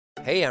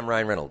Hey, I'm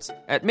Ryan Reynolds.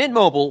 At Mint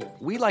Mobile,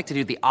 we like to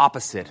do the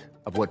opposite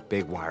of what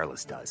Big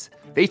Wireless does.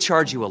 They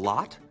charge you a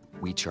lot,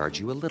 we charge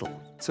you a little.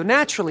 So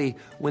naturally,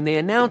 when they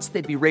announced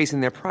they'd be raising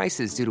their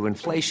prices due to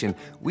inflation,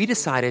 we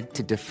decided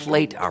to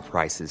deflate our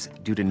prices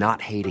due to not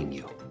hating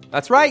you.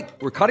 That's right.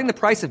 We're cutting the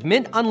price of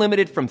Mint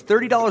Unlimited from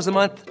 $30 a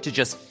month to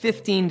just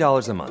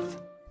 $15 a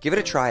month. Give it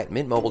a try at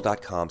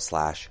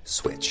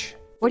mintmobile.com/switch.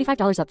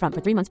 $45 up front for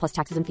 3 months plus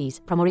taxes and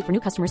fees. Promo rate for new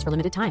customers for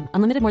limited time.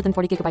 Unlimited more than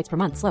 40 gigabytes per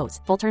month. Slows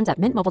full terms at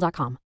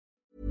mintmobile.com.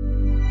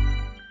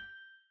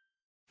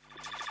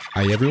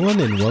 Hi everyone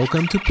and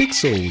welcome to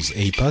Pixels,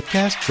 a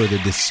podcast for the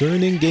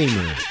discerning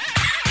gamer.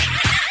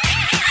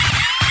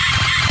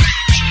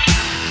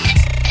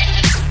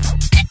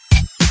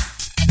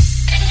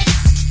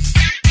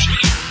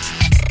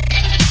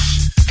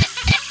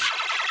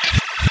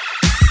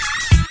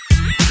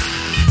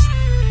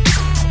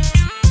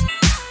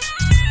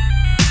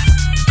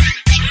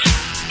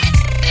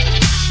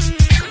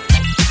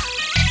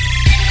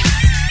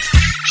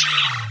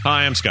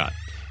 Hi, I'm Scott.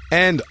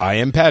 And I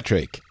am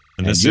Patrick.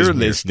 And you're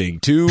listening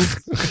to...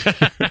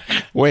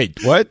 Wait,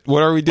 what?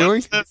 What are we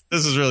doing?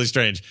 This is really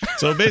strange.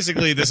 So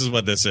basically, this is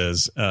what this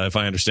is, if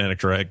I understand it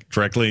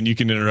correctly, and you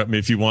can interrupt me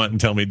if you want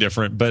and tell me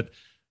different, but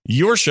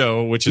your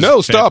show, which is... No,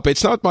 stop.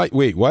 It's not my...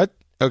 Wait, what?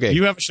 Okay.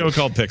 You have a show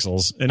called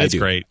Pixels, and it's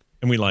great,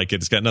 and we like it.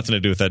 It's got nothing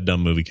to do with that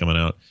dumb movie coming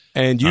out.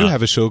 And you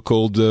have a show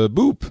called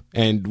Boop,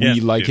 and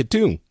we like it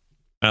too.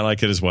 I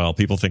like it as well.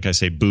 People think I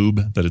say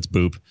boob, but it's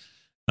boop.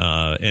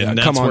 And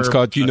come on,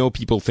 Scott. You know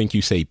people think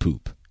you say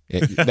poop.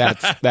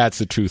 That's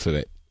the truth of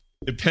it.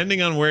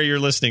 Depending on where you're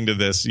listening to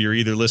this, you're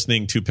either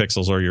listening to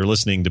Pixels or you're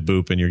listening to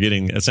Boop, and you're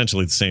getting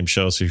essentially the same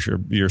show. So if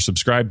you're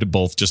subscribed to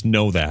both, just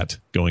know that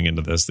going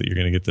into this, that you're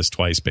going to get this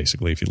twice,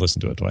 basically, if you listen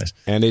to it twice.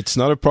 And it's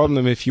not a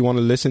problem if you want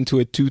to listen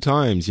to it 2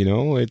 times. You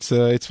know, it's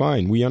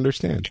fine. We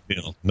understand.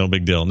 No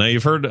big deal. Now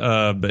you've heard,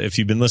 if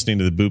you've been listening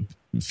to the Boop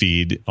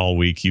feed all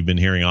week, you've been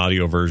hearing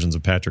audio versions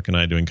of Patrick and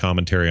I doing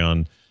commentary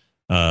on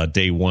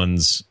day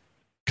one's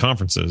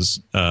conferences,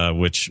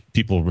 which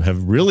people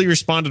have really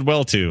responded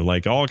well to.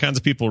 Like all kinds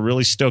of people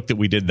really stoked that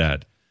we did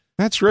that.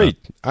 That's right.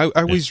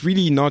 I was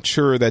really not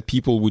sure that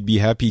people would be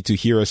happy to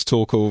hear us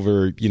talk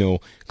over,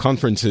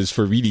 conferences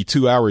for really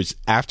 2 hours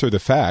after the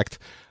fact.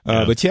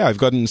 But yeah, I've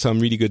gotten some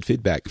really good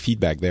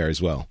feedback there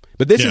as well.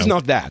 But this is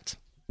not that.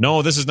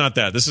 No, this is not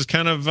that. This is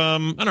kind of, I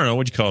don't know,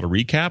 would you call it a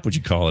recap? Would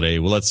you call it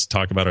let's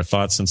talk about our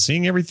thoughts and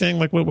seeing everything?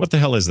 Like, what the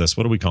hell is this?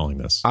 What are we calling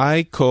this?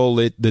 I call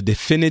it the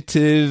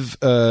definitive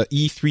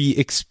E3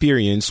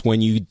 experience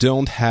when you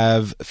don't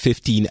have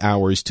 15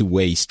 hours to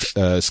waste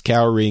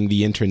scouring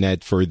the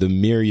internet for the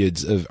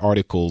myriads of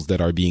articles that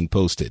are being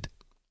posted.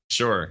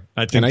 Sure.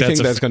 I think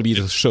that's going to be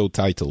the show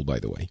title, by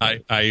the way.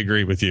 I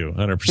agree with you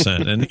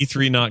 100%. And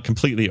E3 not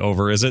completely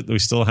over, is it? We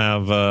still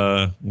have,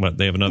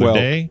 they have another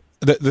day?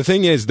 The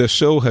thing is, the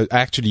show has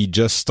actually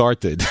just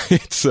started.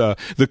 It's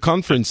the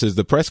conferences,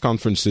 the press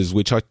conferences,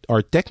 which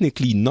are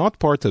technically not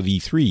part of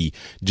E3,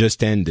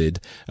 just ended.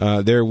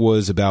 There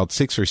was about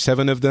 6 or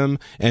 7 of them,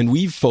 and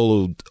we've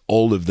followed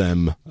all of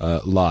them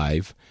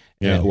live.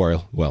 Yeah.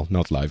 Well,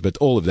 not live, but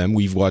all of them.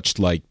 We've watched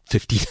like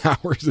 15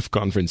 hours of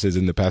conferences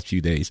in the past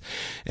few days,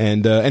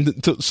 and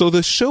so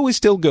the show is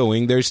still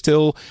going. There's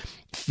still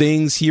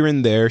things here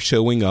and there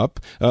showing up,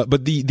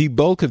 but the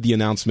bulk of the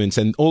announcements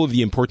and all of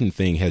the important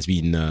thing has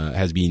been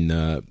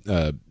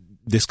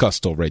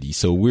discussed already.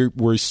 So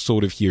we're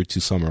sort of here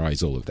to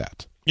summarize all of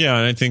that. Yeah,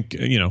 and I think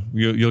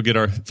you'll get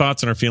our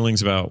thoughts and our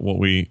feelings about what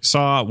we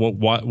saw,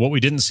 what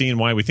we didn't see, and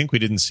why we think we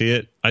didn't see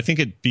it. I think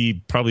it'd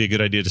be probably a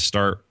good idea to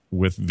start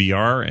with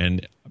VR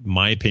and,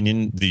 my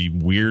opinion, the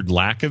weird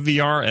lack of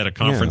VR at a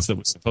conference that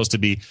was supposed to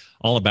be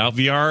all about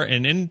VR.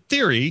 And in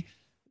theory,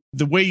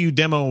 the way you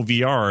demo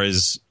VR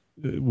is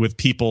with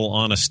people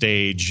on a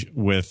stage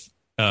with,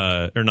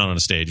 or not on a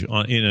stage,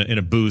 in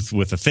a booth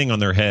with a thing on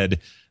their head,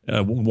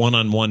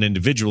 one-on-one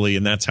individually,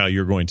 and that's how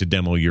you're going to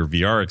demo your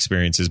VR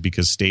experiences,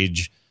 because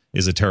stage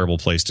is a terrible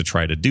place to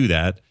try to do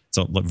that. It's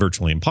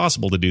virtually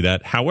impossible to do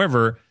that.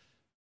 However,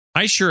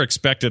 I sure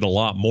expected a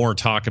lot more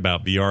talk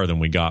about VR than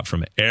we got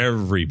from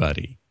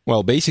everybody.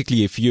 Well,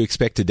 basically, if you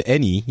expected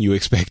any, you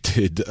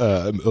expected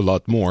a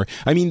lot more.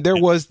 I mean, there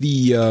was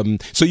the...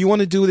 so you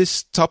want to do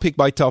this topic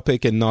by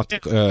topic and not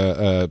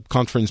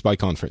conference by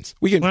conference?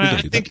 We can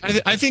do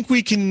that. I think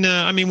we can...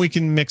 we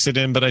can mix it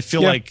in, but I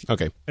feel like...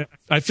 Okay.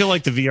 I feel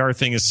like the VR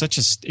thing is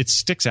it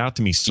sticks out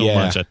to me so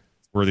much. It's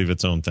worthy of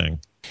its own thing.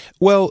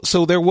 Well,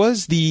 so there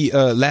was the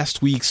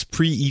last week's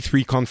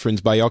pre-E3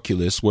 conference by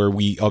Oculus, where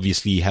we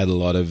obviously had a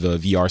lot of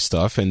VR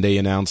stuff, and they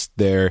announced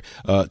their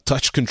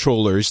touch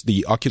controllers,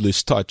 the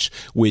Oculus Touch,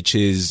 which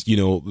is,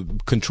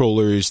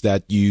 controllers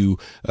that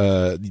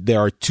there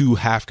are 2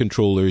 half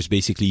controllers,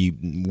 basically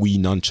Wii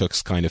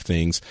nunchucks kind of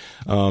things.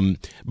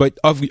 But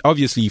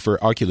obviously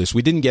for Oculus,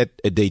 we didn't get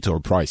a date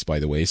or price, by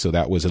the way, so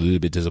that was a little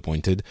bit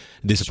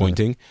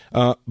disappointing.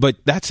 Sure. But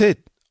that's it.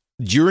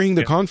 during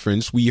the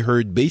conference, we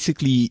heard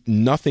basically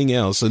nothing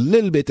else. A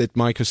little bit at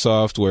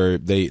Microsoft, where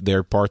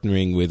they're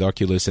partnering with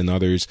Oculus and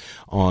others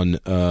on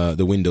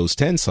the Windows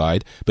 10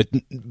 side, but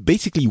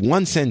basically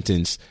one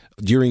sentence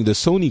during the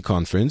Sony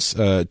conference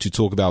to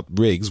talk about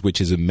Briggs, which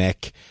is a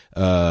mech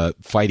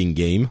fighting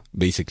game,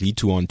 basically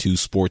 2-on-2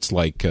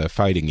 sports-like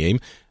fighting game,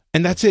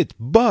 and that's it.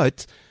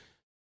 But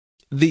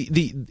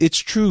it's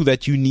true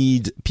that you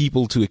need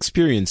people to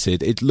experience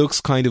it. It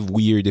looks kind of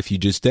weird if you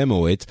just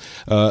demo it.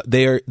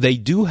 They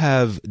do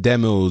have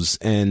demos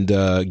and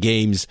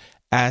games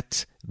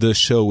at the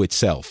show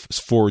itself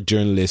for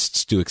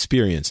journalists to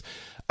experience.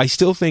 I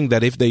still think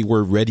that if they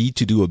were ready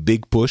to do a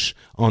big push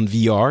on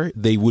VR,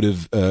 they would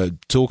have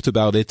talked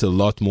about it a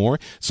lot more.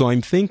 So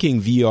I'm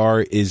thinking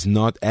VR is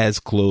not as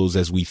close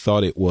as we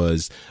thought it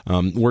was.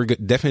 We're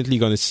definitely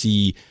going to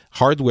see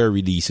hardware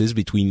releases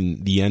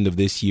between the end of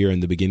this year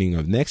and the beginning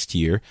of next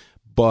year.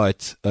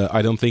 But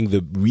I don't think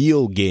the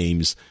real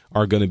games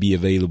are going to be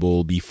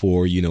available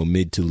before,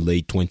 mid to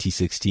late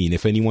 2016.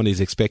 If anyone is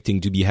expecting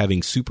to be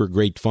having super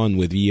great fun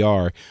with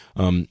VR,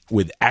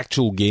 with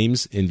actual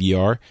games in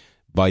VR,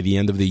 by the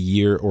end of the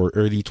year or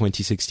early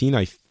 2016,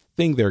 I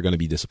think they're going to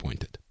be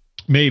disappointed.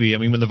 Maybe. I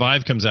mean, when the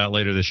Vive comes out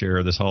later this year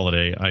or this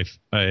holiday,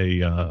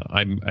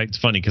 it's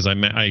funny because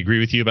I agree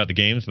with you about the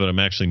games, but I'm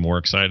actually more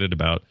excited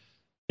about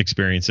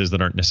experiences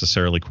that aren't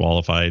necessarily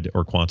qualified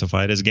or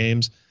quantified as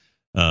games.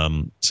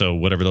 So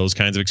whatever those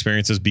kinds of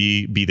experiences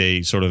be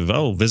they sort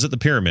of, visit the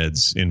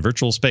pyramids in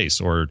virtual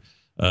space, or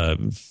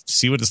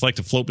see what it's like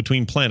to float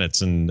between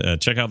planets and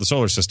check out the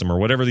solar system, or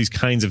whatever these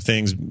kinds of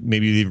things.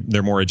 Maybe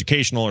they're more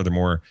educational, or they're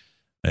more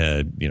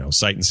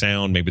sight and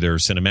sound, maybe they're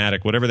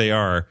cinematic, whatever they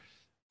are.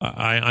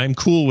 I'm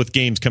cool with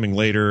games coming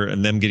later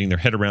and them getting their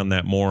head around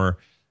that more,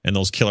 and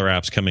those killer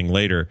apps coming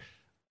later.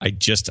 I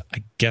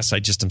guess I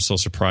just am so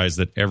surprised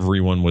that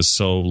everyone was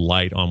so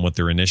light on what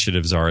their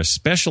initiatives are,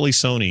 especially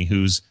Sony,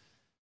 whose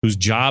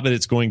job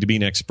it's going to be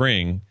next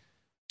spring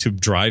to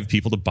drive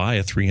people to buy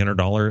a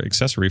 $300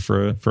 accessory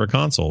for a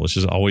console, which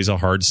is always a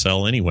hard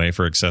sell anyway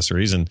for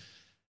accessories, and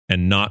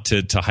not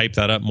to hype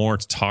that up more,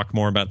 to talk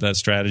more about that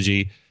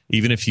strategy.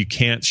 Even if you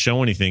can't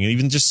show anything, and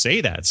even just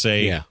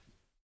say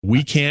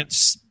we can't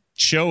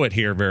show it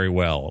here very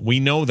well. We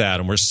know that,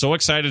 and we're so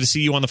excited to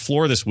see you on the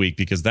floor this week,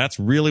 because that's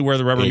really where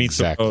the rubber meets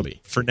the road.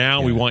 For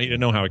now, we want you to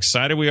know how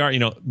excited we are.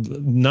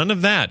 None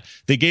of that.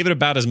 They gave it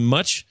about as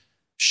much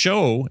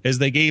show as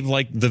they gave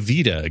like the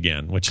Vita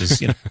again, which is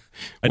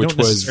which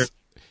was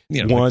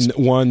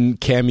one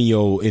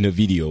cameo in a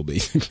video,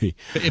 basically.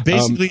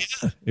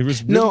 It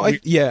was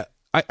really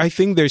I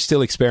think they're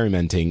still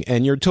experimenting,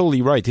 and you're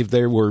totally right. If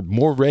they were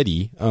more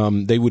ready,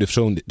 they would have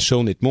shown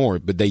it more,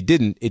 but they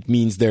didn't. It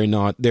means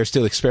they're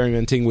still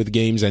experimenting with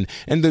games, and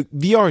the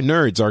VR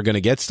nerds are going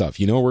to get stuff.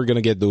 We're going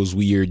to get those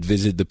weird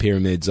visit the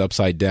pyramids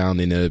upside down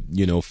in a,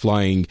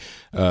 flying,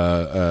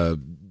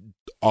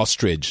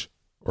 ostrich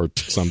or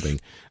something.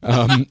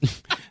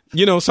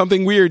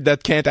 Something weird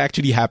that can't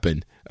actually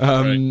happen.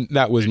 Right.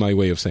 That was my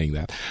way of saying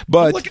that.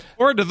 But I'm looking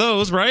forward to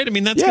those, right? I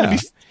mean, that's going to be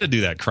fun to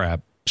do that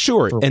crap.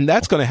 Sure, and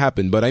that's going to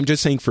happen, but I'm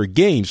just saying for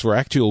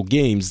actual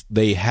games,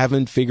 they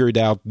haven't figured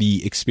out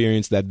the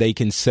experience that they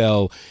can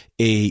sell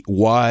a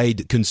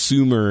wide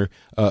consumer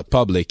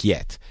public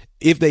yet.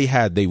 If they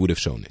had, they would have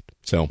shown it.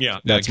 So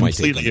that's my take.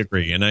 I completely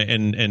agree, and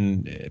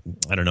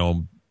I don't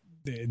know.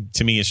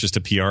 To me, it's just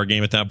a PR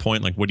game at that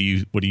point. Like, what do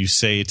you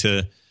say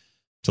to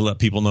let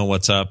people know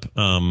what's up?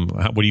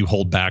 What do you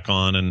hold back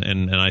on?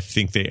 And I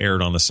think they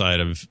erred on the side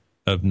of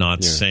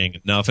not saying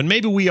enough. And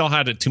maybe we all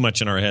had it too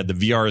much in our head. The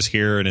VR is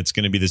here and it's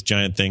going to be this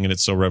giant thing and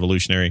it's so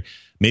revolutionary.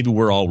 Maybe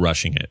we're all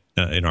rushing it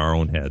in our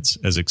own heads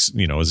as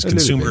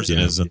consumers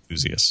and as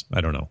enthusiasts. I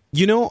don't know.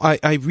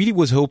 I really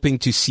was hoping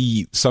to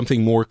see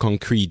something more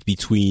concrete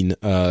between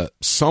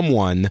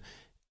someone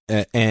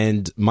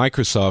and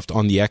Microsoft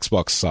on the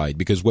Xbox side,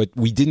 because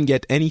we didn't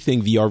get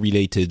anything VR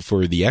related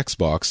for the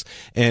Xbox,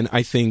 and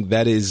I think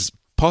that is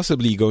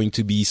possibly going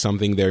to be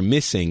something they're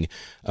missing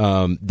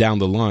down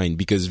the line,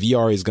 because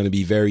VR is going to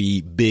be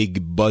very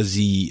big,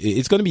 buzzy.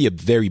 It's going to be a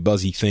very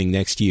buzzy thing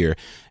next year,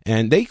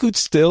 and they could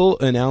still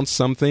announce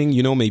something,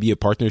 maybe a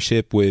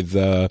partnership with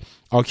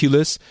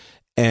Oculus,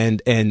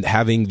 and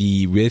having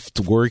the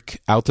Rift work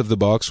out of the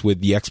box with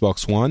the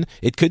Xbox One.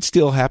 It could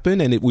still happen,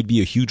 and it would be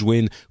a huge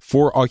win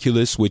for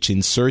Oculus, which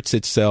inserts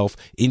itself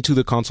into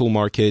the console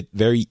market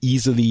very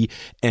easily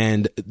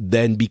and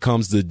then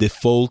becomes the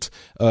default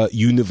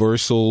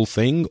universal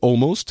thing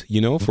almost,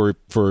 for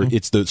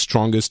it's the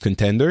strongest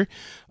contender.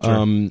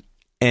 Sure.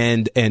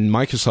 And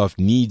Microsoft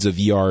needs a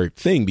VR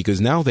thing,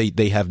 because now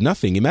they have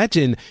nothing.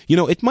 Imagine,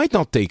 it might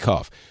not take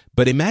off,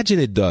 but imagine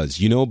it does.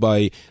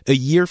 By a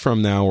year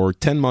from now or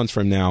 10 months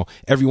from now,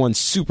 everyone's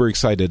super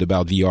excited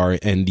about VR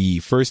and the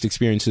first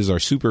experiences are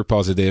super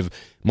positive.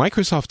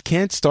 Microsoft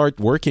can't start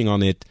working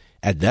on it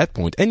at that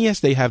point. And yes,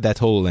 they have that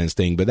HoloLens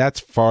thing, but that's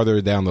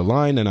farther down the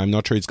line, and I'm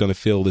not sure it's going to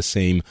fill the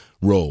same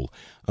role.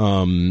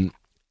 And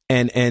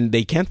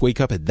they can't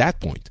wake up at that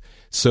point.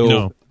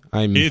 So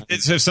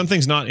If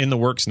something's not in the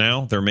works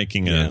now, they're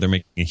making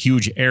a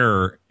huge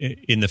error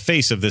in the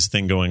face of this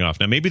thing going off.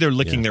 Now, maybe they're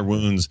licking their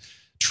wounds,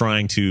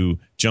 trying to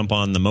jump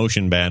on the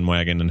motion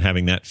bandwagon and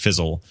having that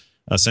fizzle.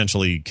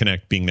 Essentially,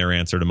 Kinect being their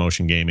answer to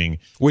motion gaming,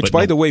 which,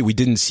 by the way, we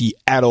didn't see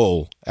at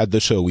all at the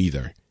show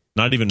either.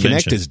 Not even Kinect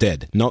mentioned. is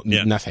dead.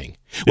 Nothing.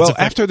 Well,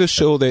 after the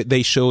show,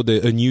 they showed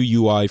a new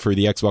UI for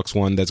the Xbox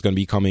One that's going to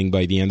be coming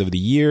by the end of the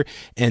year.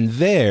 And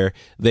there,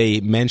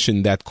 they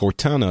mentioned that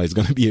Cortana is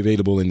going to be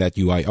available in that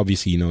UI.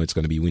 Obviously, it's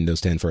going to be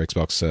Windows 10 for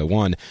Xbox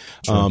One.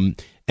 Sure.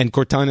 And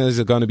Cortana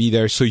is going to be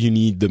there, so you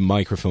need the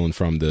microphone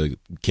from the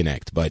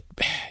Kinect. But,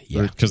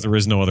 because there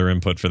is no other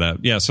input for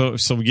that. Yeah, so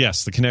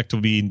yes, the Kinect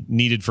will be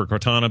needed for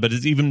Cortana, but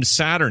it's even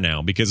sadder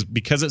now because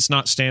it's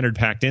not standard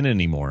packed in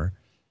anymore.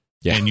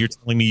 Yeah. And you're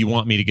telling me you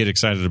want me to get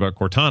excited about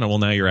Cortana. Well,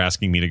 now you're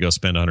asking me to go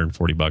spend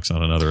 $140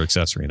 on another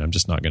accessory, and I'm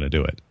just not going to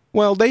do it.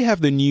 Well, they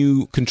have the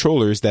new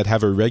controllers that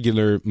have a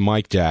regular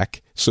mic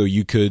jack, so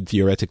you could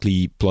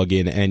theoretically plug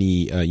in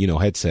any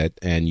headset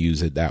and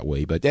use it that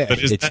way. But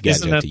it's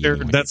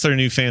that's their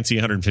new fancy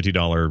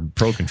 $150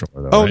 Pro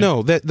controller, though. Oh, right?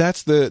 No,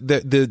 that's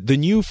the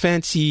new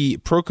fancy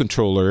Pro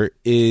controller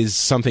is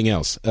something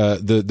else.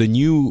 The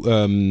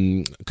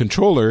new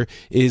controller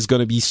is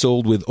going to be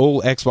sold with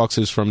all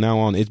Xboxes from now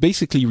on. It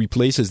basically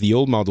replaces the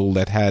old model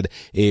that had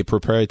a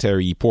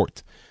proprietary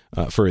port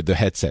for the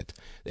headset.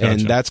 Gotcha.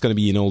 And that's going to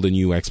be in all the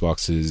new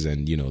Xboxes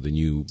and, the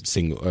new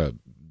single,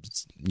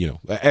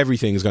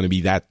 everything is going to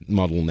be that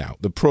model now.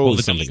 The Pro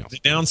is something else.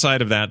 The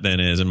downside of that then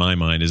is, in my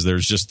mind, is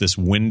there's just this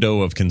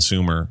window of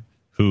consumer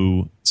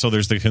so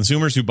there's the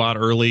consumers who bought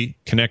early,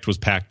 Kinect was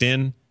packed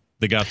in,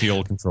 they got the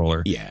old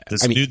controller. Yeah.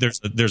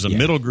 There's a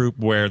middle group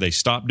where they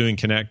stopped doing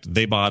Kinect,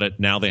 they bought it,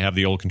 now they have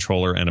the old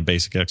controller and a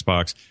basic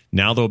Xbox.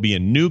 Now there'll be a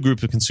new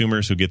group of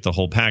consumers who get the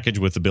whole package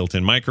with the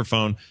built-in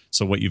microphone.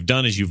 So what you've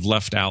done is you've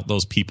left out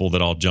those people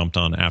that all jumped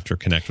on after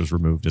Kinect was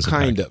removed.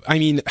 Kind of. I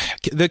mean,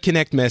 the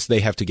Kinect mess,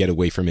 they have to get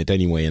away from it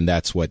anyway, and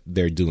that's what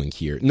they're doing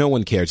here. No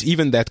one cares.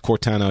 Even that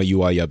Cortana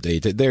UI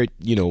update, they're,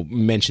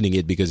 mentioning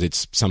it because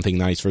it's something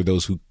nice for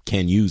those who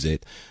can use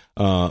it.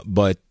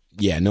 But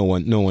yeah, no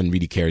one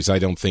really cares. I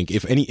don't think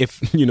if the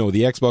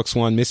Xbox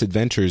One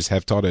misadventures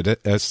have taught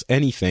us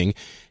anything,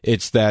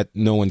 it's that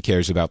no one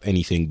cares about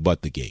anything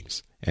but the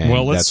games. And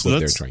that's what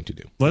they're trying to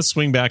do. Let's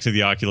swing back to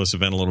the Oculus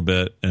event a little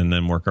bit and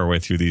then work our way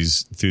through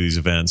these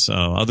events.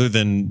 Other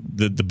than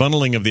the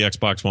bundling of the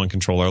Xbox One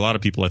controller, a lot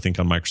of people, I think,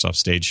 on Microsoft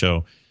Stage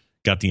Show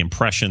got the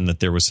impression that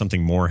there was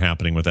something more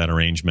happening with that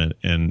arrangement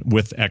and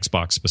with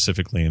Xbox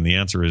specifically. And the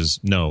answer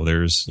is no.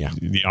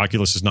 The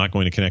Oculus is not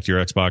going to connect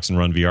your Xbox and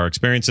run VR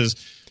experiences.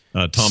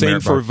 Same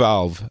for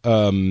Valve.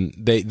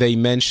 They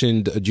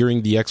mentioned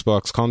during the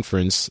Xbox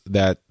conference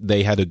that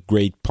they had a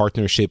great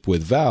partnership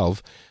with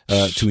Valve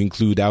to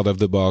include out of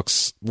the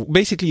box.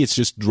 Basically, it's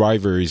just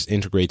drivers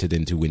integrated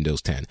into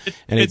Windows 10,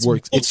 and it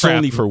works. It's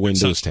only for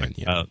Windows 10.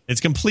 Yeah.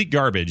 It's complete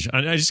garbage.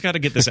 I just got to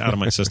get this out of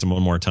my system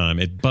one more time.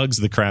 It bugs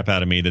the crap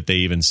out of me that they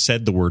even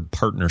said the word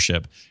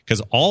partnership, because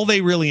all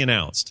they really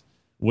announced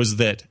was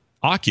that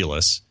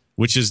Oculus,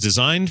 which is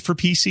designed for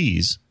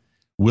PCs,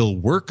 will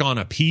work on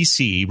a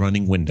PC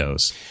running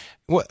Windows.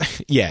 Well,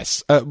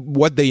 yes.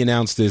 What they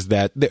announced is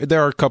that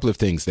there are a couple of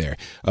things there.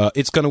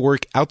 It's going to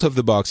work out of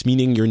the box,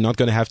 meaning you're not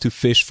going to have to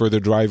fish for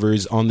the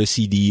drivers on the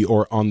CD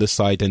or on the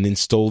site and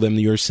install them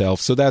yourself.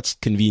 So that's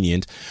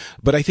convenient.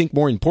 But I think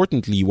more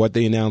importantly, what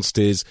they announced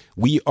is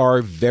we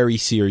are very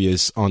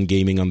serious on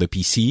gaming on the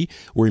PC.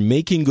 We're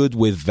making good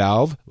with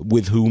Valve,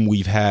 with whom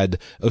we've had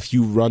a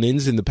few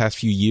run-ins in the past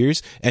few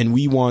years. And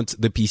we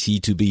want the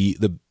PC to be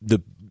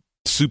the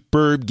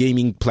superb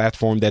gaming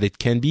platform that it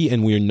can be,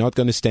 and we're not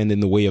going to stand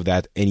in the way of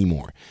that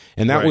anymore.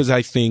 And that was,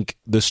 I think,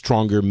 the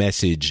stronger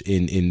message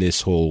in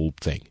this whole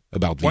thing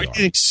about VR. Why do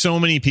you think so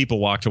many people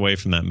walked away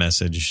from that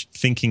message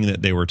thinking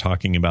that they were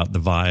talking about the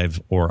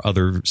Vive or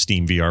other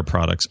Steam VR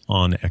products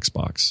on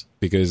Xbox?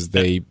 Because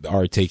they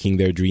are taking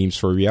their dreams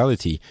for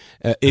reality.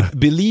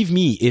 Believe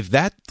me, if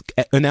that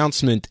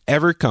announcement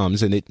ever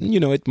comes, and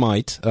it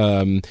might,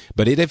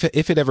 but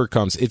if it ever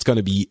comes, it's going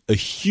to be a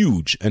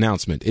huge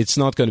announcement. It's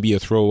not going to be a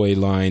throwaway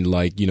line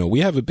like, we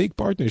have a big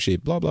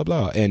partnership, blah, blah,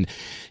 blah. And,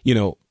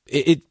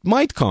 it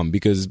might come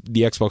because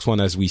the Xbox One,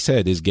 as we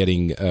said, is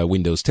getting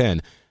Windows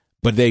 10,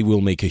 but they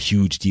will make a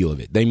huge deal of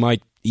it. They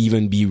might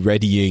even be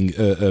readying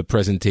a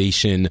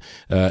presentation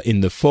in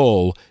the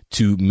fall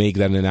to make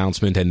that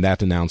announcement, and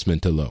that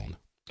announcement alone.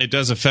 It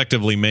does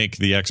effectively make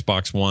the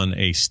Xbox One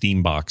a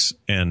Steam box,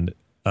 and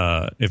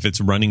if it's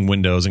running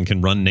Windows and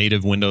can run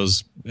native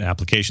Windows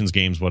applications,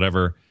 games,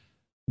 whatever,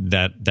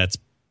 that's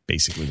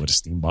basically what a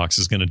Steam box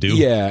is going to do.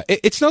 Yeah,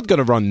 it's not going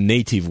to run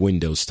native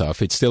Windows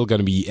stuff. It's still going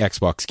to be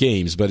Xbox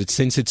games, but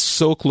since it's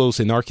so close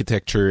in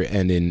architecture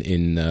and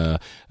in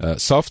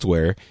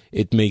software,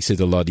 it makes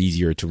it a lot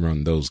easier to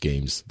run those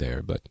games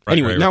there. But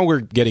now we're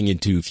getting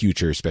into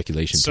future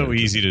speculation. So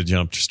easy to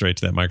jump straight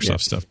to that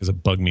Microsoft stuff because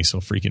it bugged me so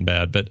freaking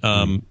bad. But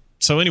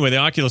So anyway, the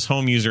Oculus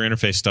Home user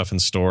interface stuff in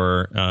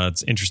store.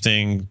 It's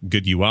interesting.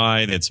 Good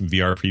UI. They had some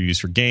VR previews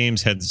for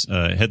games.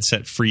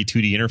 Headset free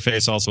 2D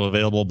interface also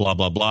available. Blah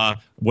blah blah.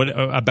 What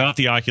about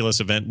the Oculus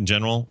event in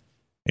general?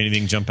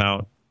 Anything jump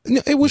out?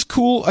 No, it was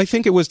cool. I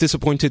think it was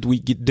disappointed we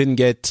didn't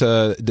get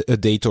a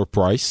date or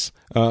price.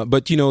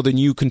 But the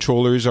new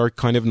controllers are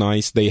kind of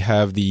nice. They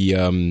have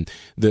the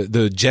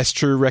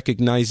gesture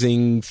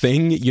recognizing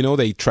thing.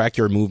 They track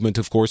your movement,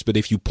 of course, but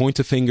if you point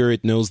a finger,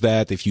 it knows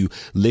that. If you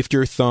lift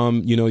your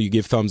thumb, you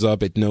give thumbs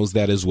up, it knows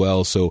that as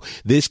well. So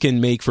this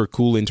can make for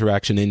cool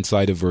interaction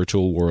inside a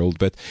virtual world.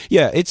 But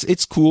yeah,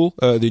 it's cool.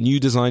 The new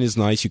design is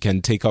nice. You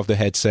can take off the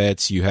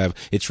headsets.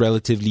 It's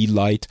relatively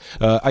light.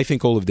 I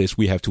think all of this,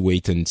 we have to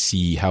wait and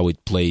see how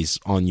it plays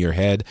on your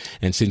head.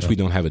 And since we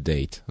don't have a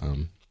date,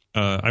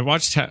 I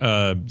watched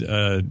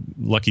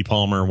Lucky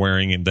Palmer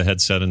wearing the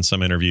headset in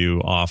some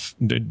interview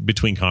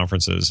between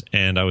conferences,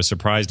 and I was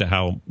surprised at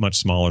how much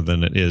smaller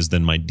than it is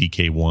than my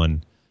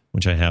DK1,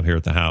 which I have here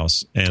at the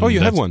house. And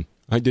you have one?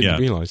 I didn't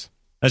realize.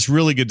 That's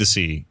really good to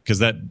see, because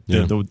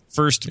the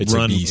first it's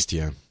run a beast,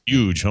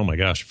 huge. Oh my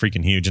gosh,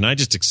 freaking huge! And I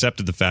just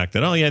accepted the fact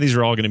that these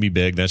are all going to be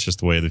big. That's just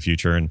the way of the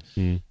future, and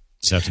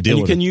just have to deal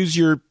with it. You can use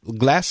your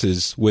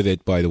glasses with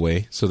it, by the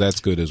way, so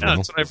that's good as well.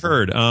 That's what I've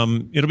heard.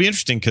 It'll be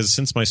interesting because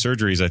since my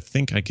surgeries, I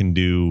think I can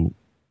do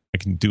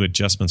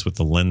adjustments with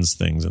the lens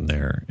things in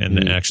there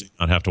and actually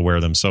not have to wear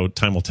them. So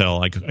time will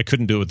tell. I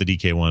couldn't do it with the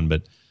DK1,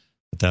 but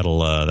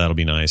that'll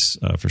be nice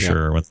for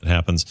sure when that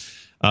happens.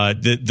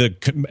 The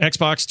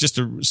Xbox, just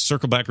to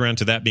circle back around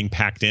to that being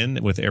packed in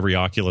with every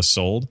Oculus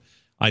sold,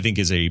 I think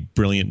is a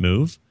brilliant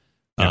move.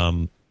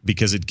 Yeah.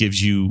 Because it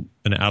gives you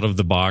an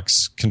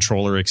out-of-the-box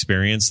controller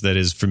experience that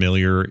is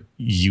familiar,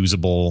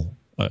 usable,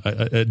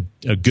 a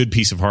good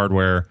piece of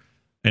hardware,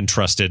 and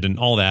trusted, and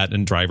all that,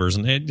 and drivers,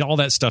 and all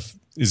that stuff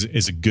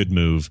is a good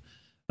move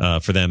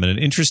for them, and an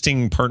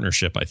interesting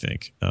partnership, I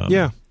think.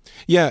 Yeah.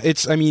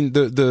 It's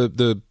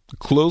the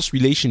close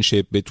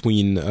relationship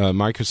between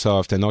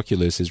Microsoft and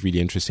Oculus is really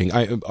interesting.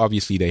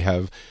 Obviously they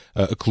have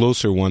a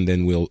closer one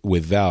than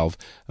with Valve.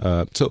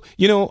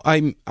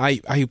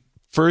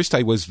 First,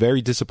 I was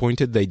very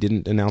disappointed they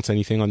didn't announce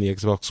anything on the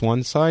Xbox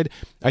One side.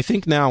 I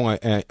think now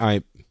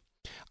I'm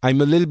a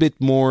little bit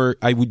more.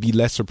 I would be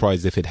less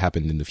surprised if it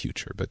happened in the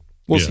future, but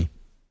we'll see.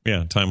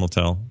 Yeah, time will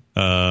tell.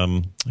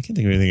 I can't think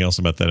of anything else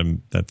about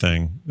that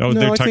thing.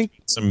 They're talking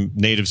about some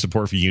native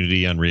support for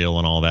Unity, Unreal,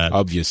 and all that.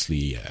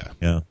 Obviously,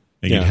 yeah.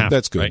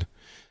 That's good. Right?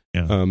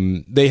 Yeah.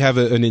 They have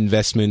an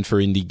investment for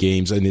indie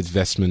games, an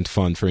investment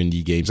fund for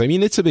indie games. I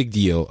mean, it's a big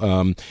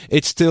deal.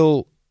 It's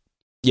still,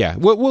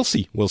 we'll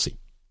see. We'll see.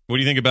 What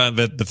do you think about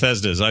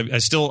Bethesda's? I'm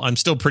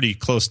still pretty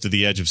close to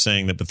the edge of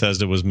saying that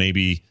Bethesda was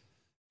maybe,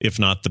 if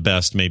not the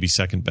best, maybe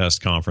second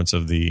best conference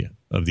of the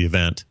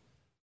event.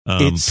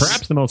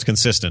 Perhaps the most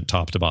consistent,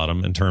 top to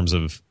bottom, in terms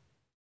of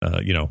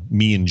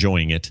me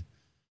enjoying it.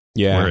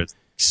 Yeah. Whereas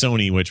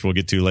Sony, which we'll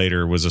get to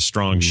later, was a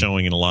strong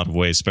showing in a lot of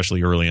ways,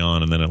 especially early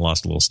on, and then it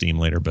lost a little steam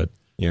later. But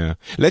yeah,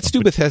 let's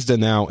do Bethesda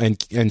now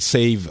and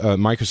save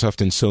Microsoft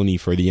and Sony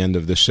for the end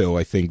of the show.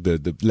 I think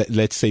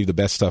let's save the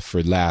best stuff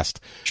for last.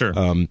 Sure.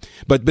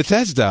 But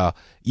Bethesda,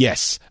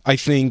 yes, I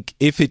think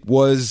if it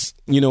was,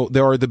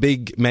 there are the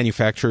big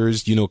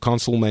manufacturers,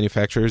 console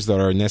manufacturers that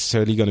are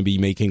necessarily going to be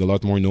making a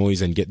lot more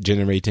noise and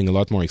generating a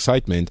lot more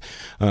excitement.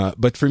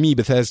 But for me,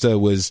 Bethesda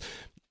was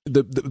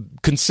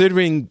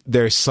considering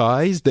their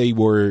size, they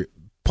were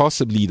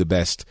possibly the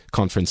best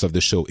conference of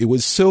the show. It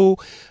was so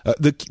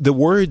the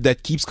word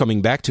that keeps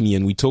coming back to me,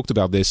 and we talked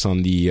about this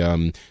on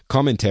the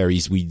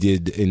commentaries we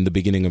did in the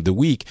beginning of the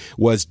week,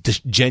 was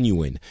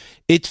genuine.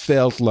 It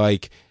felt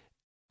like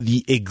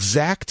the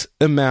exact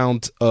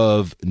amount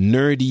of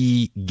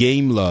nerdy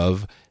game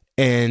love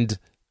and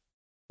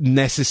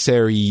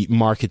necessary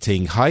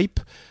marketing hype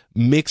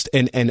mixed,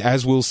 and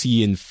as we'll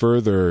see in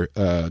further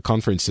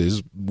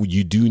conferences,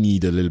 you do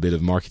need a little bit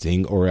of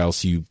marketing, or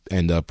else you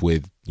end up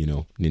with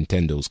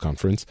Nintendo's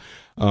conference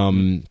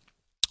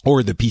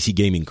or the PC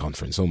gaming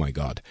conference. Oh my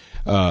god.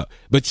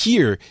 But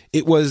here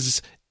it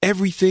was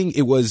everything.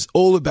 It was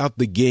all about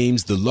the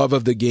games, the love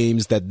of the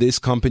games that this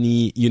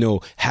company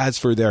has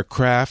for their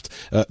craft.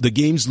 The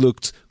games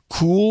looked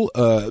cool.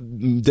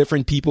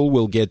 Different people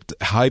will get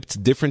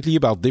hyped differently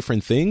about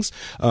different things.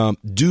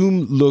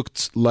 Doom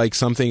looked like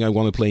something I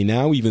want to play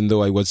now, even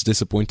though I was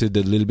disappointed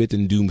a little bit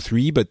in Doom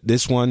 3. But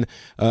this one,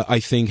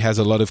 I think, has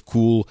a lot of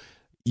cool,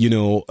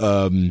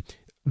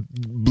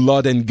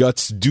 blood and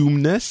guts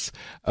Doomness.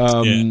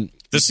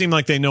 This seemed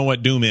like they know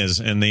what Doom is,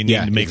 and they need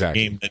to make a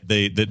game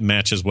that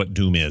matches what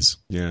Doom is.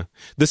 Yeah,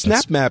 the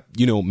Snap Map,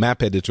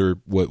 map editor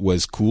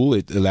was cool.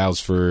 It allows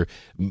for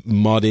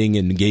modding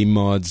and game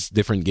mods,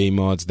 different game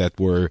mods that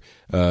were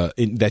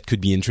that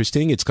could be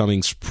interesting. It's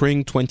coming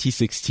spring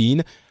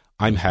 2016.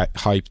 I'm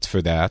hyped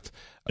for that.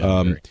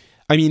 I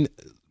mean,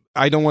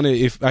 I don't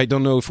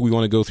know if we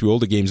want to go through all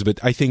the games, but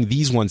I think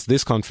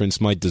this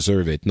conference might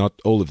deserve it. Not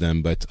all of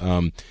them, but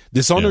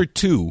Dishonored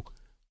 2,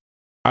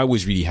 I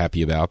was really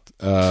happy about.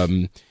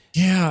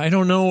 Yeah, I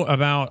don't know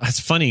about. It's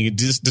funny.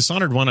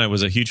 Dishonored 1, I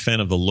was a huge fan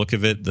of the look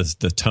of it,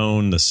 the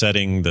tone, the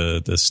setting,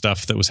 the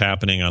stuff that was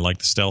happening. I liked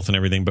the stealth and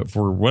everything, but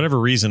for whatever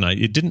reason,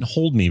 it didn't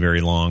hold me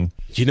very long.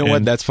 You know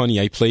what? That's funny.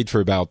 I played for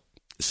about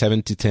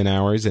 7 to 10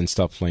 hours and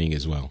stopped playing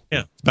as well.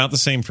 Yeah, about the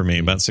same for me,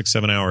 about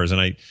 6-7 hours,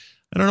 and I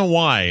don't know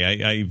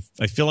why.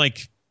 I feel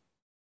like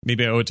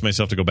maybe I owe it to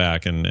myself to go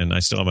back, and I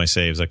still have my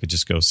saves. I could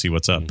just go see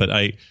what's up, but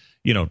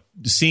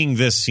seeing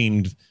this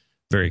seemed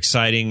very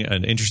exciting,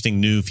 an interesting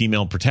new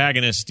female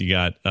protagonist. You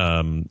got,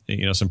 some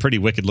pretty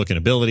wicked looking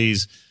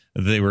abilities.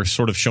 They were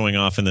sort of showing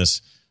off in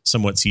this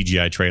somewhat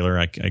CGI trailer.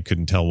 I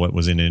couldn't tell what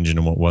was in engine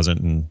and what wasn't,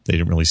 and they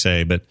didn't really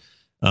say. But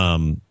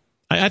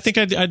I think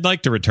I'd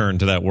like to return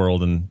to that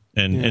world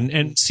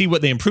and see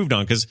what they improved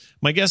on. Because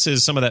my guess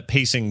is some of that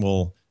pacing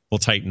will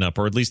tighten up,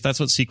 or at least that's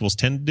what sequels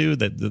tend to do.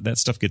 That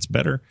stuff gets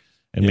better,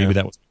 and maybe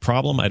that was a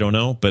problem. I don't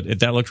know,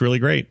 but that looked really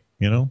great.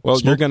 Well,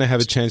 you're going to have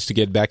a chance to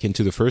get back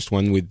into the first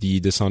one with the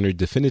Dishonored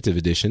Definitive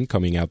Edition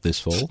coming out this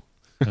fall.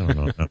 I don't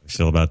know how I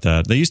feel about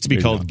that. They used to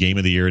be called Game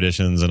of the Year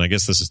editions, and I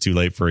guess this is too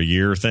late for a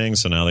year thing,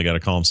 so now they got to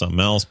call them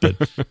something else. But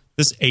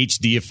this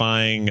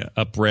HD-ifying,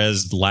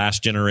 up-res,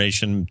 last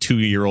generation,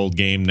 2-year-old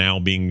game now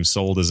being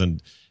sold as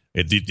an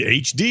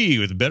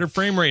HD with a better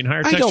frame rate and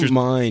higher textures. I don't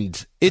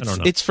mind.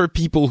 It's for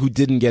people who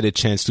didn't get a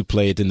chance to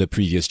play it in the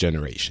previous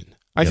generation.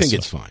 I think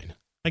it's fine.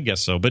 I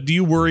guess so. But do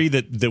you worry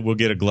that we'll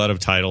get a glut of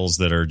titles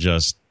that are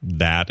just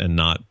that and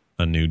not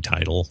a new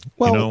title?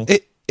 Well,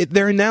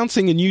 they're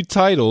announcing a new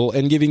title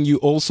and giving you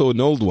also an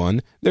old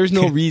one. There's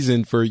no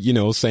reason for,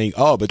 saying,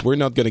 oh, but we're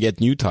not going to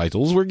get new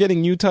titles. We're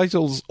getting new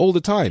titles all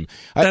the time.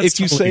 If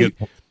you say,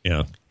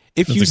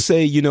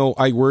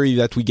 I worry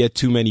that we get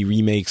too many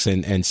remakes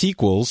and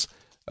sequels,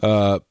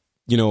 well,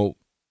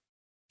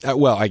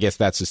 I guess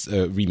that's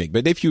a remake.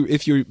 But if you're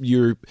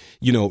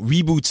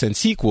reboots and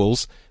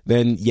sequels,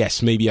 then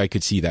yes, maybe I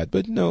could see that.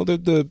 But no,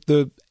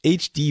 the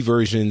HD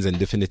versions and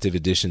definitive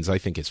editions, I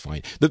think it's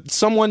fine.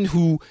 Someone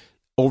who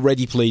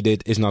already played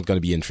it is not going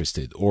to be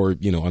interested, or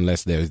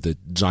unless they're the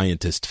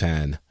giantest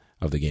fan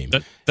of the game.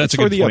 That's a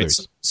good point.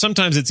 Others.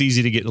 Sometimes it's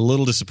easy to get a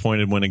little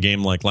disappointed when a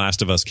game like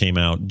Last of Us came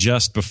out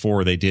just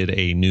before they did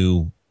a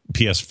new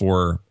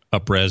PS4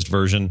 up-resed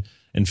version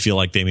and feel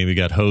like they maybe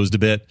got hosed a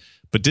bit.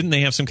 But didn't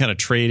they have some kind of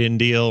trade-in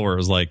deal where it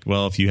was like,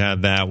 well, if you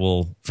have that,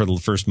 for the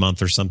first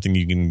month or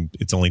something,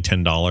 it's only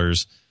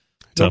 $10.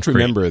 Don't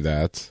remember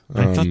that.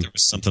 I thought there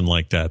was something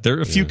like that. There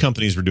are a few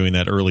companies were doing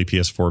that early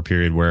PS4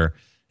 period where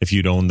if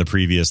you'd owned the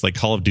previous, like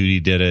Call of Duty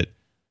did it.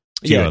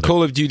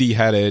 Call of Duty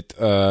had it,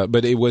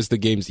 but it was the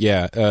games.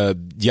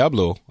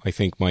 Diablo, I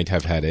think, might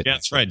have had it. Yeah,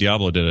 that's right.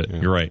 Diablo did it.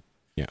 Yeah. You're right.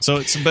 Yeah. So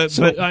I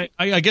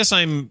guess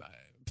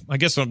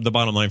the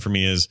bottom line for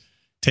me is,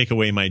 take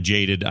away my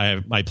jaded,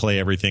 I play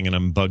everything and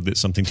I'm bugged that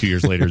something 2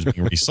 years later is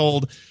being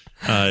resold.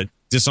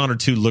 Dishonored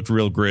 2 looked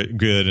real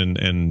good,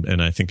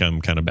 and I think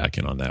I'm kind of back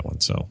in on that one.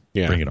 So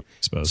bring it up,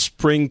 I suppose.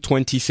 Spring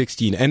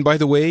 2016. And by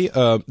the way,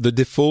 the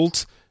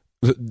default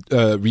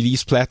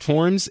release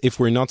platforms,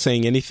 if we're not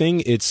saying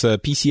anything, it's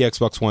PC,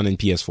 Xbox One, and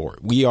PS4.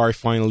 We are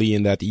finally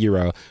in that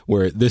era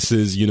where this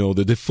is,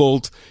 the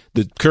default.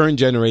 The current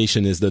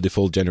generation is the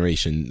default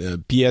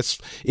generation.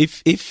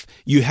 If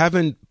you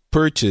haven't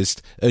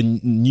purchased a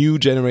new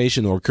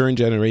generation or current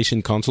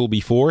generation console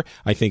before,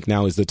 I think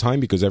now is the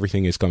time, because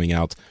everything is coming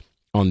out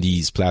on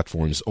these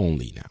platforms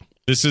only now.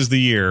 This is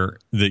the year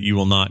that you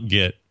will not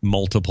get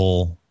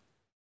multiple.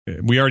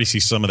 We already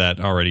see some of that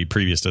already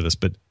previous to this,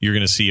 but you're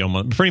going to see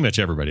pretty much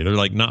everybody. They're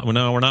like, no,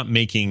 we're not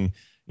making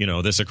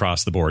this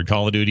across the board.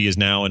 Call of Duty is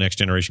now a next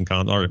generation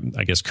console, or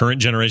I guess current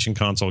generation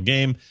console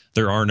game.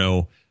 There are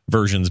no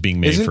versions being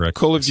made. Isn't for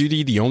Call of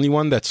Duty the only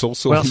one that's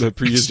also on the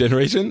previous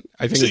generation?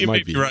 I think it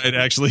might be. Right,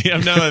 actually. Now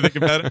that I think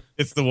about it,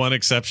 it's the one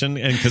exception,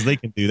 and because they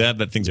can do that,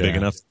 that thing's big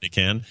enough that they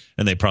can,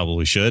 and they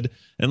probably should.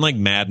 And like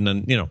Madden,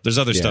 and there's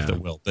other stuff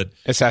that will. But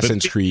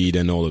Assassin's Creed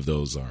and all of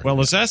those are. Well,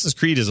 Assassin's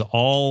Creed is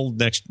all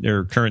next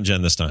or current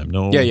gen this time.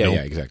 No,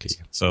 exactly.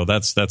 So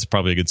that's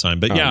probably a good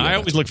sign. But I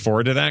always look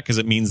forward to that because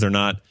it means they're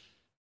not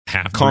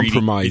half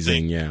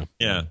compromising.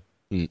 Yeah.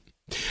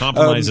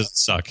 Compromises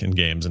suck in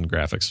games and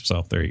graphics.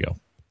 So there you go.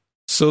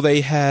 So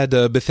they had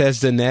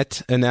Bethesda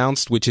Net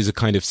announced, which is a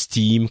kind of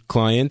Steam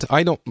client.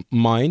 I don't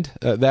mind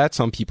that.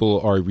 Some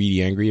people are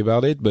really angry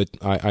about it, but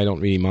I don't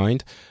really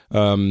mind.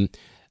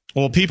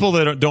 Well, people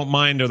that don't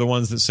mind are the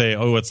ones that say,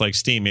 oh, it's like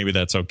Steam. Maybe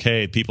that's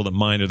okay. People that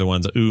mind are the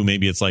ones,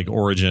 maybe it's like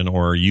Origin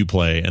or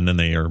Uplay, and then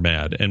they are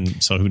mad.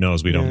 And so who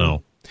knows? We don't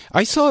know.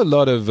 I saw a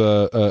lot of,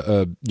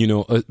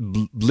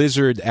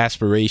 Blizzard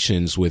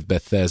aspirations with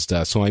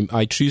Bethesda, so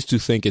I choose to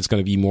think it's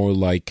going to be more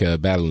like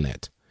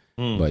Battle.net.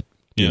 But,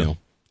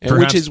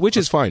 Perhaps, which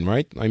is fine,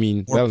 right? I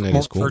mean, Battle.net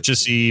is cool. More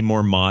purchasey,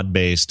 more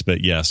mod-based,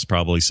 but yes,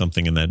 probably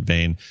something in that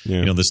vein.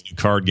 Yeah. This new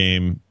card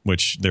game,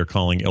 which they're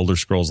calling Elder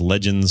Scrolls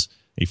Legends,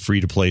 a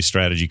free-to-play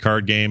strategy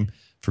card game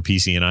for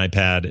PC and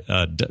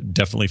iPad,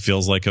 definitely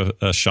feels like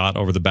a shot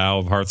over the bow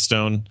of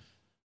Hearthstone.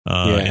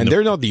 And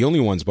they're not the only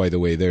ones, by the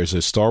way. There's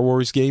a Star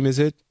Wars game, is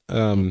it?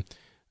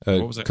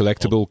 What was that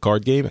collectible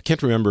card game. I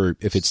can't remember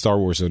if it's Star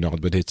Wars or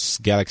not, but it's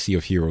Galaxy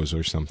of Heroes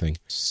or something.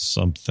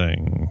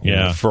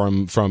 Yeah.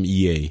 From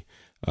EA.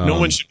 No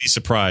one should be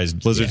surprised.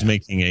 Blizzard's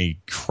making a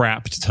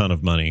crap ton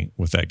of money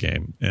with that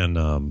game.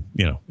 And,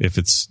 if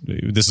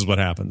this is what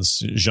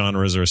happens.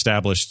 Genres are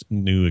established,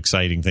 new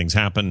exciting things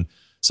happen.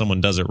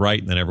 Someone does it right,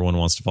 and then everyone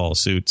wants to follow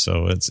suit.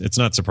 So it's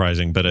not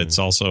surprising, but it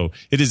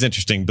is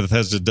interesting.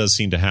 Bethesda does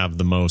seem to have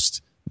the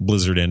most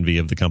Blizzard envy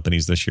of the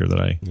companies this year that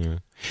I... Yeah.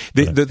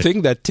 The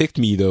thing that ticked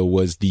me, though,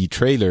 was the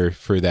trailer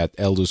for that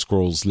Elder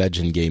Scrolls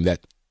Legend game that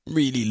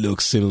really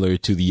looks similar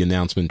to the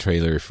announcement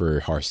trailer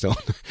for Hearthstone.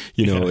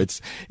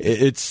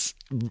 It's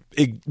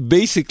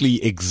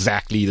basically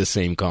exactly the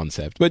same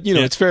concept, but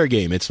it's fair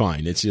game. It's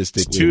fine. It's just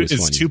it's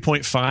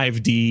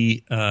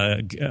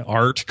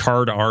 2.5D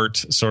card art,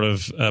 sort of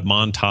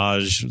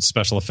montage,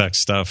 special effects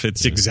stuff.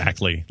 It's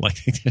exactly like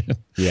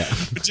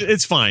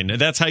it's fine.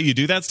 That's how you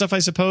do that stuff, I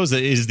suppose.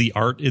 That is the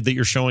art that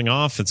you're showing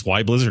off. It's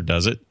why Blizzard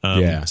does it.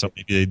 So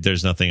maybe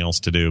there's nothing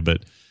else to do,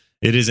 but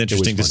it is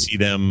interesting to see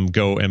them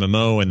go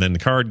MMO and then the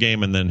card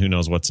game, and then who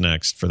knows what's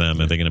next for them.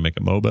 Are they going to make a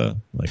MOBA?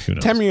 Who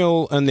knows?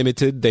 Tamriel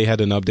Unlimited, they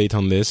had an update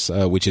on this,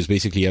 which is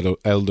basically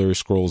Elder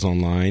Scrolls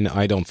Online.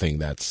 I don't think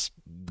that's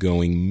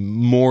going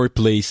more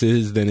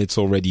places than it's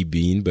already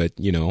been, but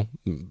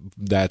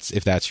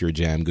if that's your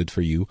jam, good for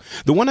you.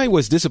 The one I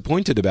was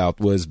disappointed about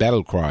was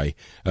Battlecry,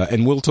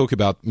 and we'll talk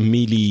about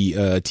melee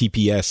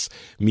TPS,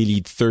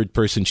 melee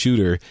third-person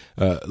shooter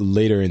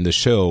later in the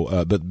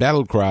show. But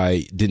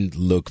Battlecry didn't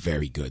look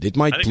very good. It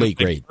might play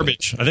great.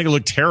 Garbage. I think it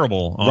looked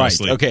terrible.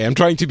 Honestly. Right. Okay. I'm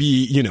trying to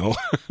be,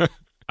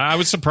 I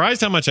was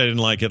surprised how much I didn't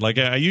like it.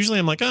 I usually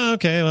am like, oh,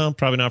 okay, well,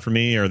 probably not for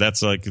me, or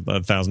that's like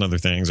 1,000 other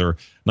things, or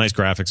nice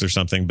graphics or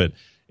something. But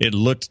it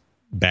looked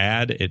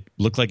bad. It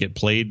looked like it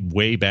played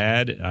way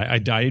bad. I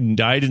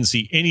didn't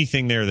see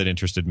anything there that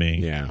interested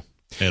me. Yeah.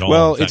 At all.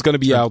 Well, it's going to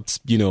be out,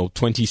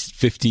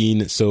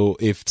 2015. So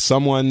if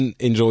someone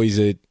enjoys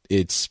it,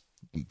 it's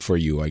for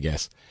you, I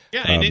guess.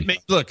 Yeah, and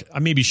look, I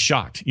may be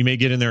shocked. You may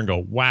get in there and go,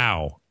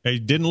 wow,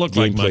 it didn't look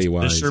like much.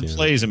 It sure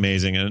plays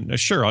amazing. And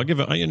sure, I'll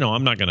give it,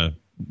 I'm not going to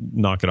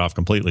knock it off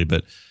completely,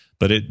 but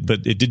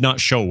it did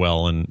not show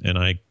well. And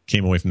I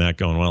came away from that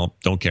going, well,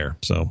 don't care.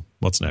 So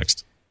what's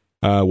next?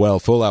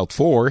 Fallout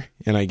 4,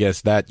 and I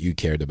guess that you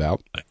cared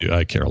about.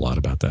 I care a lot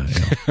about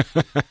that.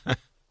 Yeah.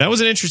 That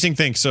was an interesting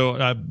thing.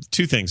 So,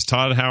 two things.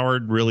 Todd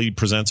Howard really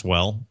presents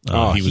well.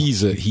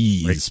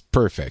 He's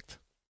perfect.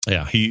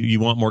 Yeah, you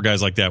want more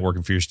guys like that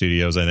working for your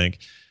studios, I think.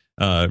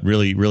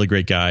 Really, really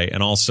great guy.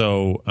 And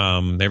also,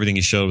 everything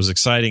he showed was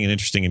exciting and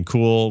interesting and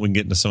cool. We can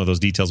get into some of those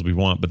details if we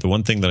want. But the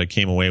one thing that I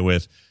came away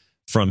with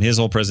from his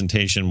whole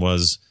presentation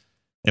was,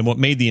 and what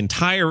made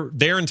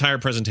their entire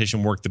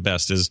presentation work the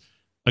best is,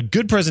 a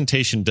good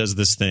presentation does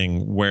this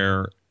thing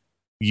where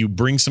you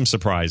bring some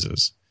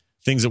surprises,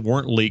 things that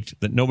weren't leaked,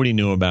 that nobody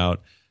knew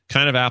about,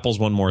 kind of Apple's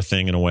One More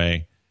Thing in a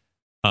way.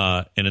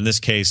 And in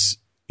this case,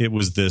 it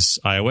was this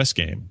iOS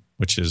game,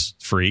 which is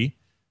free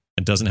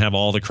and doesn't have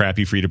all the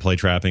crappy free-to-play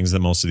trappings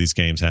that most of these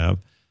games have,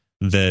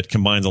 that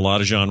combines a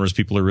lot of genres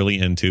people are really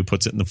into,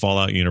 puts it in the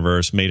Fallout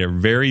universe, made a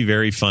very,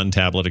 very fun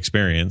tablet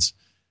experience,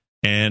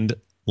 and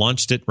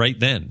launched it right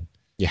then.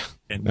 Yeah,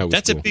 and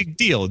that's cool. A big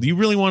deal. You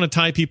really want to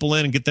tie people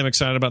in and get them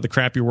excited about the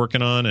crap you're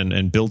working on,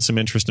 and build some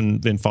interest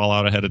in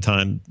Fallout ahead of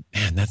time.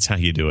 Man, that's how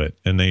you do it.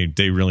 And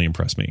they really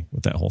impressed me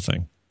with that whole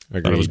thing.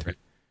 Agreed. It was great.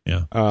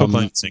 Yeah, hook,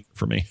 line, and sinker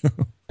for me.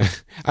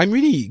 I'm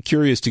really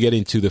curious to get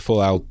into the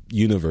Fallout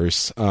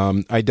universe.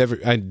 I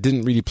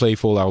didn't really play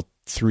Fallout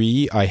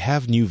 3. I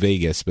have New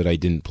Vegas, but I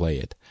didn't play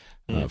it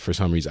for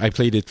some reason. I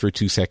played it for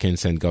 2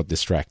 seconds and got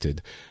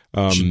distracted.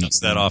 You should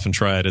dust that off and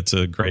try it. It's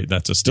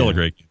still a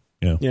great game.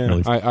 Yeah,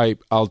 really.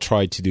 I'll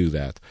try to do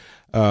that.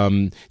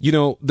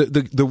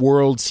 The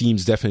world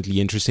seems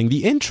definitely interesting.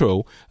 The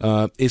intro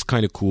is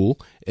kind of cool.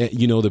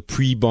 The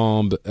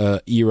pre-bomb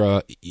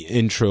era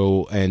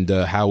intro, and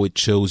how it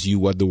shows you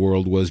what the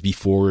world was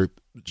before,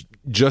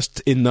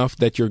 just enough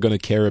that you're going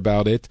to care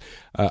about it,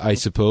 I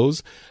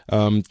suppose.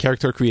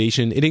 Character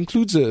creation, it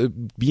includes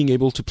being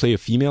able to play a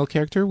female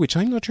character, which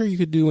I'm not sure you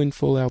could do in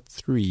Fallout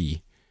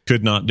 3.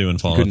 Could not do in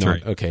Fallout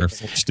 3. Okay. They're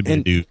forced to be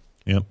a dude.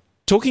 Yep.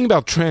 Talking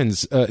about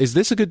trends, is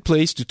this a good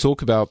place to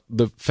talk about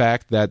the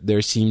fact that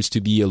there seems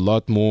to be a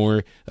lot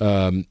more,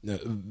 valid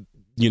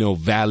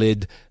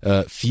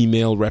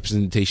female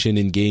representation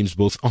in games,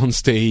 both on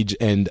stage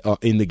and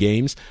in the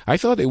games? I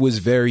thought it was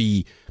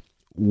very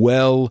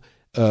well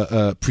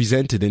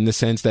presented in the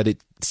sense that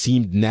it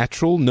seemed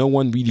natural. No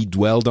one really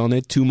dwelled on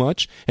it too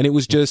much. And it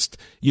was just,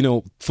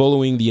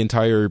 following the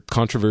entire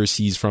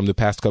controversies from the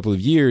past couple of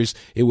years,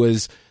 it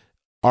was,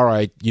 all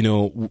right,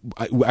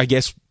 I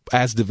guess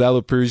as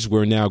developers,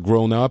 we're now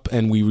grown up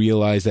and we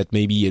realize that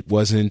maybe it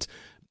wasn't,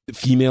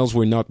 females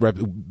were not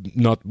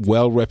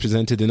well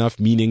represented enough,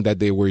 meaning that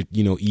they were,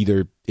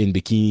 either in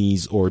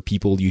bikinis or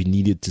people you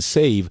needed to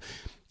save.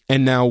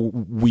 And now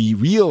we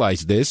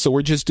realize this, so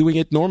we're just doing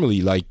it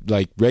normally, like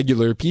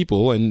regular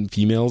people, and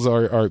females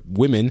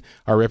women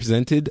are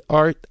represented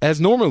as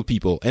normal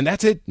people, and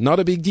that's it. Not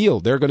a big deal.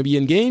 They're going to be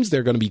in games.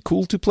 They're going to be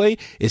cool to play.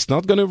 It's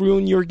not going to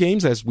ruin your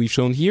games, as we've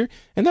shown here,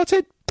 and that's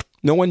it.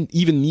 No one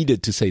even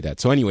needed to say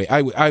that. So anyway,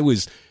 I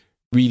was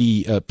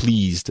really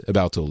pleased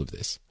about all of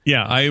this.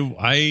 Yeah, I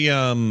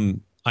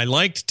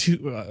liked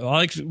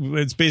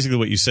it's basically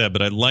what you said,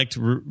 but I liked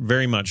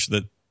very much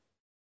that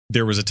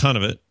there was a ton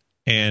of it,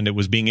 and it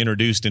was being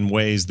introduced in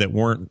ways that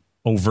weren't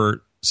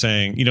overt,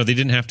 saying, they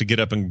didn't have to get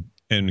up and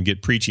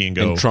get preachy and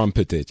go and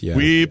trumpet it. Yeah,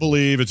 we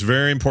believe it's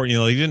very important.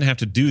 They didn't have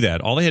to do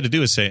that. All they had to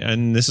do is say,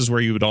 and this is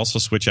where you would also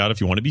switch out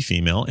if you want to be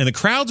female. And the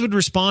crowds would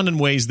respond in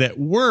ways that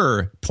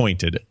were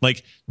pointed,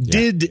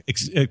 did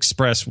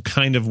express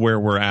kind of where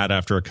we're at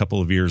after a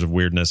couple of years of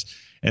weirdness.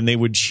 And they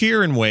would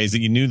cheer in ways that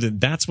you knew that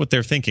that's what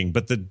they're thinking.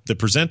 But the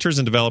presenters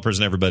and developers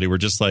and everybody were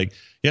just like,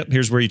 yep,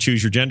 here's where you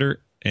choose your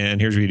gender,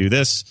 and here's where you do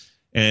this.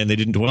 And they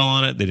didn't dwell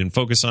on it. They didn't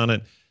focus on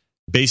it.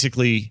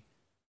 Basically,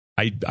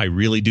 I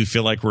really do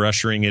feel like we're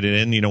ushering it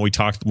in. We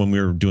talked when we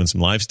were doing some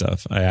live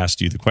stuff. I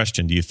asked you the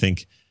question, do you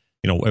think,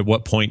 at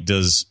what point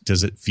does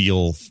it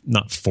feel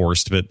not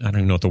forced, but I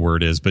don't even know what the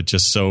word is, but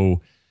just so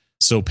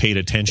paid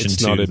attention to?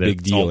 It's not a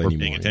big deal anymore.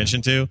 Paying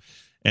attention to.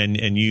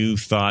 And you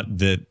thought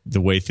that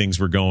the way things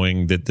were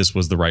going, that this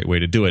was the right way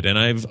to do it. And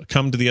I've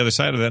come to the other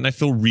side of that, and I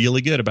feel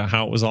really good about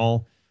how it was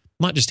all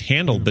not just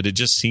handled, but it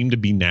just seemed to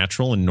be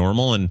natural and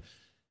normal. And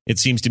it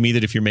seems to me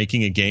that if you're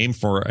making a game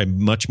for a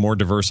much more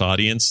diverse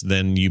audience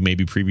than you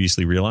maybe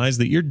previously realized,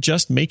 that you're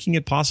just making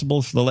it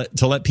possible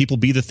to let people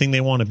be the thing they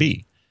want to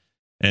be.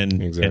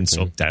 And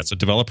so that's what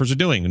developers are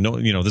doing.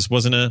 No, this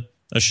wasn't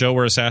a show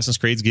where Assassin's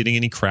Creed's getting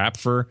any crap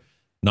for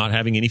not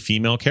having any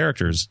female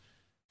characters.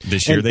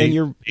 This year they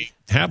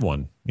have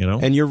one,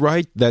 And you're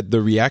right that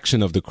the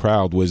reaction of the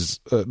crowd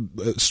was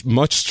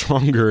much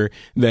stronger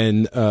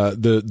than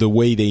the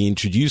way they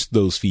introduced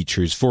those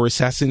features. For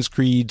Assassin's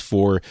Creed,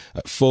 for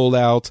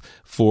Fallout,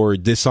 for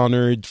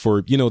Dishonored,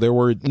 there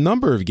were a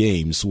number of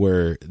games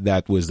where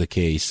that was the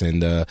case,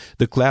 and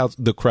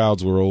the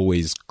crowds were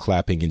always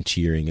clapping and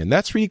cheering, and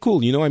that's really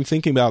cool. I'm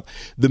thinking about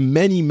the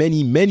many,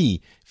 many,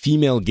 many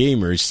female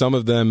gamers, some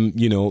of them,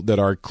 that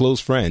are close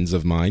friends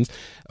of mine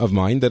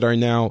that are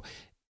now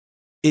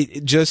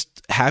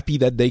just happy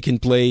that they can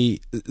play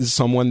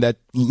someone that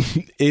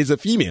is a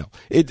female.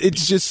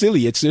 It's just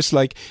silly. It's just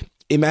like,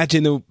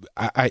 imagine,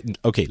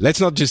 okay,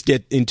 let's not just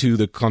get into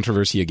the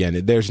controversy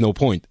again. There's no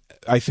point.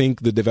 I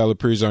think the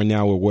developers are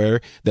now aware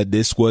that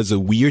this was a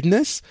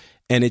weirdness,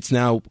 and it's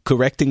now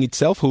correcting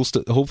itself.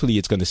 Hopefully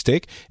it's going to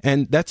stick.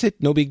 And that's it.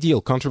 No big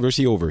deal.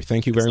 Controversy over.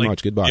 Thank you very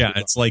much. Goodbye. Yeah,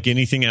 it's like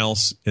anything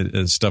else.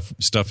 Stuff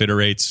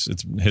iterates.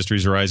 It's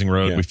history's a rising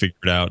road. Yeah. We figure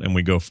it out, and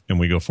we go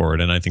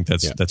forward. And I think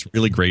that's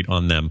really great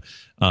on them.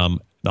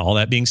 All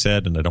that being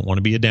said, and I don't want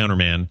to be a downer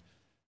man,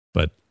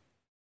 but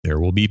there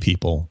will be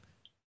people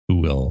who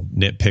will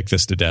nitpick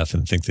this to death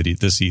and think that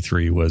this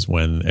E3 was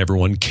when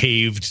everyone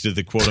caved to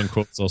the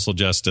quote-unquote social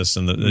justice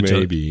and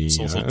the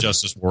social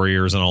justice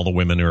warriors and all the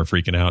women who are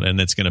freaking out.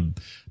 And it's going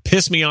to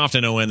piss me off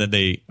to no end that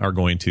they are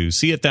going to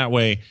see it that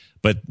way,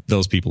 but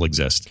those people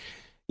exist.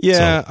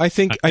 Yeah, so I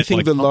think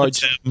the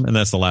large... Them, and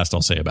that's the last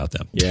I'll say about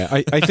them. Yeah,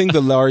 I think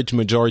the large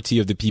majority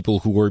of the people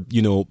who were,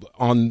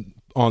 on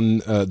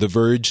the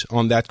verge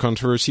on that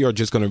controversy are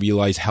just going to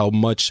realize how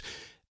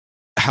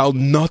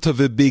not of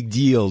a big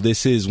deal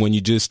this is when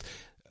you just,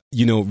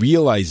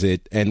 realize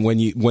it, and when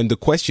the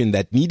question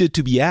that needed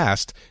to be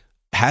asked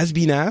has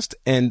been asked,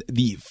 and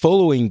the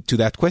following to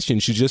that question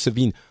should just have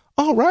been,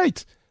 all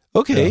right,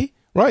 okay, yeah.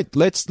 Right,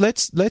 let's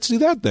do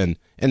that then,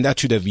 and that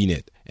should have been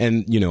it.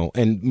 And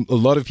and a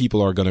lot of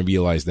people are going to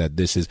realize that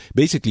this is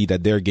basically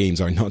that their games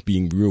are not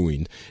being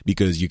ruined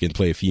because you can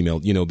play a female,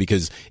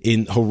 because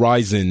in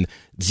Horizon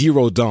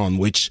Zero Dawn,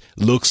 which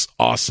looks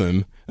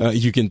awesome,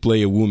 you can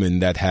play a woman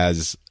that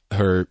has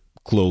her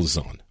clothes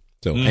on.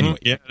 So anyway.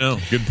 Yeah, no,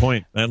 good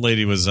point. That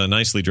lady was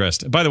nicely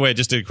dressed. By the way,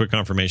 just did a quick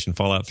confirmation.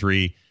 Fallout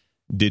 3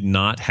 did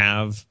not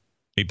have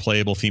a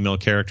playable female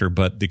character,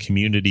 but the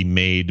community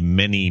made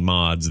many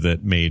mods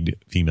that made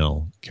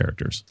female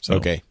characters. So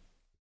okay.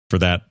 For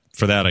that,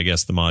 I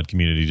guess the mod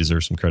community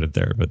deserves some credit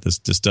there. But this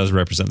does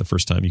represent the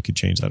first time you could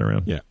change that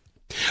around. Yeah.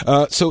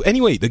 So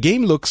anyway, the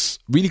game looks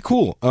really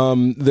cool.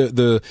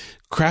 The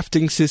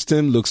crafting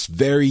system looks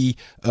very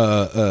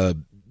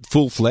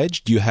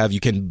full-fledged. You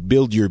can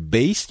build your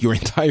base, your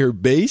entire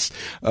base.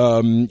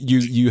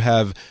 You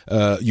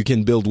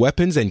can build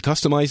weapons and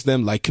customize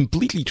them, like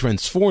completely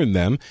transform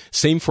them.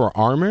 Same for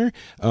armor.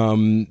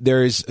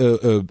 There's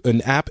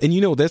an app,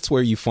 and that's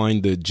where you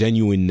find the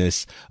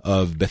genuineness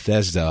of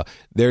Bethesda.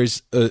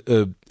 There's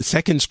a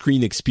second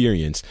screen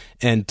experience,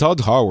 and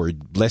Todd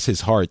Howard, bless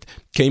his heart,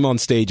 came on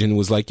stage and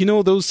was like,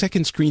 those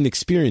second screen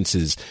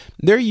experiences,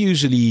 they're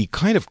usually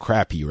kind of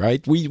crappy,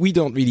 right? We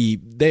don't really,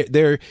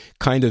 they're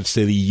kind of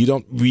silly. You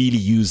don't really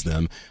use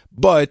them.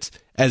 But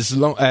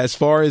as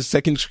far as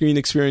second screen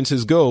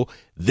experiences go,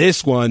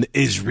 this one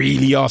is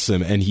really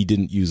awesome. And he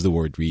didn't use the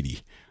word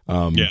really.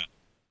 Yeah.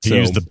 He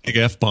used the big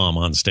F-bomb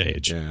on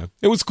stage. Yeah,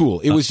 it was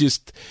cool. It was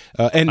just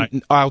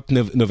out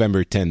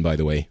November 10, by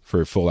the way,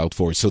 for Fallout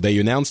 4. So they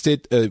announced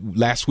it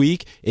last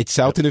week. It's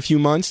out in a few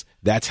months.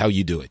 That's how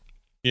you do it.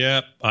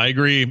 Yeah, I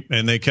agree.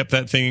 And they kept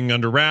that thing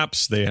under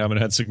wraps. They haven't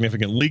had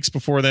significant leaks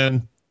before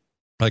then.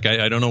 Like,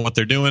 I don't know what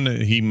they're doing.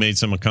 He made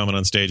some comment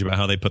on stage about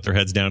how they put their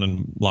heads down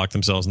and lock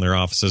themselves in their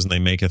offices and they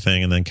make a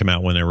thing and then come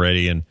out when they're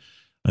ready. And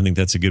I think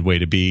that's a good way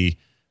to be.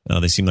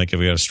 They seem like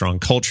they've got a strong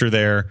culture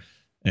there.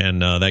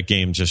 And that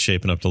game just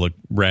shaping up to look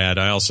rad.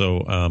 I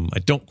also I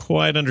don't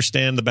quite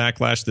understand the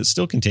backlash that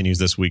still continues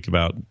this week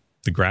about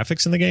the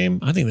graphics in the game.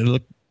 I think they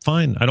look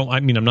fine.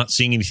 I'm not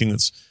seeing anything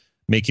that's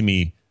making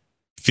me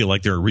feel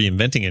like they're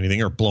reinventing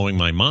anything or blowing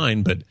my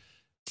mind. But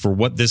for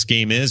what this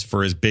game is,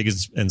 for as big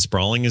and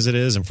sprawling as it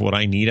is, and for what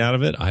I need out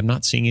of it, I'm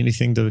not seeing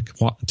anything to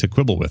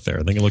quibble with there.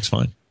 I think it looks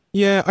fine.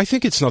 Yeah, I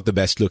think it's not the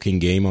best looking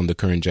game on the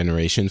current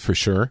generation for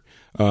sure.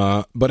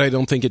 But I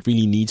don't think it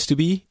really needs to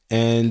be.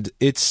 And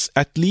it's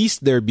at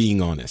least they're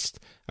being honest.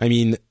 I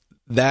mean,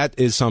 that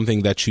is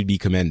something that should be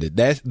commended.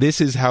 This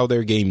is how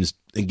their game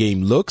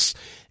looks.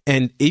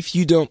 And if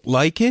you don't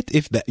like it,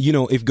 if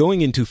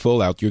going into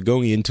Fallout, you're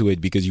going into it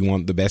because you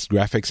want the best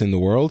graphics in the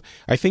world,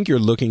 I think you're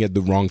looking at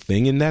the wrong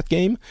thing in that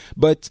game.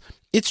 But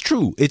it's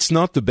true. It's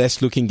not the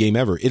best looking game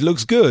ever. It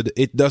looks good.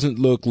 It doesn't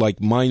look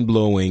like mind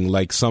blowing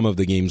like some of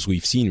the games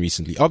we've seen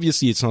recently.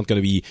 Obviously, it's not going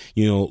to be,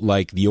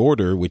 like The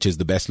Order, which is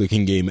the best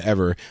looking game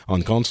ever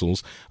on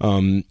consoles,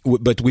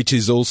 but which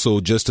is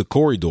also just a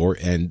corridor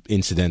and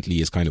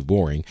incidentally is kind of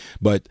boring.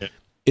 But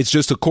it's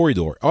just a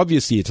corridor.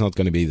 Obviously, it's not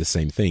going to be the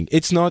same thing.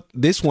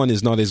 This one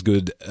is not as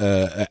good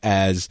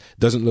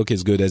doesn't look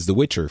as good as The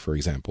Witcher, for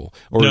example.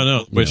 Or,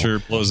 no, Witcher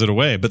blows it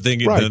away. But then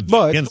again,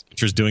 The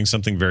Witcher's doing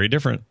something very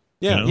different.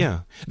 Yeah.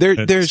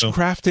 There's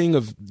crafting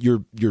of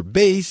your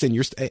base and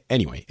your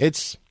anyway.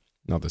 It's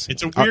not the same.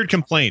 It's a weird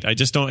complaint. I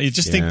just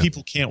think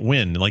people can't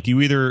win. Like,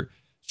 you either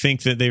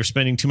think that they're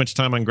spending too much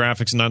time on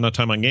graphics and not enough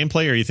time on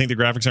gameplay, or you think the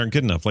graphics aren't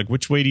good enough. Like,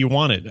 which way do you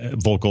want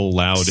it? Vocal,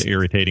 loud,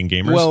 irritating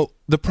gamers? Well,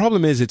 the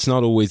problem is it's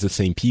not always the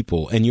same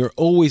people, and you're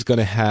always going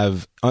to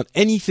have, on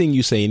anything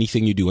you say,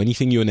 anything you do,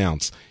 anything you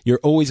announce, you're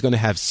always going to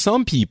have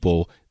some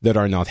people that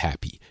are not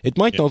happy. It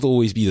might not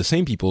always be the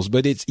same people's,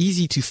 but it's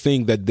easy to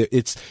think that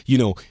it's,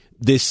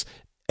 this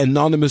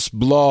anonymous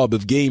blob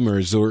of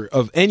gamers or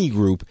of any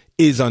group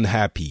is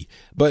unhappy,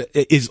 but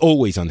is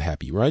always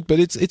unhappy, right? But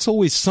it's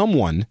always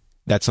someone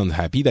that's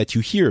unhappy that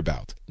you hear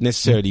about,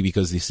 necessarily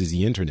because this is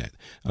the internet.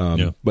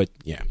 But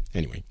yeah,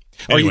 anyway.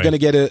 Are you going to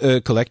get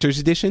a collector's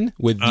edition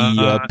with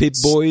the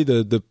Pip-Boy,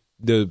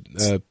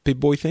 the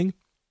Pip-Boy thing?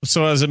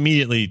 So I was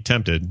immediately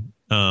tempted,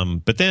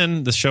 but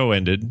then the show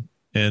ended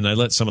and I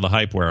let some of the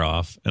hype wear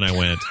off and I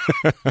went,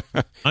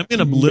 I'm going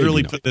to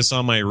literally put this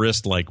on my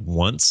wrist like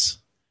once.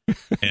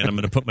 And I'm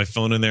going to put my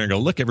phone in there and go,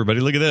 look, everybody,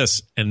 look at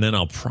this. And then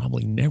I'll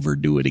probably never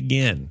do it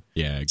again.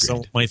 Yeah, agreed.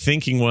 So my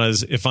thinking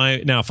was, if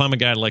I'm a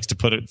guy that likes to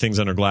put things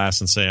under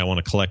glass and say I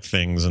want to collect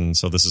things, and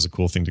so this is a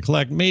cool thing to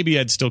collect, maybe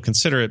I'd still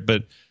consider it.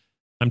 But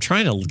I'm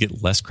trying to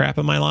get less crap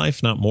in my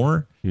life, not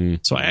more.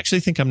 So I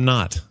actually think I'm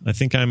not. I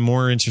think I'm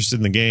more interested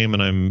in the game,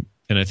 and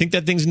I think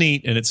that thing's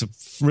neat, and it's a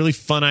really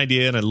fun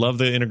idea, and I love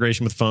the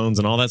integration with phones,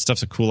 and all that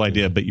stuff's a cool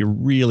idea. But you're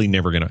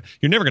never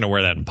gonna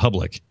wear that in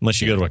public unless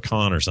you go to a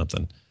con or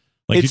something.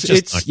 Like, it's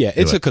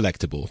a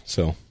collectible.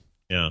 So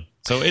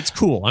so it's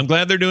cool. I'm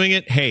glad they're doing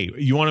it. Hey,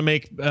 you want to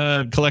make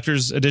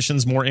collector's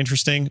editions more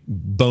interesting?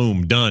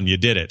 Boom, done. You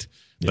did it.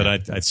 But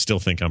I still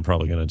think I'm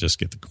probably going to just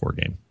get the core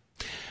game.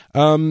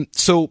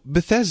 So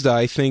Bethesda,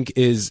 I think,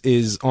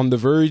 is on the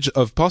verge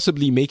of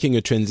possibly making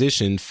a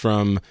transition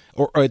from,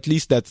 or at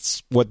least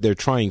that's what they're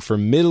trying,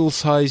 from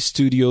middle-sized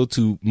studio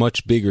to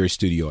much bigger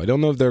studio. I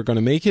don't know if they're going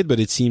to make it, but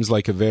it seems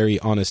like a very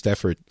honest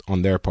effort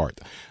on their part.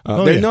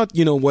 They're not,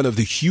 one of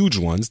the huge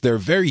ones. They're a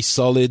very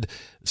solid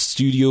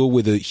studio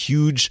with a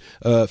huge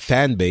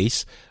fan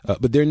base,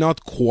 but they're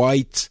not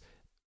quite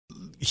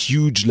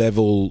huge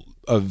level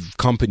of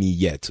company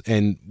yet.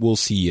 And we'll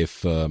see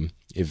if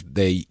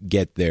they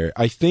get there.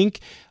 I think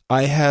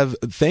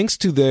thanks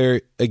to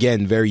their,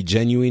 again, very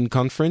genuine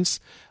conference,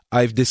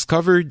 I've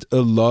discovered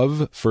a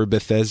love for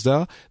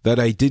Bethesda that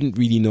I didn't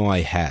really know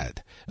I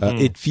had.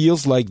 It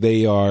feels like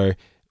they are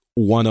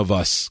one of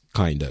us,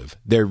 kind of.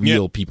 They're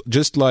real people.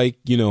 Just like,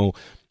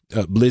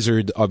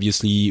 Blizzard,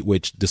 obviously,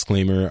 which,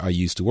 disclaimer, I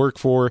used to work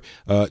for.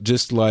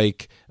 Just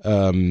like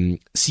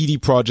CD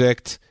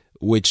Projekt,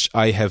 which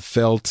I have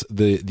felt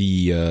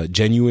the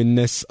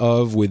genuineness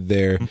of with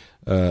their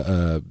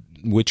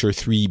Witcher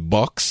 3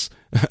 box.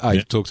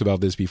 I've talked about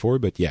this before,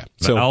 but yeah.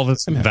 So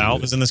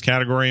Valve is in this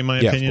category, in my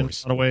opinion, in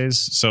a lot of ways.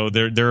 So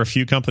there are a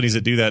few companies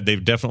that do that.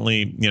 They've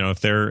definitely,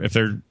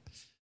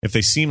 if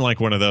they seem like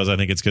one of those, I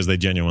think it's because they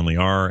genuinely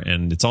are.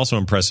 And it's also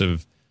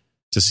impressive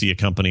to see a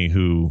company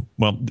who,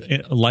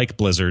 like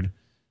Blizzard,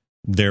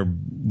 they're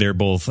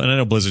both, and I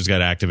know Blizzard's got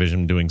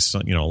Activision doing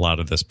a lot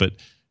of this, but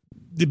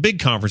the big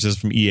conferences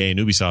from EA and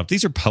Ubisoft,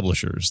 these are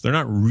publishers. They're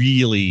not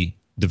really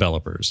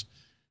developers.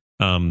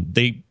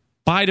 They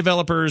buy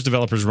developers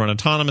run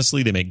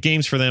autonomously, they make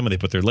games for them, and they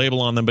put their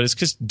label on them, but it's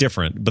just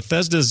different.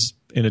 Bethesda's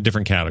in a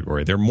different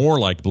category. They're more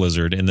like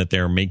Blizzard in that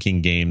they're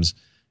making games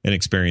and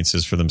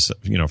experiences for them,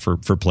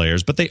 for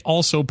players, but they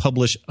also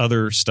publish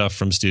other stuff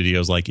from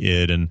studios like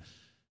id,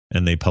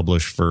 and they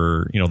publish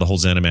for, the whole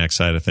ZeniMax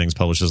side of things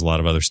publishes a lot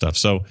of other stuff.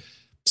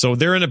 So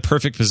they're in a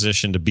perfect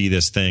position to be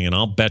this thing, and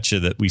I'll bet you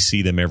that we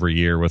see them every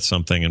year with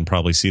something and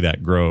probably see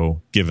that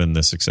grow given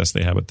the success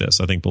they have with this.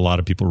 I think a lot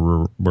of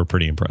people were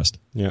pretty impressed.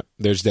 Yeah,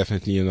 there's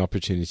definitely an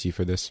opportunity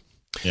for this.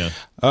 Yeah.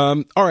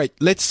 All right,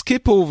 let's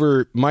skip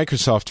over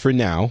Microsoft for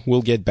now.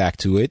 We'll get back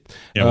to it.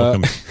 Yeah, we'll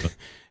come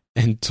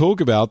and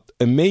talk about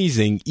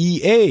amazing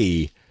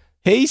EA.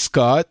 Hey,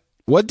 Scott,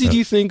 what did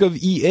you think of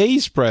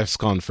EA's press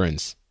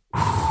conference?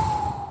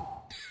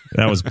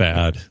 That was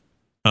bad.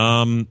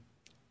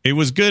 It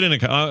was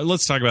good.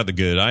 Let's talk about the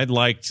good. I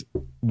liked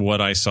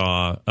what I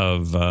saw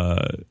of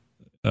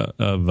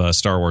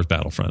Star Wars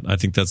Battlefront. I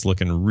think that's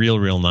looking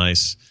real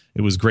nice.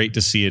 It was great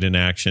to see it in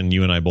action.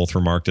 You and I both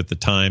remarked at the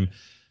time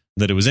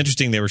that it was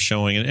interesting they were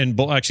showing, and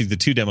actually the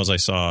two demos I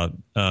saw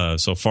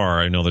so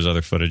far, I know there's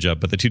other footage up,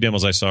 but the two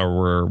demos I saw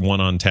were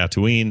one on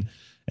Tatooine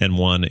and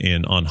one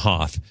on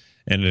Hoth.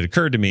 And it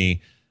occurred to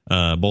me,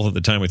 both at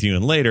the time with you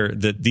and later,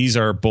 that these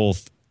are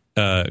both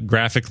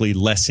graphically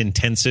less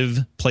intensive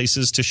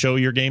places to show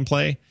your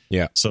gameplay.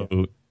 Yeah.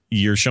 So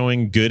you're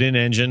showing good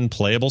in-engine,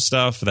 playable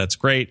stuff. That's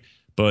great.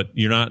 But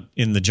you're not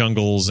in the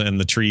jungles and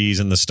the trees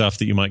and the stuff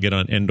that you might get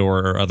on Endor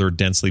or other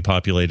densely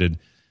populated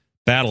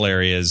battle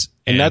areas.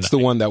 And that's the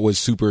one that was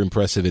super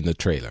impressive in the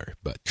trailer.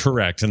 But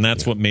correct. And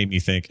that's what made me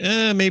think,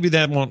 maybe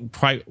that won't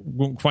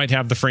quite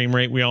have the frame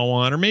rate we all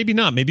want, or maybe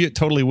not. Maybe it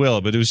totally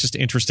will. But it was just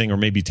interesting, or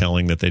maybe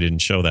telling, that they didn't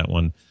show that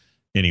one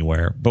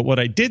anywhere. But what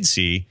I did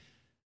see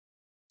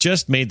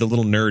just made the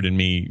little nerd in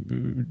me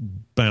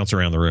bounce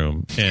around the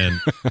room. And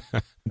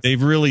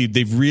they've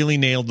really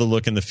nailed the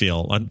look and the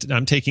feel.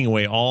 I'm taking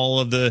away all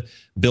of the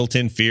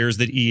built-in fears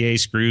that EA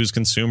screws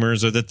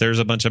consumers, or that there's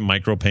a bunch of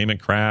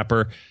micropayment crap,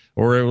 or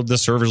the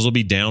servers will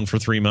be down for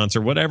 3 months,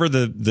 or whatever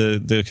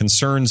the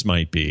concerns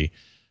might be.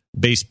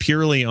 Based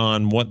purely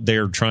on what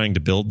they're trying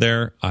to build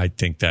there, I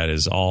think that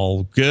is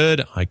all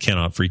good. I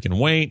cannot freaking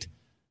wait.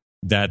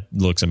 That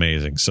looks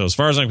amazing. So as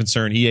far as I'm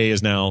concerned, EA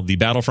is now the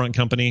Battlefront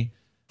company,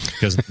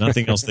 because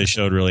nothing else they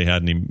showed really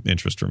had any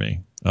interest for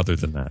me other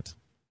than that.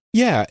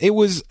 Yeah,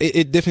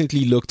 it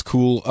definitely looked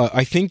cool.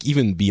 I think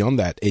even beyond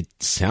that, it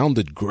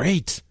sounded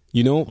great.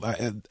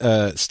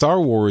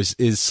 Star Wars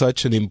is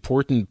such an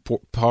important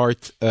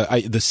part.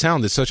 The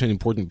sound is such an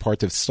important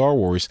part of Star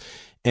Wars.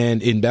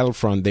 And in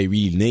Battlefront, they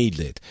really nailed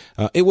it.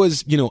 It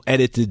was,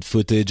 edited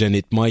footage, and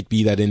it might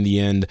be that in the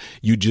end,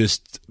 you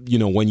just,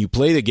 when you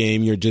play the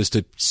game, you're just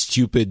a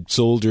stupid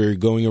soldier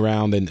going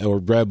around or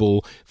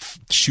rebel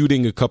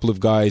shooting a couple of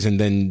guys and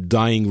then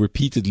dying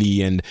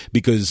repeatedly. And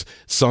because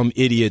some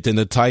idiot in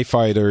a TIE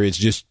fighter is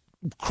just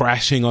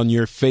crashing on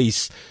your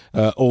face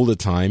all the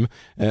time,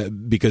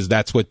 because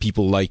that's what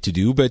people like to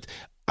do. But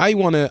I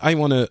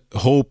wanna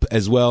hope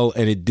as well,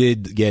 and it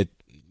did get,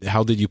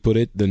 how did you put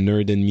it? The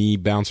nerd in me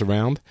bounce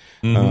around.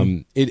 Mm-hmm.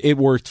 It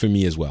worked for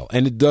me as well,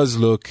 and it does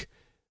look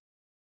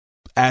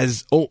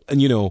in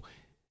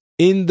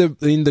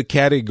the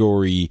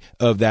category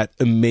of that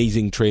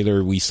amazing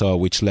trailer we saw,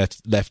 which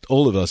left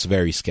all of us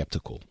very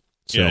skeptical.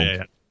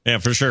 So, yeah,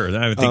 for sure.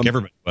 I think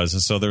everybody was,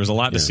 and so there was a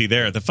lot to see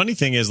there. The funny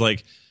thing is,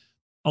 like,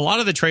 a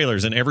lot of the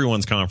trailers in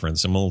everyone's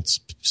conference, and we'll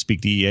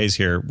speak to EA's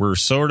here, were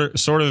sort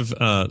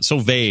of so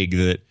vague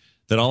that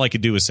all I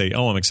could do was say,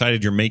 "Oh, I'm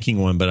excited you're making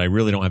one," but I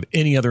really don't have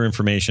any other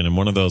information. And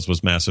one of those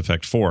was Mass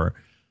Effect 4,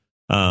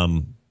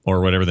 or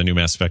whatever the new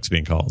Mass Effect's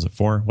being called. Is it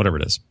 4? Whatever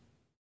it is.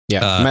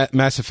 Yeah,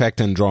 Mass Effect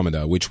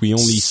Andromeda, which we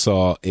only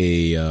saw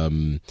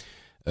a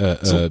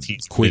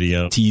quick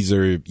video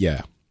teaser.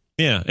 Yeah,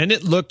 and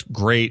it looked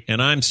great,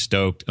 and I'm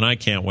stoked, and I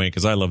can't wait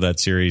because I love that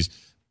series.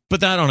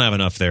 But I don't have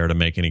enough there to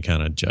make any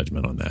kind of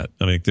judgment on that.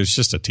 I mean, there's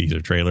just a teaser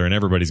trailer, and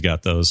everybody's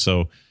got those.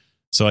 So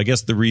I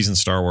guess the reason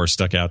Star Wars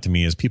stuck out to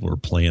me is people were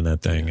playing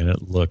that thing, and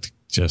it looked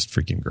just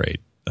freaking great.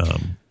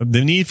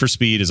 The Need for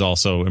Speed is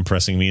also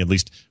impressing me. At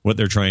least what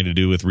they're trying to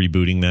do with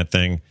rebooting that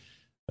thing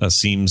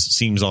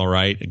seems all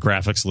right.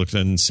 Graphics look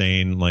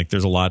insane. Like,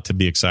 there's a lot to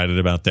be excited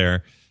about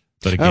there.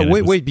 But again,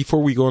 wait!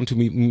 Before we go on to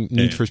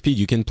Need for Speed,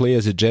 you can play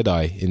as a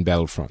Jedi in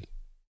Battlefront.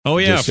 Oh,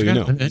 yeah, I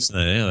forgot.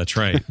 That's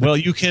right. Well,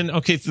 you can.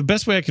 Okay, the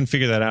best way I can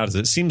figure that out is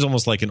it seems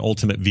almost like an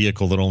ultimate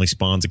vehicle that only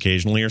spawns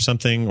occasionally or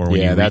something. Or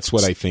that's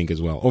what I think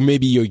as well. Or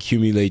maybe you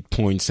accumulate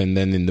points and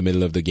then in the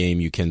middle of the game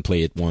you can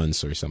play it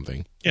once or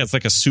something. Yeah, it's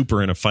like a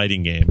super in a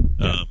fighting game,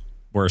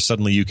 where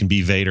suddenly you can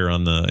be Vader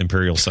on the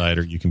Imperial side,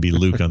 or you can be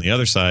Luke on the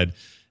other side.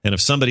 And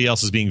if somebody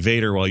else is being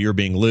Vader while you're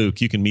being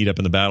Luke, you can meet up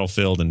in the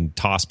battlefield and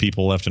toss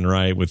people left and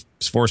right with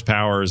force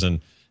powers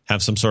and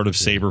have some sort of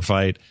saber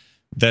fight.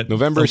 That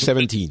November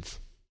 17th.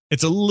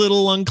 It's a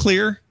little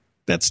unclear,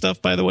 that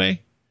stuff, by the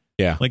way.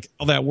 Yeah. Like,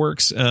 how that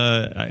works.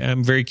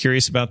 I'm very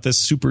curious about this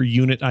super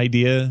unit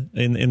idea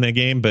in that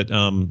game. But,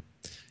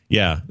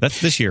 that's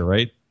this year,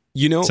 right?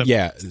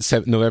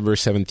 November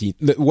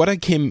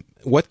 17th.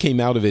 What came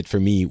out of it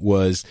for me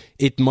was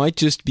it might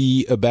just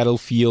be a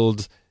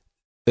Battlefield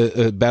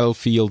a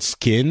Battlefield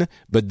skin,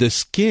 but the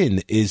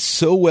skin is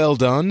so well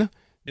done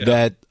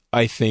that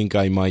I think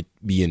I might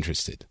be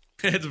interested.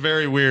 It's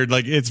very weird.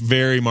 Like, it's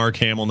very Mark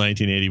Hamill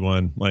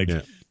 1981. Like,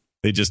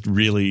 they just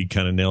really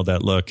kind of nailed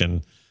that look,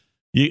 and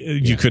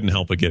you couldn't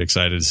help but get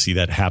excited to see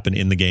that happen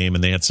in the game.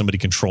 And they had somebody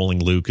controlling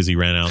Luke as he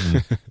ran out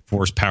and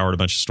force powered a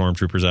bunch of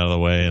stormtroopers out of the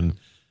way and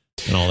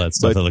all that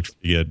stuff. That looked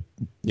pretty good.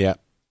 Yeah.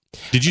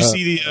 Did you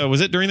see the?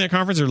 Was it during that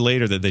conference or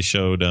later that they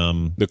showed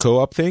the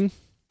co-op thing?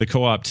 The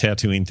co-op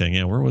tattooing thing.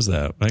 Yeah, where was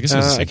that? I guess it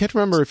was I can't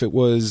remember if it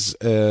was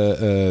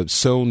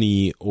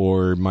Sony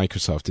or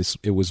Microsoft.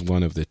 It was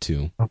one of the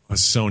two. Oh, it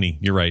was Sony.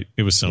 You're right.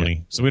 It was Sony.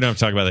 Yeah. So we don't have to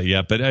talk about that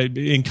yet. But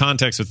in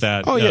context with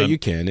that, you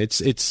can.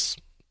 It's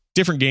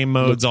different game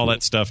modes, all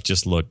that stuff.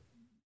 Just look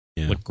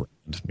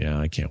grand. Yeah,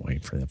 I can't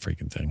wait for that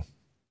freaking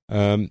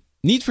thing.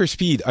 Need for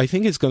Speed, I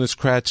think it's going to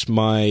scratch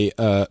my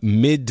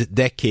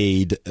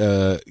mid-decade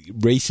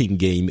racing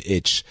game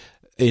itch.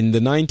 In the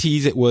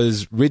 90s, it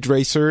was Ridge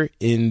Racer.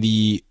 In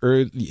the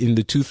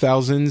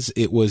 2000s,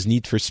 it was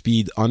Need for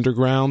Speed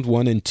Underground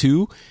 1 and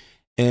 2.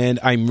 And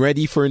I'm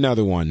ready for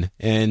another one.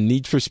 And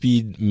Need for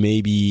Speed,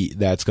 maybe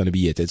that's going to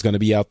be it. It's going to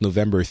be out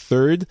November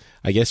 3rd.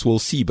 I guess we'll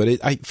see.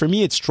 But for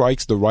me, it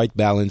strikes the right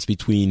balance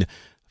between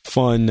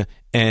fun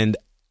and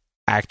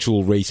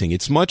actual racing.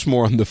 It's much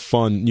more on the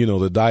fun.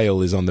 The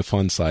dial is on the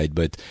fun side.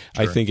 But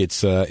sure. I think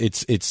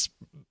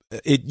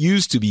it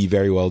used to be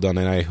very well done,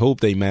 and I hope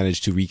they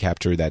manage to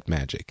recapture that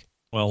magic.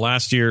 Well,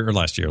 last gen,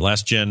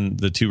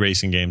 the two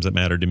racing games that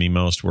mattered to me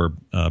most were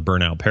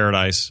Burnout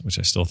Paradise, which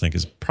I still think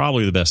is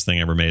probably the best thing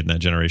ever made in that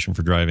generation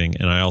for driving.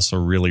 And I also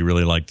really,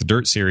 really like the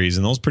Dirt series,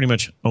 and those pretty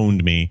much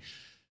owned me.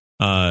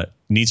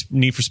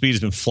 Need for Speed has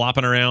been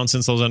flopping around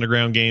since those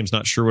Underground games,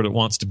 not sure what it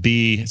wants to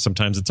be.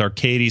 Sometimes it's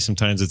arcadey,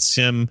 sometimes it's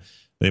sim.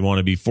 They want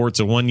to be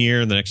Forza one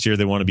year, and the next year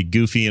they want to be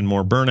goofy and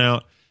more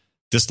Burnout.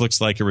 This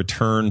looks like a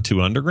return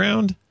to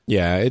Underground.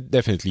 Yeah, it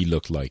definitely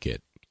looked like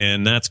it.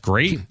 And that's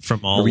great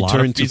from all a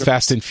return to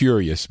Fast and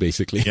Furious,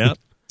 basically. Yep.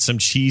 Some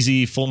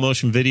cheesy full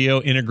motion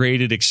video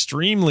integrated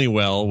extremely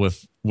well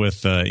with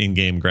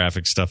in-game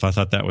graphic stuff. I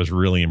thought that was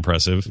really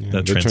impressive. Yeah,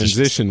 that the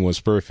transition was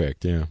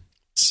perfect, yeah.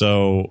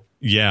 So,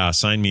 yeah,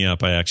 sign me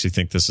up. I actually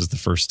think this is the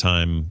first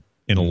time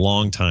in a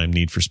long time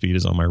Need for Speed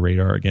is on my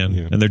radar again.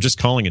 Yeah. And they're just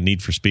calling it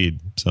Need for Speed.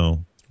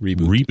 So,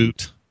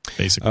 reboot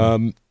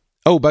basically.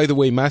 Oh, by the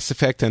way, Mass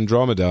Effect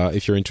Andromeda,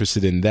 if you're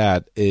interested in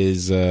that,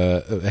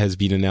 has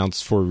been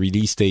announced for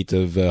release date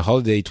of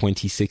holiday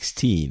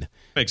 2016.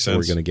 Makes sense. So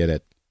we're going to get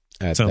it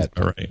at Sounds that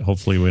point. All right.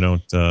 Hopefully we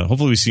don't.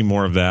 Hopefully we see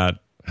more of that.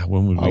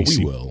 When would we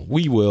see?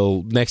 We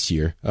will next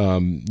year.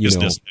 Next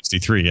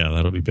E3, yeah,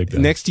 that'll be big.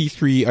 Then. Next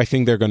E3, I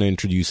think they're going to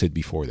introduce it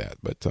before that.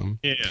 But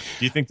yeah.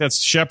 Do you think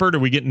that's Shepard, or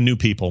are we getting new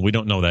people? We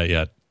don't know that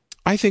yet.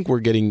 I think we're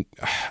getting.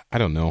 I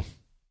don't know.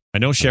 I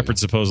know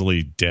Shepard's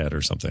supposedly dead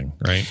or something,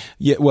 right?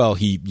 Yeah, well,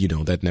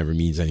 that never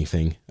means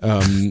anything.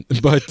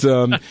 But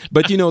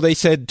they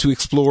said to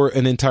explore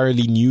an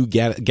entirely new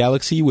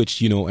galaxy,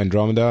 which,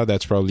 Andromeda,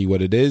 that's probably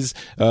what it is.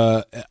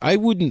 I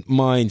wouldn't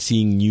mind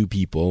seeing new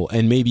people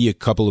and maybe a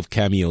couple of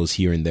cameos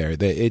here and there.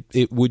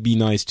 It would be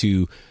nice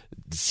to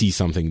see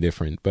something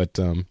different, but,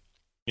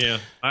 yeah,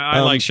 I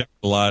like Shepard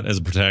a lot as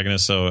a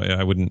protagonist, so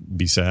I wouldn't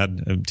be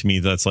sad. To me,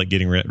 that's like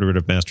getting rid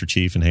of Master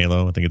Chief in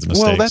Halo. I think it's a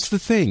mistake. Well, that's the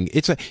thing.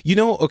 It's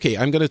okay,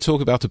 I'm going to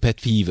talk about the pet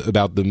peeve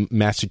about the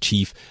Master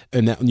Chief,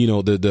 and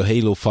the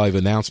Halo 5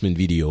 announcement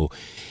video.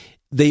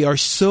 They are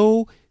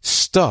so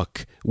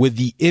stuck with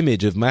the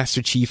image of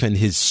Master Chief and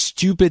his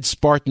stupid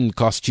Spartan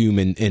costume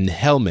and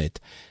helmet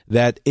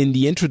that in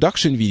the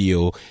introduction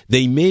video,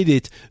 they made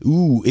it,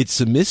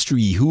 it's a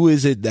mystery. Who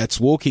is it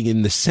that's walking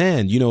in the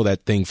sand? You know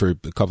that thing for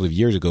a couple of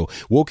years ago,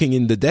 walking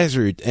in the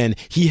desert, and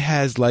he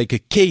has like a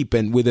cape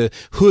and with a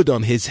hood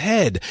on his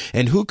head.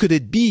 And who could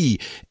it be?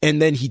 And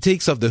then he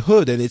takes off the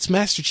hood and it's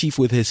Master Chief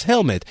with his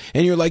helmet.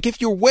 And you're like, if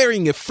you're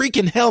wearing a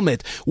freaking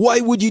helmet, why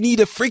would you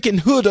need a freaking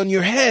hood on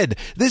your head?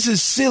 This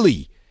is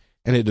silly.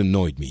 And it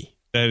annoyed me.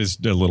 That is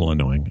a little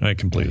annoying. I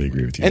completely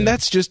agree with you. And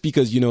that's just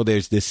because,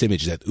 there's this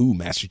image that,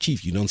 Master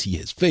Chief, you don't see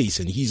his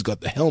face and he's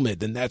got the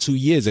helmet and that's who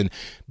he is. And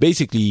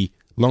basically,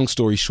 long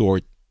story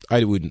short,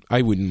 I wouldn't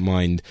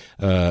mind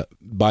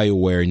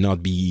BioWare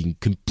not being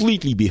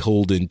completely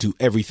beholden to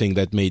everything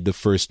that made the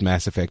first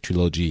Mass Effect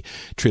trilogy,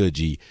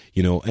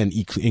 and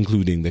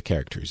including the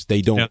characters.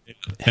 They don't. Yeah.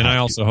 And I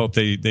also hope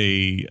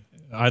I'd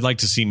like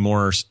to see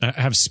more,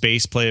 have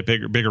space play a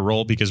bigger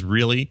role, because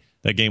really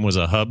that game was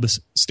a hub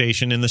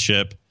station in the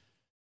ship.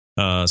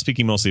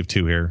 Speaking mostly of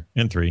 2 here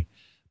and 3,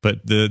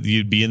 but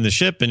you'd be in the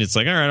ship and it's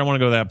like, all right, I want to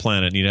go to that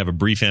planet. And you'd have a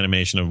brief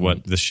animation of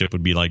what the ship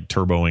would be like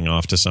turboing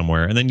off to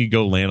somewhere. And then you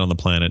go land on the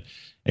planet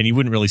and you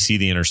wouldn't really see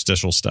the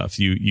interstitial stuff.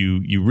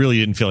 You really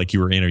didn't feel like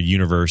you were in a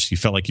universe. You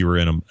felt like you were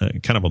in a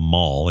kind of a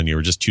mall and you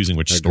were just choosing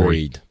which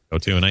story to go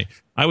to. And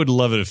I would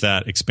love it if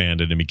that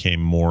expanded and became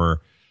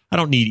more. I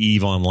don't need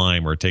EVE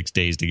Online where it takes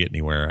days to get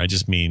anywhere. I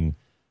just mean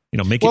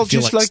make well, it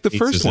feel just like the States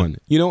first isn't-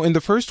 one. In the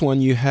first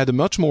one, you had a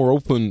much more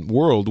open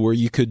world where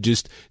you could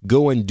just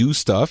go and do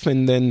stuff,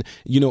 and then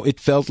it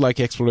felt like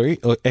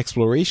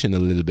exploration a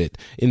little bit.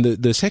 In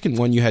the second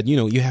one, you had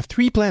you have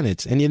 3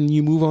 planets, and then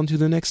you move on to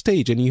the next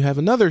stage, and you have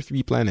another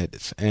 3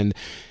 planets, and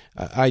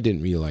I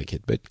didn't really like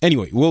it. But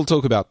anyway, we'll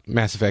talk about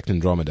Mass Effect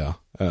Andromeda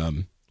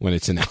when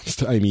it's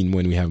announced. I mean,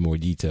 when we have more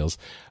details.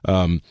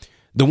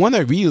 The one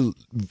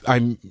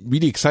I'm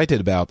really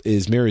excited about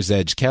is Mirror's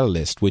Edge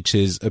Catalyst, which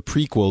is a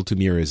prequel to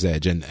Mirror's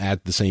Edge and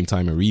at the same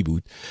time a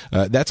reboot.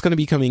 That's going to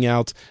be coming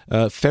out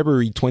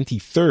February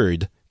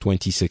 23rd,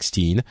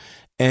 2016.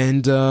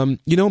 And,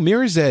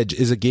 Mirror's Edge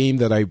is a game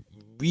that I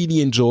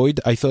really enjoyed.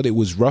 I thought it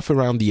was rough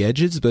around the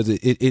edges, but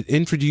it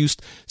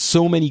introduced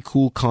so many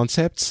cool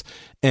concepts,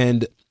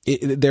 and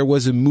there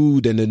was a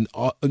mood and an,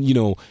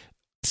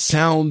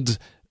 sound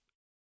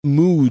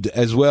mood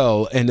as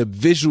well, and a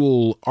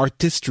visual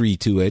artistry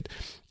to it,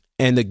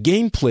 and a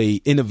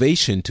gameplay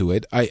innovation to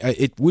it.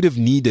 It would have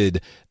needed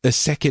a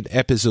second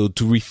episode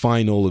to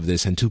refine all of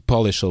this and to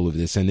polish all of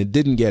this, and it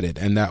didn't get it,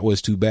 and that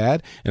was too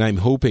bad. And I'm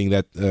hoping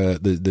that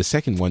the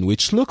second one,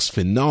 which looks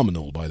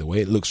phenomenal, by the way,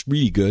 it looks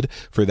really good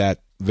for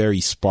that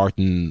very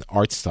Spartan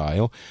art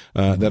style,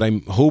 that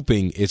I'm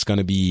hoping it's going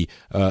to be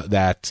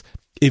that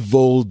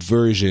evolved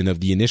version of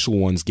the initial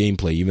one's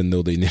gameplay, even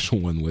though the initial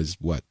one was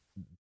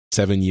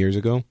 7 years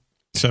ago?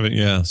 7,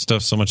 yeah.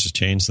 So much has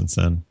changed since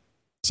then.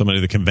 So many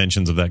of the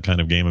conventions of that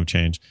kind of game have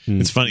changed.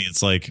 It's funny.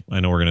 It's like,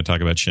 I know we're going to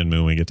talk about Shenmue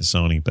when we get to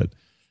Sony, but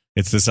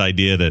it's this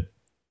idea that,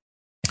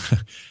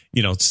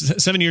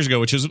 7 years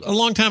ago, which is a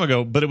long time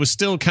ago, but it was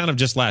still kind of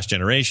just last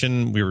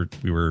generation. We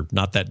were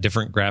not that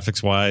different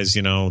graphics wise,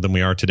 than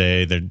we are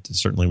today.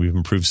 Certainly we've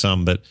improved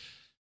some, but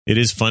it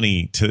is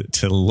funny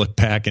to look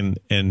back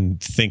and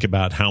think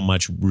about how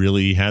much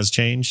really has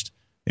changed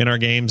in our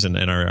games, and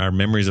our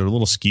memories are a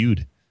little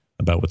skewed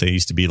about what they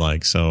used to be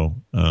like. So,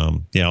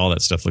 all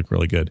that stuff looked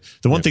really good.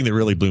 The one thing that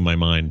really blew my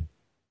mind,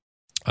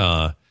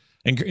 and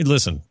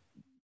listen,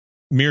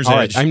 Mirror's Edge. All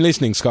right, I'm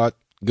listening, Scott.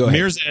 Go ahead.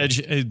 Mirror's Edge,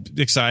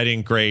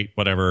 exciting, great,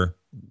 whatever.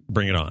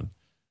 Bring it on.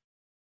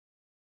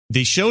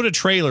 They showed a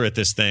trailer at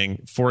this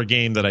thing for a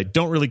game that I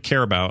don't really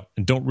care about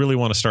and don't really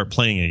want to start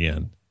playing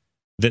again,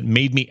 that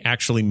made me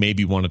actually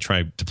maybe want to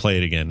try to play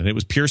it again. And it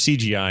was pure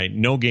CGI,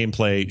 no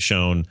gameplay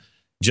shown,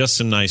 just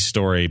some nice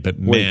story. But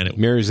man,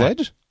 Mirror's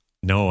Edge?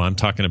 No, I'm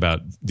talking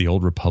about the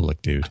Old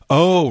Republic, dude.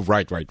 Oh,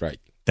 right.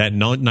 That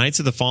Knights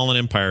of the Fallen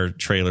Empire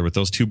trailer with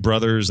those 2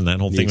 brothers and that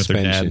whole thing with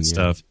their dad and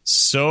stuff.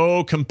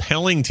 So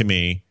compelling to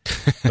me.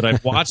 But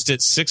I've watched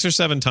it 6 or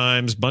 7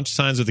 times, bunch of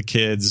times with the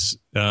kids.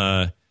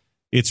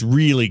 It's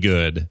really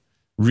good,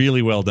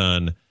 really well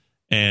done,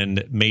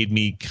 and made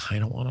me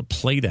kind of want to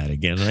play that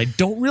again. And I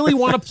don't really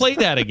want to play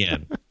that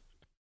again.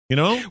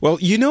 Well,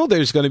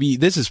 there's going to be,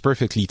 this is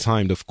perfectly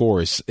timed, of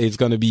course. It's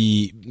going to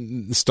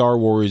be Star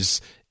Wars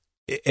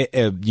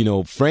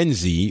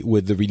frenzy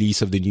with the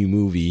release of the new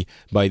movie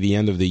by the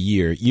end of the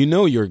year.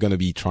 You're going to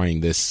be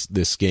trying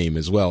this game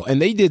as well. And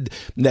they did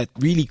that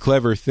really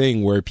clever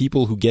thing where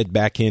people who get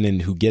back in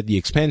and who get the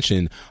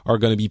expansion are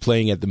going to be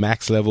playing at the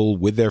max level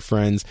with their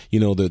friends.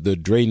 The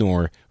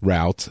Draenor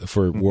route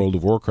for World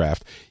of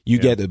Warcraft. You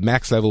get a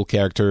max level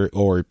character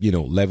or,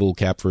 level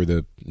cap for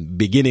the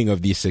beginning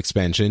of this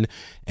expansion,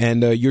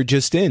 and you're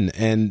just in.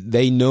 And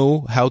they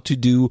know how to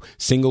do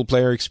single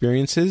player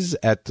experiences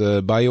at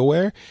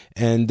BioWare,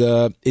 and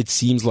it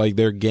seems like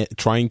they're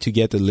trying to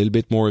get a little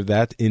bit more of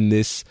that in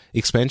this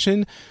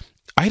expansion.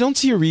 I don't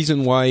see a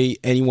reason why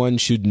anyone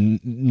should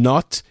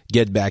not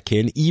get back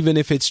in, even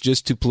if it's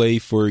just to play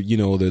for,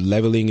 the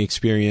leveling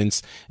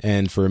experience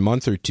and for a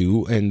month or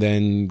 2 and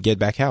then get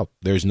back out.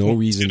 There's no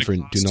reason to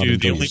not enjoy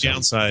the only yourself.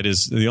 downside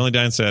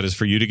is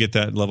for you to get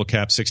that level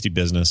cap 60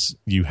 business,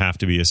 you have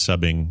to be a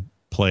subbing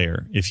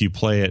player. If you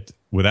play it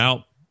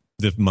without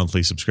the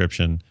monthly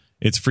subscription,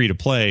 it's free to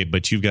play,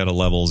 but you've got to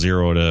level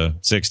 0 to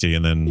 60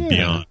 and then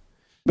beyond.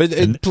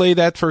 But play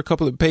that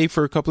pay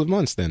for a couple of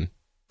months then.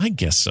 I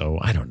guess so.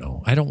 I don't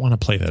know. I don't want to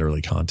play that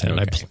early content.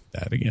 Okay. I played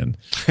that again,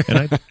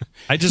 and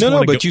I just no.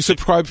 want to But you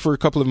subscribe for a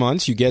couple of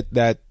months, you get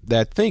that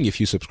thing if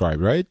you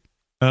subscribe, right?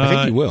 I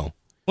think you will.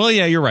 Well,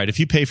 yeah, you're right. If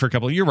you pay for a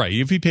couple, you're right.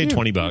 If you pay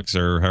 $20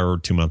 or however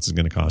 2 months is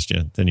going to cost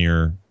you,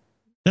 then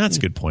that's a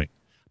good point.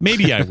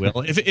 Maybe I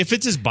will. If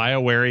it's as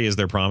BioWare as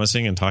they're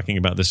promising and talking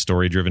about this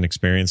story-driven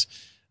experience,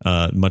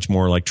 much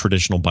more like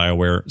traditional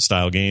BioWare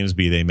style games,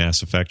 be they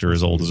Mass Effect or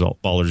as old as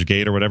Baldur's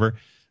Gate or whatever.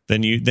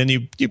 Then you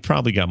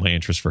probably got my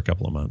interest for a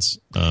couple of months.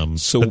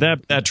 But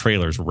that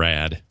trailer's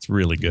rad. It's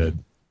really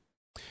good.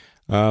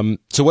 So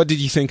what did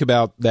you think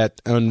about that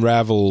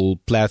Unravel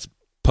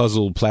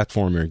puzzle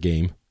platformer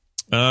game?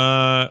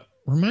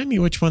 Remind me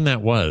which one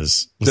that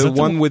was. The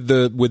one with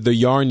the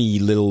yarny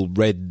little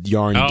red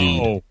yarn dude.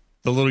 Oh,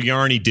 the little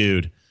yarny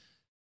dude.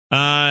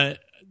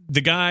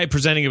 The guy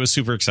presenting it was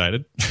super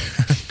excited.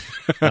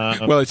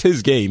 Well, it's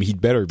his game.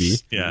 He'd better be.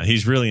 Yeah,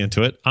 he's really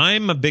into it.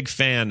 I'm a big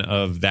fan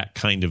of that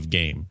kind of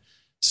game.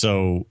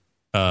 So,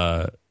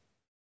 puzzly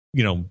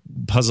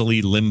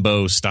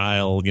limbo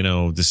style,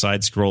 the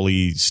side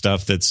scrolly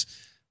stuff that's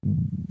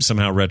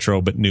somehow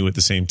retro but new at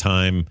the same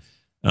time.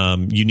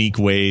 Unique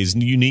ways,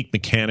 unique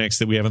mechanics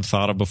that we haven't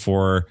thought of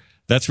before.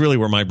 That's really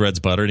where my bread's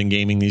buttered in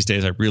gaming these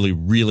days. I really,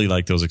 really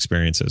like those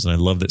experiences, and I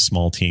love that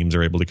small teams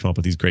are able to come up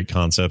with these great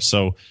concepts.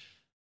 So,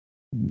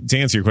 to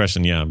answer your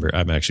question, yeah,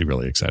 I'm actually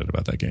really excited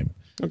about that game.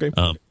 Okay.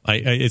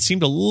 It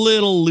seemed a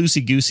little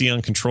loosey goosey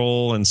on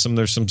control, and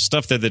there's some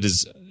stuff that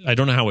is, I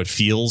don't know how it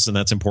feels, and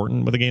that's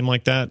important with a game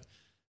like that.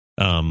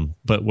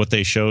 But what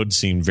they showed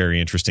seemed very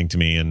interesting to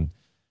me, and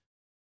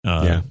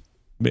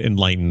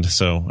enlightened.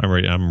 So I'm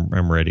ready.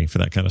 I'm ready for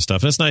that kind of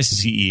stuff. And it's nice to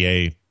see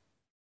EA,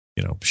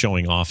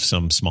 showing off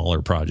some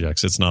smaller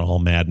projects. It's not all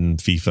Madden,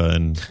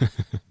 FIFA,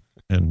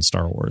 and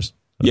Star Wars.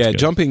 That's good.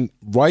 Jumping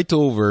right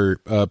over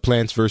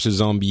Plants vs.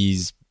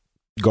 Zombies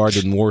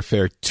Garden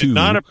Warfare 2.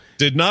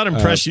 Did not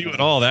impress you at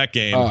all, that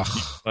game.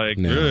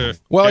 No.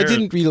 Well, I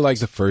didn't really like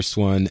the first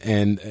one,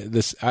 and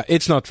this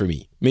it's not for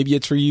me. Maybe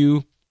it's for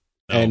you.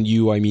 No. And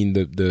you, I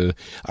mean,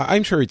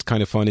 I'm sure it's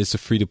kind of fun. It's a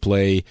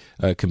free-to-play,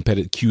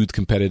 cute,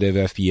 competitive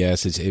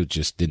FPS. It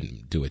just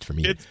didn't do it for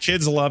me.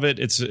 Kids love it.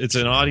 It's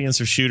an audience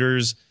of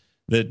shooters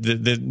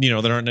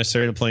that aren't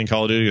necessarily playing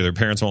Call of Duty, or their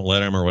parents won't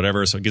let them or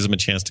whatever. So it gives them a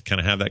chance to kind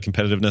of have that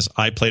competitiveness.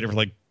 I played it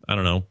for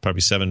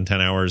probably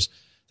 7-10 hours.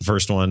 The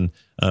first one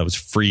was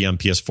free on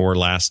PS4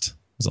 last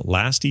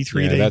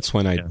E3 day? That's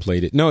when I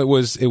played it. No, it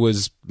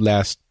was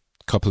last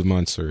couple of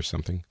months or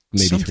something.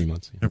 Maybe 3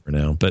 months. I don't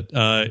remember now.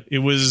 But it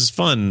was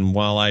fun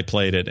while I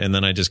played it. And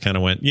then I just kind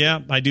of went,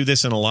 I do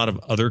this in a lot of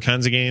other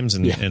kinds of games.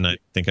 And I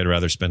think I'd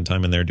rather spend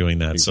time in there doing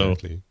that.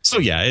 Exactly. So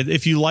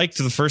if you liked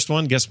the first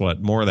one, guess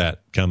what? More of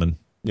that coming.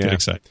 Get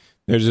excited.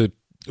 There's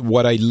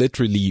what I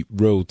literally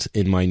wrote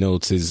in my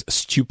notes is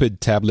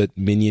stupid tablet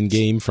minion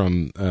game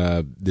from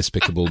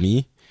Despicable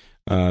Me.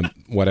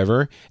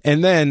 Whatever.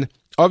 And then,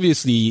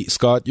 obviously,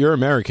 Scott, you're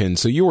American,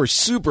 so you were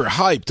super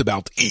hyped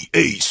about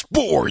EA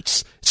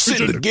Sports. It's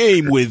in the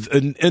game with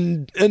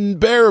an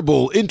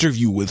unbearable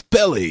interview with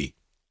Pele.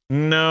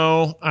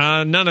 No,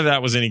 none of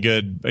that was any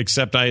good,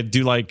 except I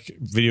do like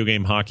video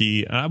game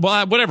hockey.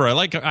 Whatever.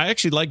 I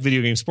actually like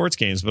video game sports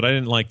games, but I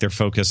didn't like their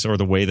focus or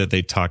the way that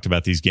they talked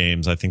about these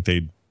games. I think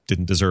they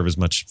didn't deserve as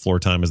much floor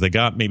time as they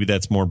got. Maybe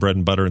that's more bread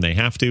and butter and they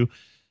have to.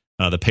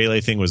 The Pele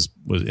thing was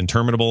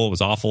interminable. It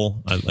was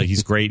awful.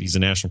 He's great. He's a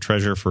national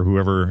treasure for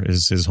whoever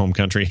is his home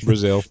country.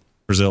 Brazil,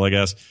 I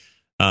guess.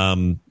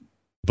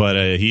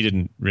 But he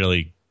didn't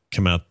really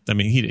come out. I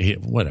mean, he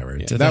whatever.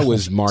 Yeah, that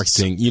was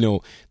marketing.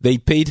 They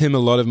paid him a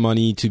lot of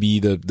money to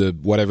be the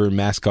whatever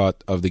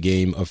mascot of the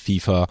game of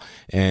FIFA,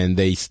 and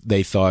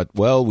they thought,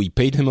 well, we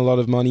paid him a lot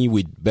of money,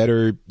 we'd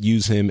better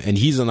use him, and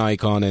he's an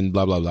icon, and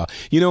blah blah blah.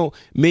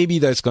 Maybe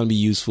that's going to be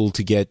useful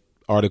to get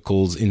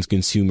articles in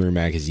consumer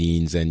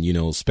magazines and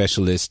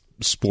specialist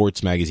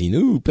sports magazine.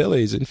 Ooh,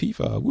 Pele's in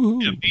FIFA.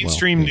 Woohoo! Yeah,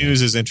 mainstream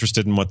news is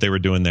interested in what they were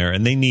doing there,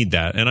 and they need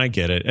that, and I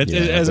get it.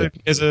 As a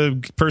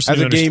person,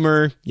 as a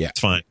gamer, it's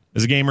fine.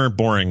 As a gamer,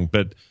 boring,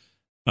 but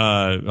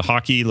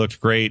hockey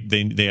looked great.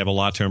 They have a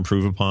lot to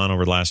improve upon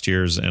over the last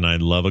years, and I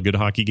love a good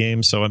hockey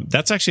game. So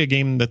that's actually a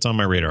game that's on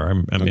my radar.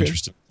 I'm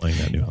interested in playing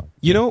that new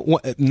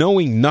hockey.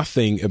 Knowing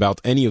nothing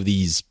about any of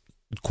these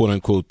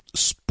quote-unquote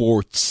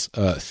sports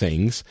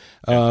things,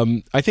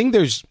 I think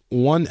there's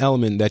one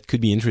element that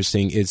could be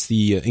interesting. It's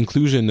the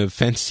inclusion of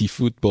fantasy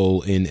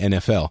football in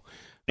NFL.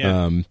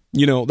 Yeah.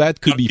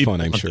 That could be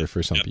fun, I'm sure,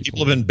 for some people. People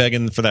have been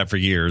begging for that for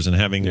years, and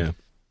having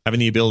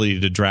the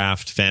ability to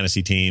draft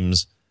fantasy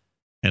teams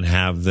and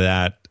have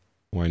that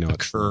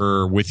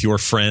occur with your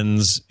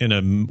friends in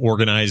an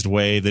organized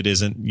way that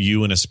isn't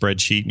you in a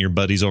spreadsheet and your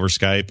buddies over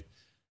Skype.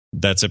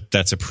 That's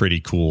a pretty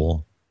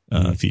cool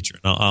feature.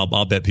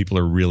 I'll bet people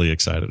are really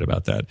excited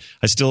about that.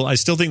 I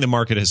still think the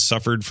market has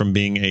suffered from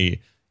being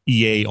a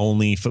EA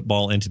only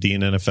football entity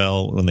in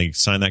NFL when they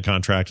signed that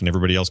contract and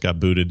everybody else got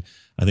booted.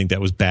 I think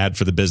that was bad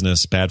for the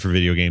business, bad for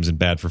video games, and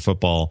bad for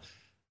football.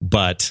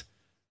 But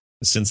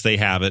since they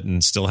have it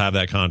and still have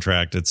that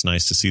contract, it's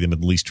nice to see them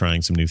at least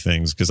trying some new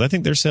things, because I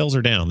think their sales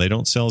are down. They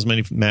don't sell as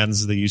many Maddens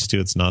as they used to.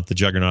 It's not the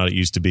juggernaut it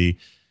used to be.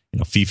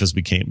 FIFA's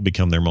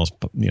become their most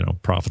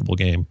profitable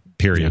game,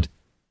 period. Yeah.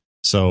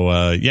 So,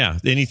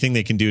 anything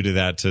they can do to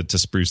that to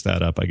spruce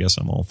that up, I guess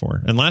I'm all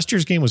for. And last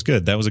year's game was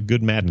good. That was a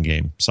good Madden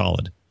game.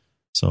 Solid.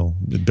 So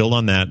build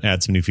on that,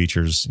 add some new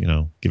features,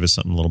 give us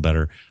something a little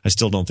better. I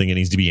still don't think it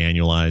needs to be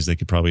annualized. They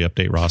could probably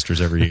update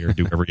rosters every year,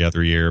 do every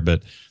other year,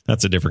 but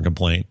that's a different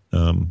complaint.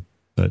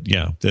 But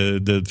yeah,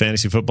 the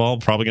fantasy football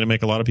probably going to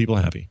make a lot of people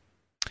happy.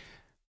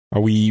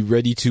 Are we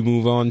ready to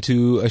move on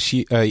to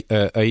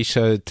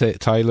Aisha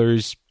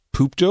Tyler's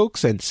poop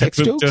jokes and sex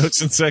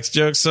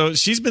jokes? So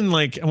she's been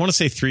I want to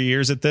say 3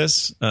 years at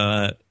this.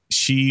 I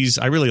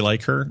really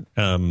like her.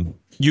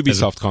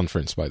 Ubisoft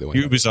conference, by the way.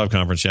 Ubisoft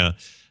conference, yeah.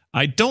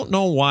 I don't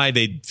know why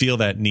they feel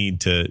that need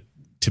to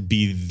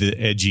be the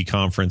edgy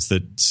conference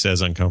that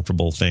says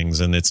uncomfortable things,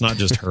 and it's not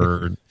just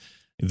her.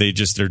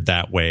 They're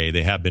that way.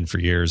 They have been for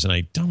years, and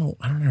I don't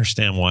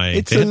understand why.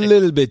 It's a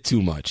little bit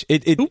too much.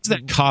 Who was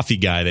that coffee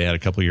guy they had a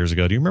couple years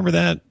ago? Do you remember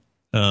that?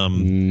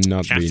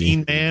 Not Caffeine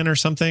really. Man or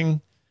something?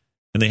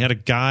 and they had a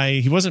guy.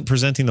 He wasn't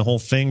presenting the whole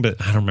thing,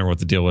 but I don't remember what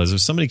the deal was. There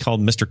was somebody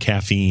called Mr.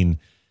 Caffeine,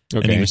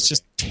 and he was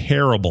just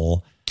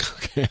terrible.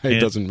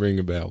 It doesn't ring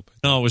a bell.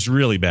 No, it was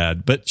really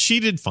bad. But she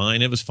did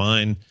fine. It was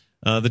fine.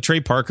 The Trey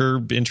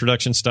Parker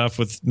introduction stuff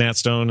with Matt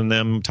Stone and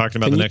them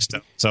talking about next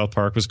South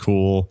Park was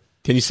cool.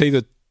 Can you say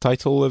the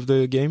title of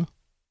the game?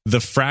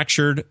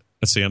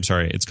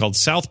 It's called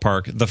South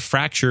Park, The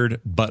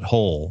Fractured But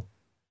Whole.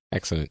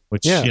 Excellent.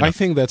 Which, I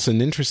think that's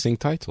an interesting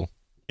title.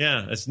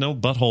 Yeah, there's no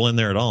butthole in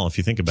there at all if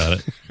you think about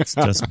it. It's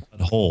just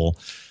butthole.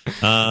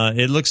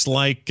 It looks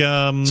like...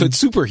 so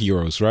it's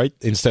superheroes, right?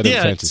 Instead of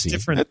fantasy. Yeah,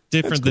 it's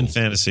different than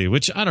fantasy,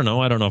 which I don't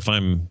know. I don't know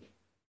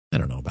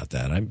about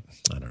that. I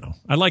don't know.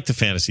 I like the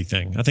fantasy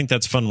thing. I think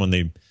that's fun when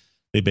they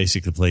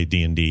basically play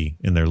D&D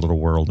in their little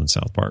world in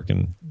South Park,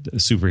 and a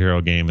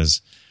superhero game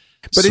is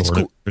it's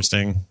cool.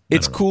 Interesting.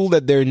 It's cool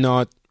that they're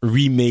not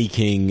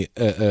remaking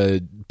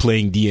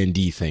playing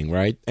D&D thing,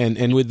 right?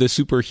 And with the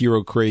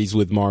superhero craze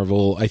with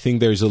Marvel, I think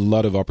there's a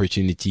lot of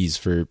opportunities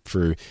for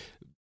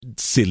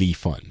silly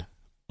fun.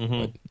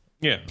 Mm-hmm.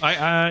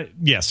 Yeah,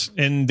 yes,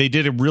 and they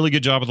did a really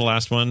good job with the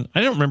last one.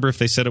 I don't remember if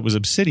they said it was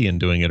Obsidian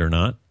doing it or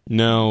not.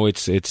 No,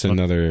 it's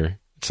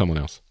someone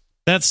else.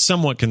 That's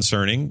somewhat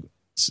concerning.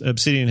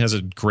 Obsidian has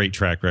a great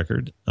track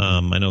record.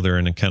 I know they're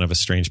in a kind of a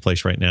strange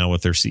place right now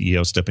with their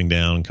CEO stepping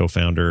down,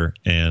 co-founder,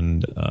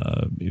 and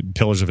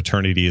Pillars of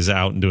Eternity is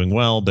out and doing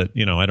well, but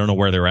I don't know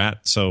where they're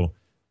at. So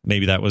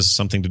maybe that was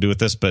something to do with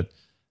this, but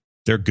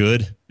they're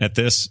good at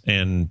this,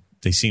 and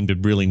they seem to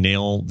really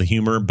nail the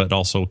humor, but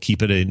also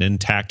keep it an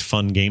intact,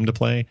 fun game to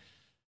play.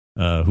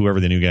 Whoever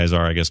the new guys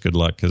are, I guess good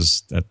luck,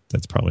 because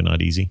that's probably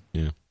not easy.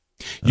 Yeah.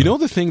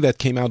 The thing that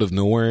came out of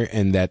nowhere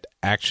and that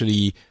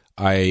actually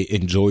I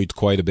enjoyed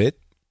quite a bit?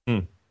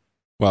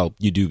 Well,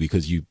 you do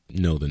because you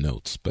know the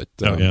notes, but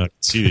I can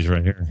see these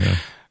right here. Yeah.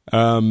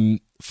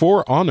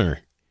 For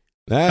Honor.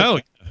 Yeah.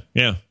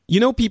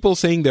 People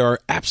saying there are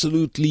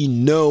absolutely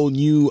no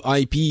new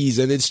IPs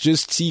and it's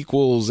just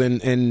sequels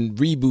and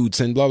reboots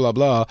and blah, blah,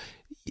 blah.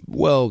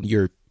 Well,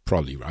 you're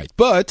probably right.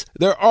 But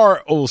there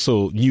are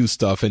also new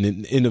stuff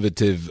and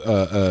innovative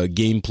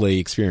gameplay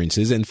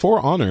experiences, and For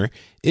Honor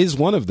is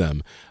one of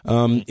them.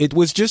 It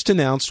was just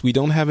announced. We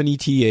don't have an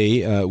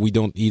ETA. We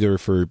don't either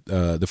for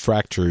the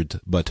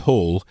Fractured But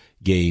Whole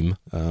game,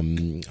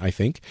 I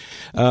think.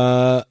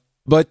 But,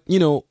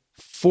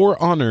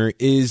 For Honor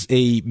is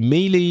a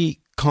melee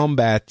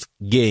combat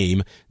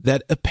game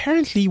that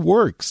apparently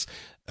works.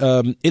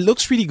 It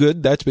looks really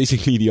good. That's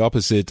basically the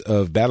opposite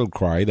of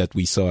Battlecry that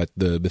we saw at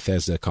the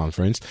Bethesda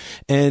conference.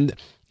 And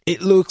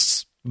it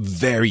looks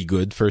very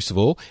good, first of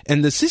all.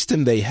 And the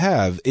system they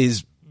have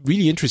is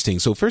really interesting.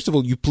 So first of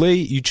all, you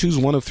choose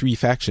one of three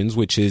factions,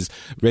 which is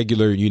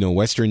regular,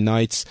 Western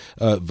Knights,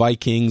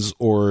 Vikings,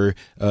 or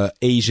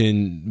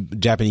Asian,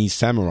 Japanese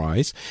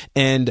samurais.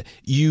 And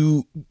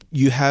you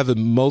have a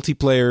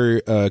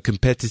multiplayer,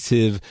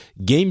 competitive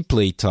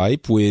gameplay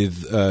type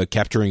with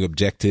capturing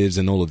objectives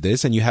and all of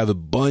this. And you have a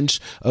bunch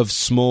of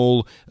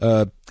small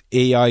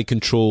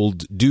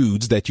AI-controlled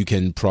dudes that you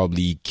can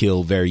probably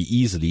kill very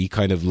easily,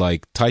 kind of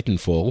like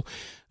Titanfall.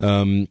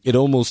 It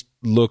almost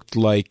looked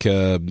like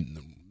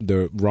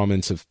the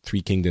Romance of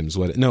Three Kingdoms.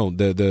 Japanese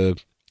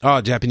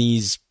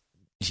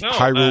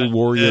Hyrule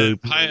Warrior.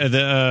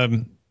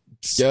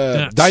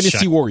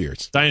 Dynasty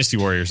Warriors. Dynasty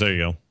Warriors. There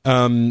you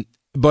go.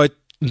 But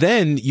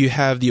then you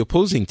have the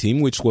opposing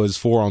team, which was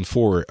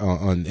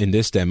 4-on-4 in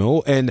this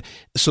demo. And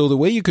so the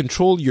way you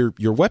control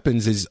your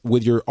weapons is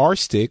with your R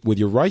stick, with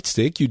your right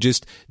stick, you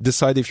just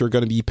decide if you're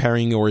going to be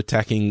parrying or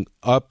attacking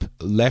up,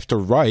 left, or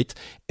right.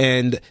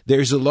 And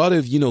there's a lot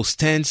of,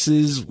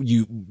 stances.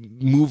 You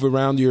move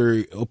around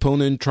your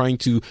opponent trying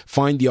to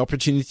find the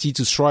opportunity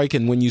to strike.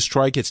 And when you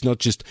strike, it's not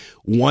just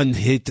one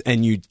hit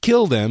and you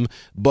kill them,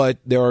 but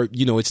there are,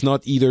 it's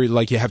not either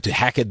like you have to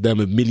hack at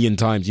them a million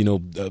times,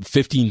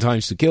 15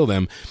 times to kill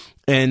them.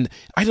 And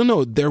I don't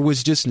know, there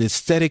was just an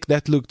aesthetic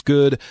that looked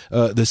good.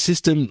 The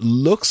system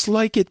looks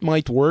like it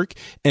might work,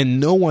 and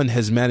no one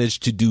has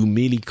managed to do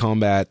melee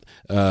combat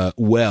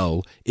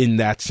well in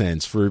that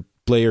sense for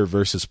player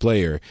versus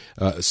player.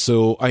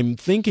 So I'm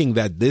thinking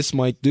that this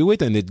might do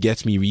it, and it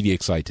gets me really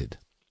excited.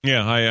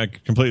 Yeah, I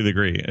completely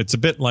agree. It's a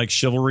bit like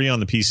Chivalry on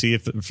the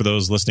PC, for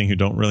those listening who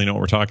don't really know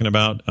what we're talking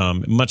about.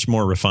 Much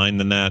more refined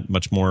than that,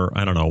 much more,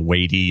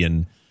 weighty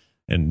and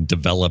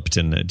developed,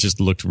 and it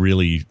just looked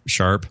really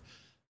sharp.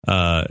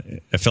 I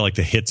felt like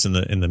the hits and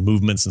the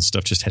movements and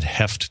stuff just had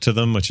heft to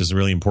them, which is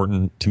really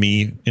important to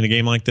me in a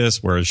game like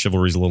this, whereas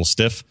Chivalry's a little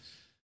stiff.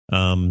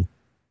 It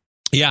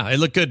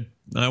looked good.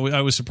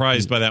 I was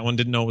surprised by that one.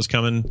 Didn't know it was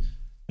coming.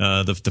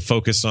 The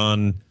focus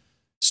on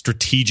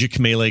strategic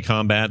melee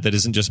combat that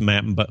isn't just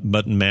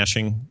button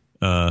mashing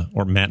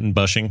or matin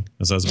bushing,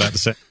 as I was about to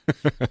say.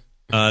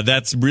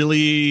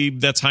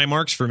 That's high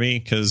marks for me,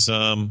 because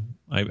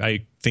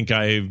I think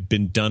I've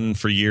been done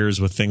for years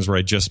with things where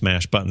I just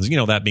mash buttons.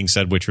 That being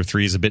said, Witcher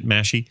 3 is a bit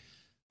mashy.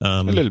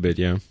 A little bit,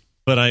 yeah.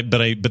 But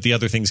the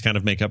other things kind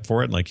of make up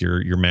for it. Like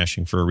you're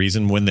mashing for a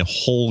reason. When the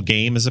whole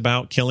game is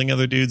about killing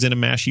other dudes in a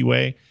mashy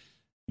way,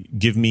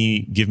 give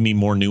me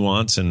more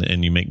nuance,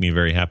 and you make me a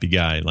very happy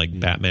guy. Like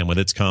Batman with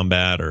its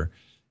combat, or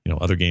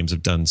other games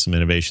have done some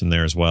innovation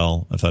there as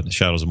well. I thought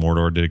Shadows of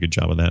Mordor did a good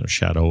job of that, or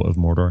Shadow of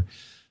Mordor.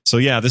 So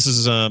yeah, this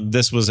was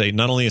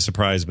not only a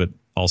surprise, but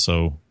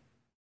also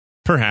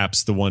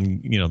perhaps the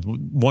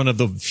one of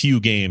the few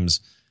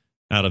games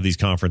out of these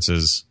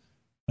conferences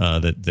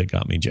that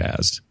got me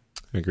jazzed.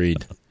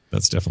 Agreed.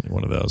 That's definitely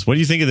one of those. What do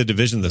you think of the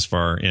division this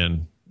far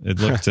in? It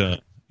looked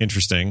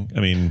interesting. I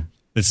mean,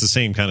 it's the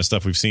same kind of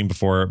stuff we've seen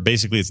before.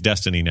 Basically, it's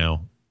Destiny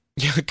now.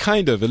 Yeah,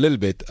 kind of, a little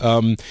bit.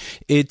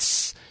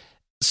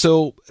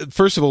 So,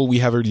 first of all, we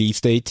have a release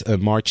date,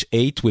 March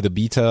 8th, with a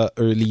beta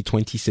early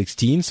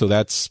 2016. So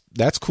that's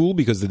cool,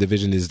 because The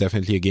Division is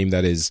definitely a game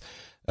that is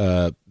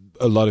a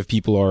lot of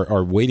people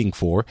are waiting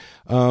for.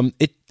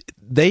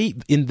 They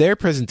in their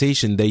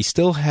presentation, they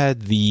still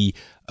had the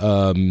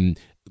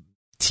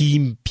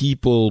team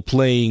people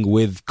playing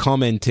with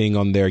commenting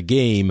on their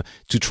game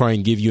to try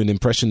and give you an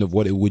impression of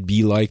what it would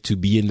be like to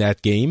be in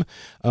that game.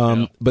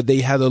 But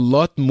they had a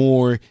lot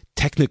more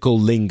technical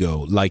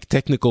lingo, like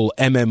technical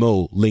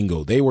MMO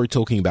lingo. They were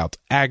talking about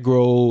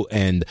aggro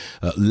and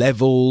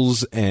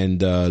levels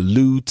and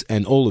loot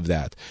and all of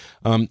that.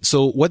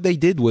 So what they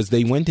did was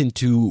they went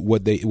into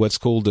what's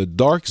called a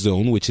dark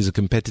zone, which is a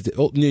competitive,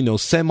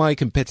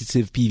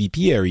 semi-competitive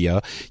PvP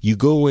area. You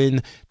go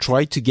in,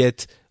 try to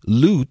get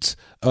loot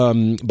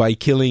by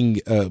killing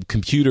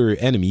computer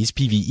enemies,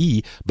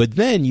 PvE, but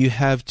then you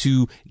have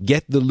to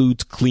get the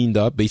loot cleaned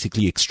up,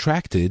 basically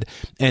extracted,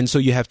 and so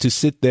you have to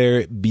sit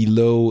there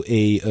below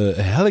a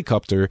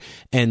helicopter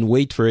and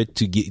wait for it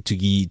to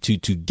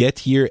get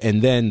here,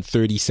 and then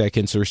 30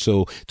 seconds or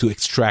so to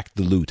extract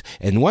the loot.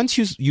 And once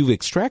you've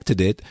extracted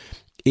it,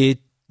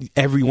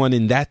 everyone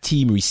in that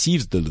team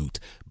receives the loot.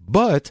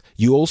 But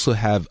you also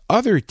have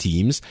other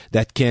teams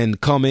that can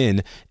come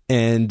in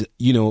and,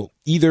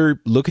 either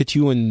look at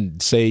you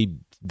and say,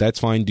 that's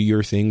fine, do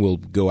your thing, we'll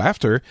go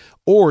after,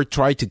 or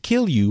try to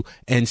kill you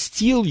and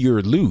steal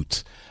your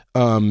loot.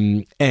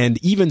 And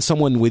even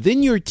someone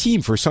within your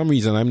team, for some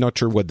reason, I'm not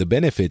sure what the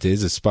benefit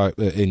is, aside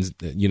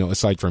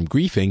from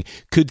griefing,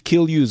 could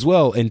kill you as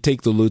well and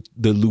take the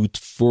loot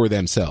for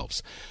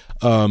themselves.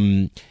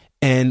 And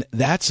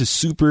that's a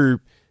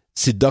super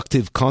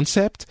seductive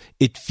concept.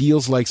 It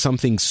feels like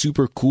something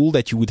super cool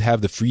that you would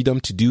have the freedom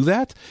to do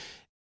that.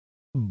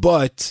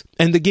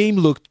 And the game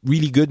looked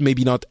really good,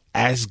 maybe not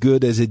as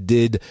good as it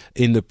did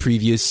in the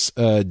previous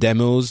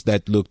demos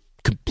that looked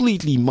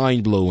completely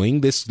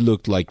mind-blowing. This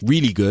looked like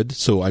really good,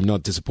 so I'm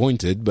not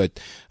disappointed, but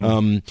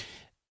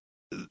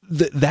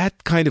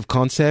that kind of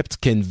concept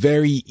can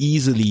very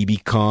easily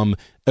become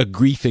a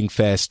griefing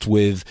fest,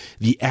 with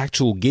the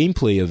actual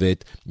gameplay of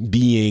it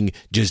being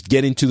just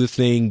get into the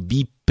thing,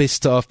 be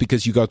pissed off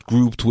because you got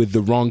grouped with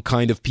the wrong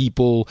kind of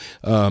people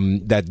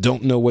that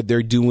don't know what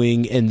they're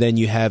doing, and then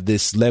you have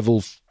this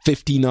level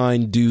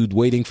 59 dude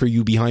waiting for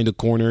you behind a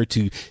corner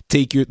to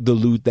take the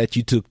loot that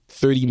you took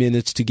 30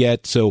 minutes to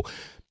get. So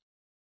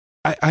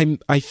I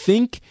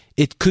think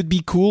it could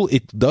be cool.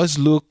 It does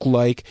look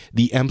like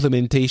the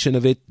implementation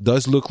of it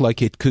does look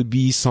like it could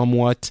be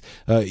somewhat,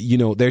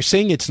 they're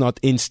saying it's not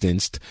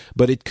instanced,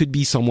 but it could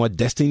be somewhat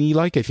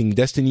Destiny-like. I think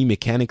Destiny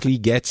mechanically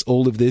gets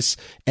all of this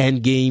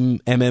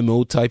endgame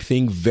MMO type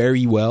thing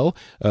very well,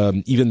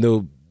 even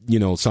though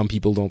some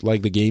people don't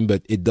like the game,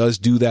 but it does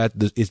do that.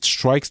 It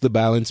strikes the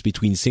balance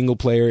between single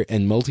player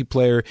and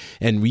multiplayer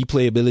and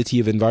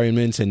replayability of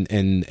environments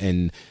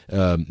and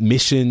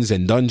missions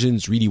and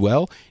dungeons really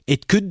well.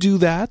 It could do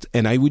that,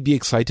 and I would be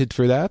excited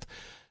for that.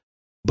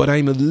 But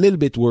I'm a little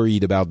bit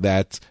worried about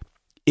that.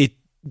 It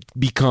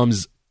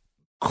becomes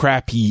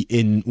crappy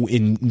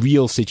in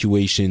real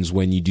situations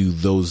when you do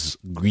those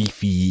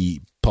griefy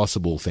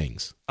possible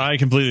things. I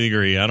completely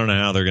agree. I don't know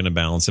how they're going to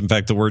balance. In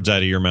fact, the words out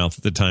of your mouth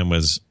at the time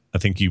was, I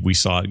think we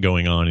saw it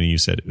going on and you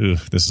said, "Ugh,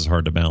 this is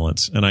hard to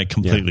balance." And I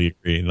completely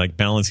agree. Like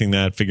balancing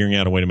that, figuring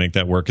out a way to make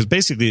that work, because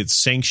basically it's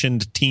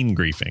sanctioned team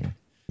griefing.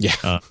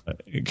 Yeah.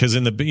 Because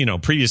in the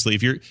previously,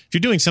 if you're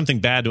doing something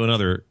bad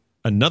to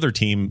another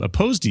team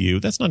opposed to you,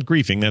 that's not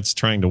griefing. That's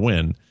trying to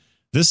win.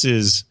 This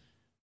is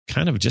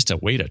kind of just a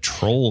way to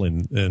troll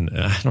and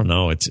I don't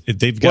know.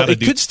 They've got. Well,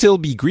 it could still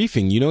be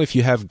griefing. If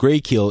you have Grey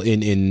Kill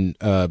in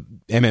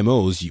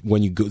MMOs,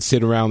 when you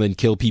sit around and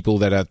kill people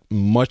that are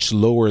much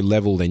lower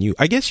level than you,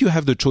 I guess you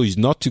have the choice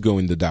not to go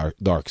in the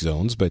dark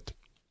zones. But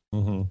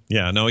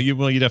yeah, no, you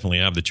definitely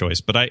have the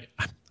choice. But I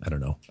don't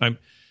know. I'm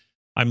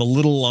a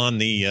little on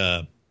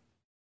the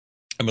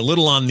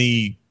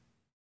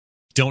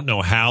don't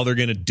know how they're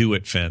going to do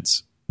it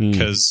fence,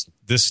 because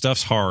this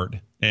stuff's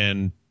hard,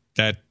 and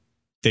that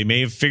they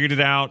may have figured it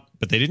out,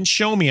 but they didn't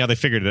show me how they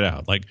figured it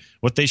out. Like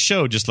what they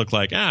showed just looked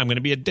like, I'm going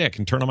to be a dick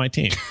and turn on my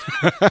team.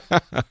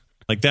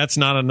 Like that's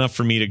not enough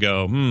for me to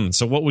go,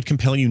 so what would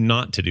compel you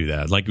not to do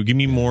that? Like give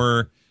me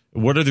more.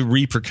 What are the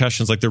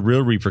repercussions, like the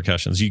real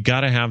repercussions? You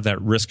got to have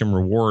that risk and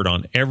reward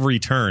on every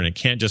turn. It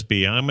can't just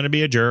be, I'm going to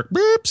be a jerk.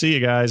 Boop, see you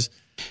guys.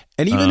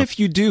 And even if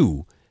you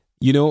do,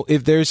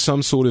 if there's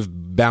some sort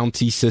of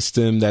bounty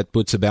system that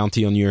puts a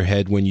bounty on your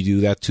head when you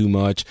do that too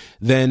much,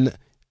 then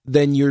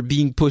then you're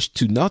being pushed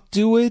to not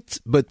do it,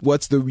 but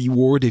what's the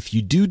reward if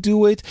you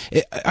do it?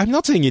 I'm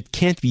not saying it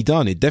can't be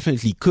done. It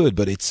definitely could,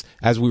 but it's,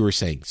 as we were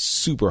saying,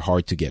 super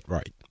hard to get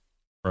right.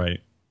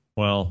 Right.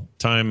 Well,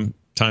 time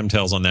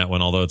tells on that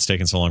one, although it's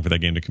taken so long for that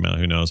game to come out.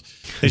 Who knows?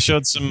 They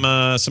showed some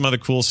other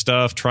cool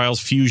stuff. Trials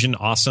Fusion,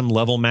 awesome.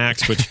 Level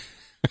Max, which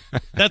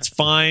that's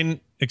fine,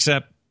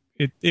 except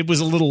it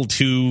was a little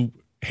too,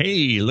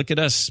 hey, look at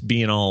us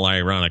being all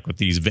ironic with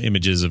these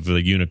images of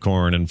a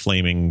unicorn and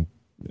flaming.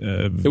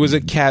 It was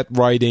a cat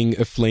riding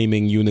a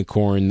flaming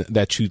unicorn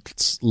that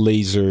shoots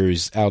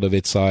lasers out of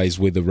its eyes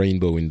with a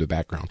rainbow in the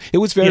background. It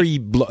was very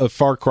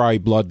Far Cry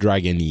Blood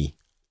Dragon-y.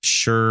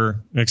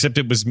 Sure, except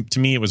to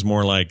me, it was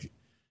more like,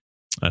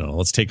 I don't know,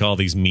 let's take all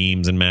these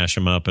memes and mash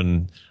them up,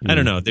 and I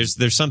don't know. There's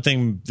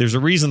a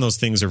reason those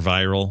things are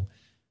viral.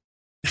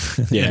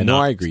 Yeah, no,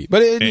 I agree.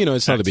 But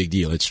it's not a big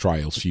deal. It's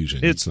Trials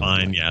Fusion. It's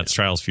fine. Yeah, it's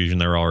Trials Fusion.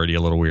 They're already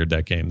a little weird,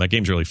 that game. That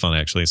game's really fun,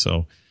 actually.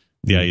 So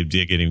the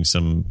idea of getting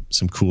some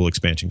cool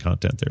expansion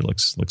content there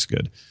looks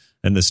good.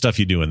 And the stuff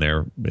you do in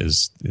there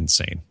is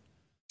insane.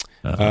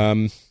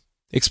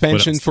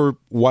 Expansion for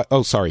what?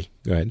 Oh, sorry.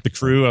 Go ahead. The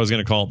Crew, I was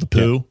going to call it the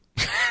Poo.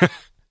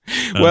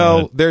 Yeah.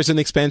 Well, there's an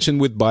expansion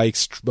with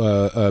bikes,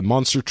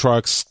 monster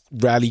trucks,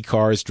 rally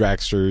cars,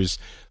 dragsters.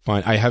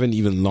 Fine. I haven't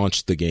even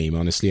launched the game.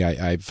 Honestly,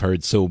 I've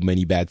heard so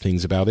many bad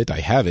things about it.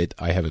 I have it.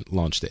 I haven't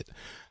launched it.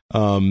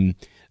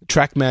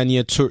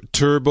 Trackmania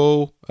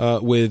Turbo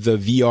with a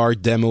VR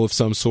demo of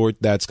some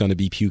sort. That's going to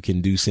be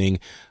puke-inducing.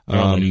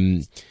 Anno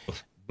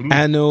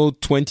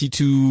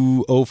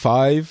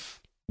 2205.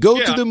 Go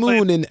to the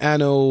moon in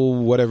Anno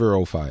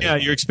whatever 05. Yeah,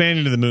 you're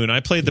expanding to the moon. I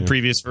played the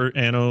previous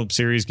Anno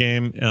series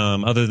game.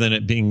 Other than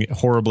it being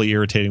horribly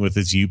irritating with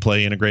its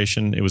Uplay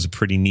integration, it was a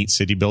pretty neat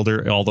city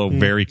builder, although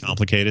very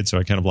complicated. So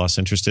I kind of lost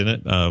interest in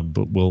it.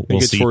 But we'll see.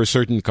 It's for a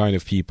certain kind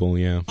of people.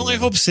 Yeah. Well, I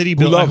hope City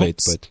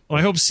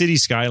I hope City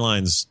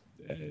Skylines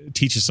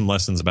teaches some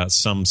lessons about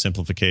some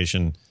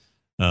simplification.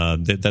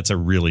 That's a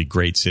really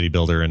great city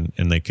builder,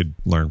 and they could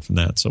learn from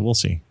that. So we'll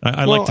see.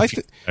 I like the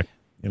feedback.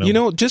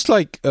 Just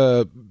like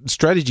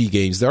strategy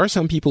games, there are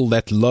some people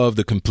that love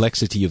the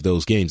complexity of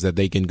those games, that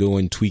they can go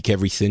and tweak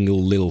every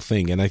single little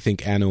thing. And I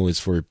think Anno is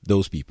for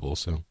those people.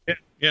 So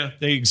yeah,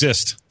 they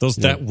exist.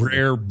 That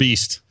rare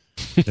beast,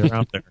 they're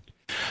out there.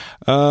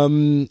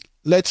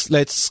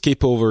 Let's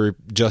skip over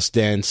Just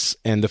Dance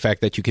and the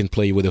fact that you can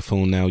play with a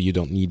phone now. You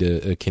don't need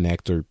a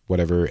Kinect or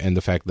whatever, and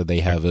the fact that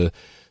they have a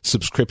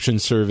subscription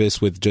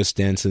service with Just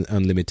Dance and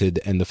Unlimited,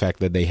 and the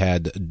fact that they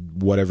had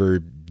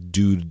whatever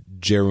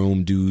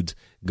Jerome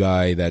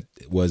guy that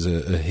was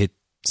a hit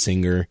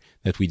singer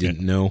that we didn't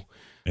know.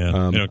 Yeah,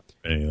 I don't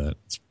any of that.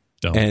 It's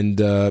dumb.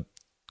 And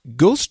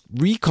Ghost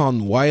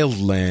Recon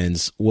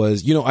Wildlands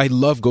was, I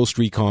love Ghost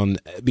Recon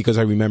because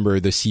I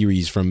remember the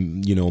series from,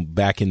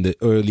 back in the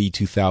early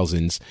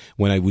 2000s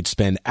when I would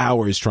spend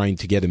hours trying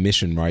to get a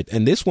mission right.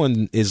 And this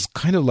one is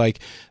kind of like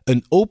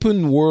an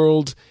open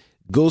world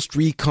Ghost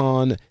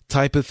Recon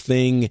type of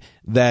thing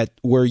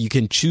where you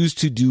can choose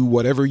to do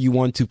whatever you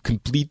want to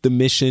complete the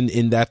mission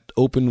in that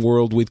open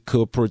world with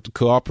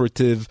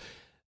cooperative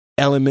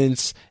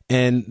elements.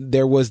 And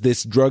there was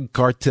this drug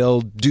cartel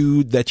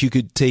dude that you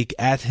could take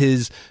at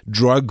his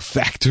drug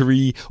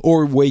factory,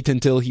 or wait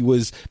until he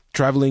was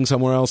traveling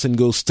somewhere else and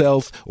go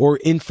stealth, or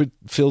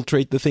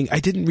infiltrate the thing.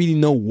 I didn't really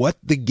know what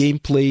the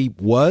gameplay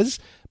was,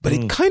 but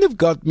it kind of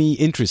got me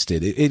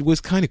interested. It was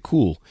kind of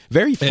cool.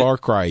 Very Far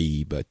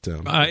Cry-y, but...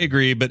 I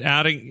agree, but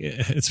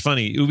it's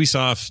funny.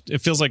 Ubisoft, it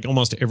feels like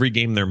almost every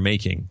game they're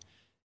making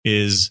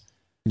is...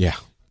 Yeah.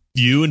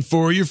 You and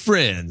four of your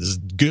friends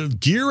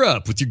gear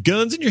up with your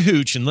guns and your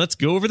hooch, and let's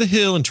go over the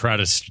hill and try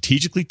to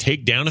strategically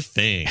take down a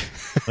thing.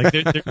 Like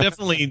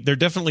they're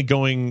definitely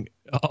going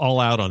all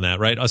out on that,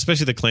 right?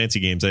 Especially the Clancy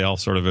games, they all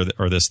sort of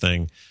are this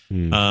thing.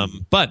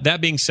 But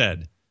that being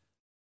said,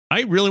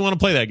 I really want to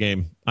play that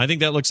game. I think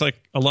that looks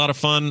like a lot of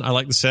fun. I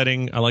like the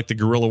setting. I like the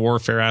guerrilla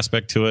warfare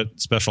aspect to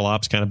it, special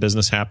ops kind of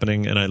business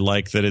happening, and I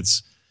like that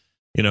it's,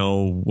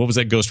 what was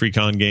that Ghost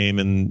Recon game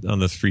on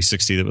the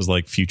 360 that was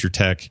like Future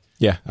Tech?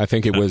 Yeah, I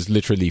think it was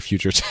literally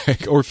Future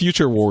Tech or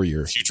Future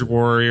Warrior. Future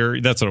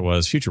Warrior, that's what it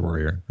was. Future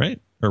Warrior,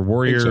 right? Or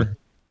Warrior,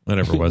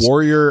 whatever it was.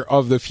 Warrior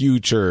of the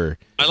Future.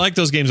 I like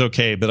those games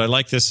okay, but I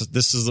like this.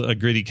 This is a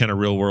gritty kind of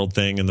real world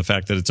thing, and the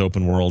fact that it's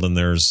open world and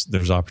there's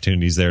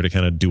opportunities there to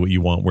kind of do what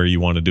you want, where you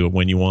want to do it,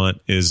 when you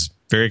want, is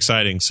very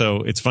exciting.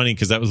 So it's funny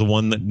because that was the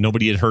one that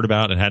nobody had heard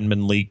about. It hadn't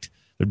been leaked.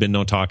 There'd been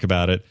no talk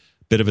about it.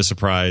 Bit of a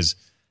surprise,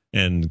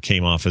 and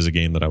came off as a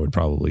game that I would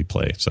probably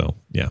play. So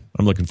yeah,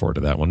 I'm looking forward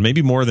to that one.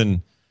 Maybe more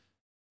than...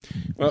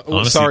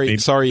 Honestly,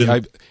 sorry,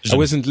 I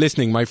wasn't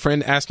listening. My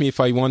friend asked me if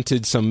I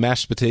wanted some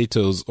mashed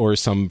potatoes or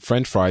some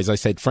French fries. I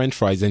said French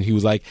fries, and he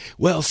was like,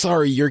 "Well,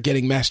 sorry, you're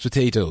getting mashed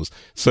potatoes."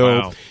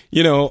 So,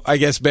 I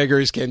guess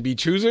beggars can be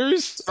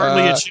choosers.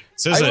 Hardly a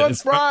choice, I want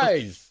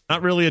fries.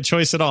 Not really a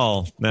choice at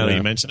all. Now that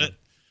you mention it,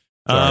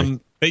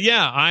 but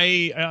yeah,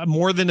 I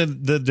more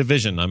than the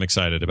Division. I'm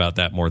excited about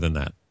that more than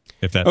that.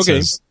 If that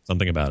says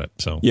something about it,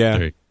 so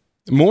yeah,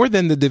 more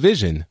than the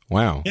Division.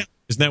 Wow, yeah,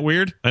 isn't that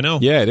weird? I know.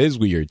 Yeah, it is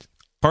weird.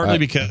 Partly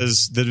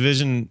because the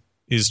Division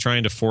is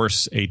trying to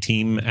force a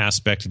team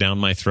aspect down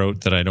my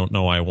throat that I don't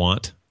know I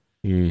want.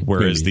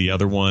 Whereas the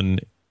other one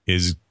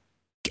is,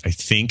 I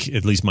think,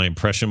 at least my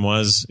impression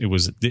was,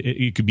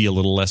 it could be a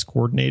little less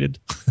coordinated.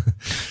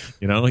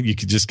 You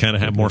could just kind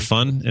of have more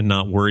fun and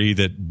not worry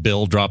that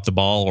Bill dropped the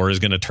ball or is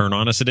going to turn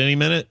on us at any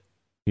minute.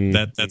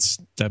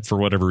 That for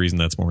whatever reason,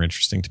 that's more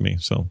interesting to me.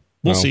 So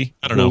we'll see.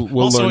 I don't know.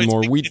 We'll also, learn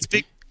more. It's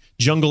big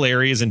jungle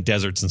areas and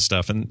deserts and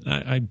stuff, and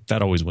I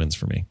that always wins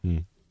for me.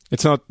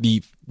 It's not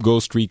the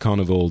Ghost Recon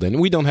of old, and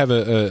we don't have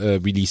a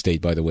release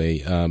date, by the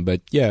way.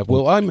 But yeah,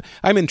 well,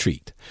 I'm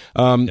intrigued.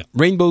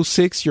 Rainbow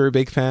Six, you're a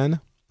big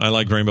fan? I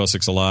like Rainbow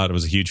Six a lot. I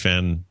was a huge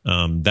fan.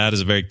 That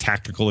is a very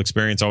tactical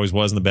experience. Always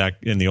was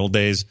in the old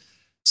days.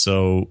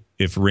 So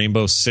if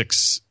Rainbow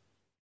Six,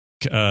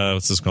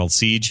 what's this called,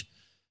 Siege,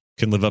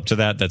 can live up to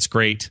that, that's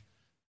great.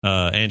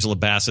 Angela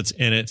Bassett's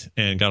in it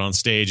and got on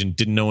stage and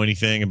didn't know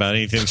anything about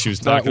anything she was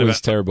talking about. That was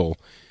terrible.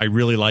 I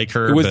really like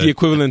her. It was the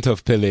equivalent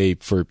of Pele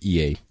for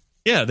EA.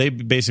 Yeah, they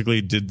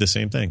basically did the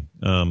same thing.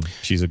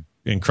 She's an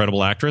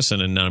incredible actress,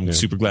 and I'm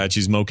super glad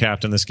she's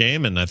mocapped in this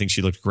game, and I think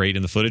she looked great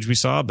in the footage we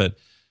saw, but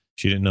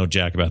she didn't know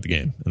jack about the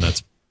game, and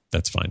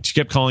that's fine. She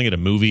kept calling it a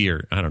movie,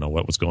 or I don't know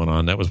what was going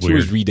on. That was weird. She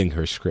was reading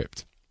her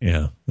script.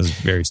 Yeah, it was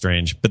very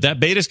strange. But that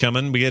beta's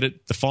coming. We get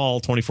it the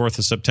fall, 24th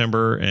of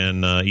September,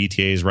 and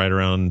ETA is right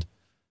around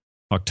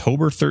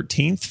October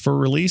 13th for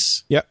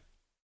release. Yep.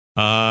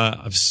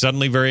 I'm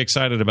suddenly very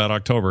excited about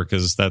October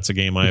because that's a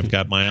game I've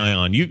got my eye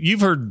on.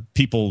 You've heard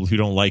people who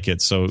don't like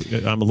it, so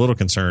I'm a little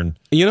concerned.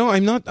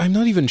 I'm not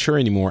even sure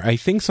anymore. I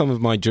think some of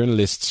my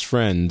journalists'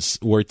 friends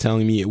were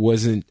telling me it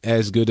wasn't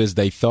as good as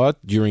they thought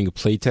during a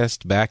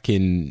playtest back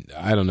in,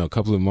 I don't know, a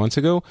couple of months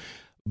ago.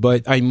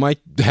 But I might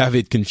have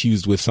it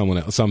confused with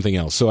something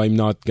else, so I'm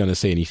not going to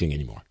say anything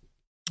anymore.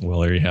 Well,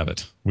 there you have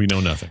it. We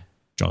know nothing.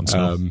 Jon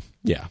Snow.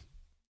 Yeah.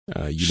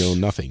 You know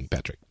nothing,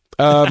 Patrick.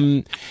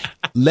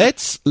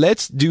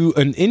 Let's do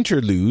an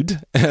interlude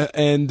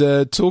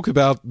and talk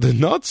about the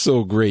not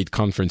so great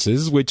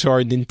conferences, which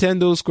are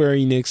Nintendo, Square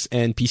Enix,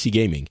 and PC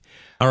Gaming.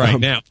 All right,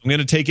 now I'm going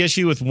to take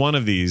issue with one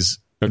of these.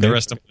 Okay. The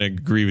rest I'm going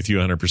to agree with you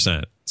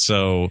 100%.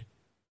 So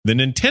the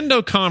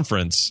Nintendo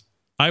conference,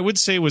 I would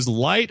say, was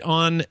light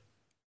on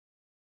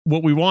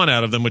what we want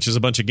out of them, which is a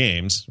bunch of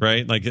games,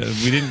 right? Like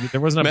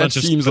there wasn't a bunch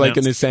of. That seems like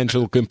an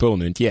essential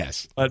component,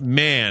 yes. But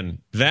man,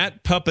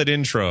 that puppet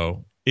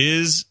intro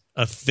is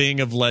a thing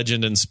of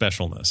legend and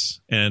specialness,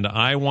 and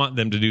I want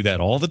them to do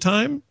that all the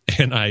time.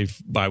 And I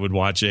would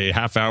watch a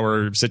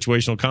half-hour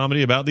situational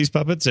comedy about these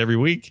puppets every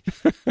week.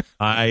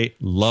 I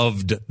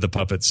loved the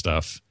puppet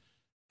stuff.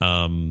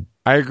 I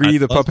agree.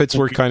 The puppets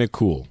were kind of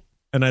cool,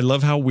 and I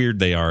love how weird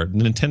they are.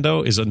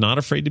 Nintendo is not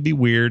afraid to be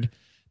weird.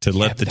 To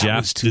let the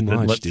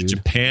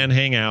Japan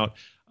hang out,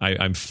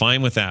 I'm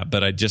fine with that,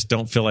 but I just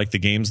don't feel like the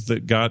games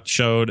that got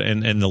showed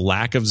and the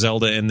lack of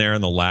Zelda in there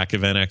and the lack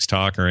of NX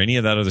talk or any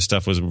of that other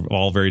stuff was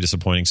all very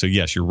disappointing. So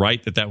yes, you're right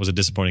that was a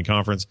disappointing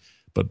conference,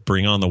 but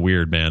bring on the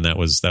weird, man. That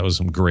was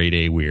some grade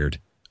A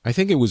weird. I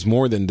think it was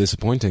more than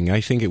disappointing. I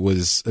think it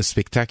was a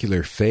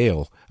spectacular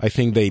fail. I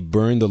think they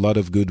burned a lot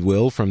of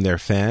goodwill from their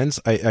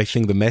fans. I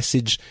think the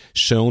message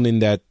shown in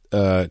that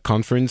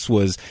conference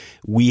was,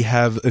 we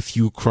have a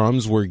few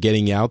crumbs we're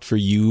getting out for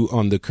you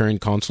on the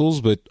current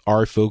consoles, but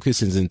our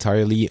focus is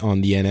entirely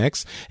on the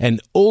NX. And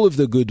all of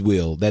the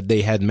goodwill that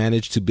they had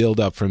managed to build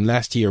up from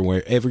last year,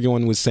 where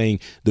everyone was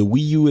saying the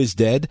Wii U is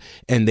dead,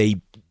 and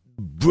they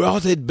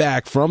brought it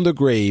back from the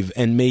grave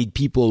and made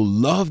people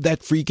love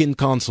that freaking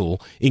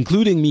console,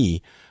 including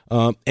me.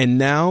 And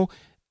now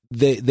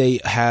they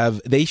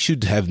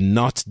should have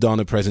not done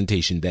a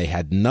presentation. They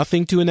had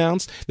nothing to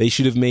announce. They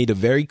should have made a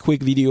very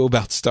quick video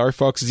about Star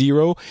Fox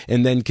Zero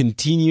and then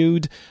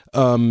continued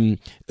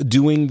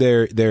doing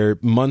their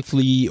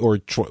monthly or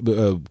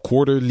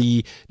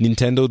quarterly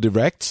Nintendo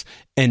Directs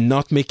and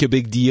not make a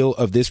big deal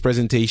of this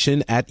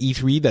presentation at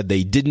E3 that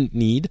they didn't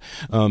need.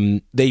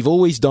 They've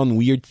always done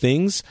weird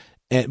things.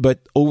 But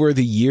over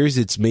the years,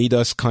 it's made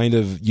us kind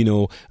of,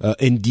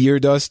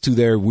 endeared us to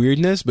their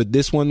weirdness. But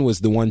this one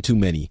was the one too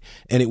many.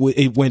 And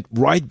it went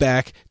right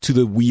back to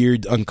the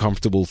weird,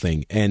 uncomfortable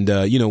thing. And,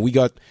 we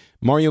got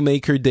Mario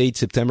Maker date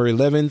September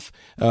 11th.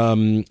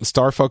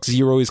 Star Fox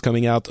Zero is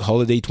coming out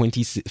holiday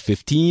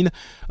 2015.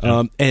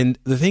 And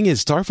the thing is,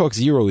 Star Fox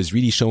Zero is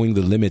really showing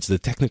the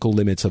technical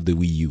limits of the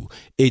Wii U.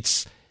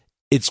 It's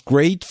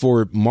great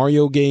for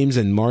Mario games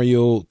and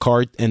Mario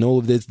Kart and all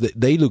of this.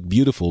 They look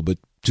beautiful, but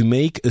to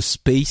make a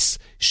space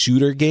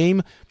shooter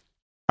game,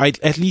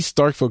 at least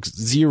Star Fox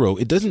Zero,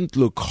 it doesn't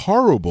look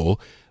horrible,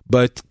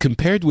 but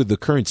compared with the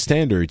current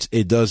standards,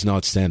 it does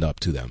not stand up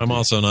to them. I'm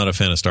also not a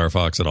fan of Star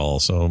Fox at all,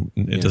 so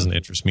it doesn't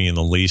interest me in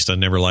the least. I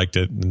never liked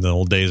it in the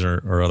old days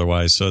or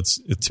otherwise, so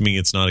to me,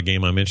 it's not a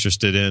game I'm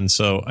interested in.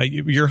 So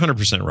you're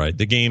 100% right.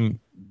 The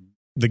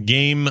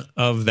game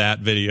of that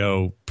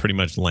video, pretty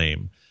much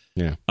lame.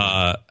 Yeah.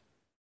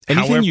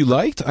 Anything you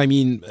liked? I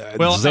mean,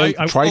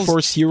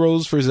 Triforce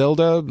Heroes for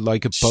Zelda,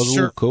 like a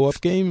puzzle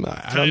co-op game?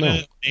 I don't know.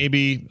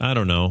 Maybe. I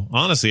don't know.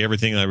 Honestly,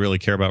 everything I really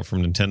care about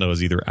from Nintendo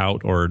is either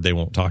out or they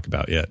won't talk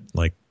about yet.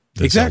 Like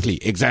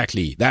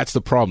Exactly. That's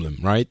the problem,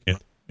 right?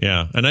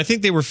 Yeah. And I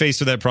think they were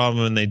faced with that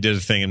problem and they did a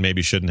thing and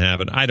maybe shouldn't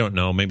have it. I don't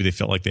know. Maybe they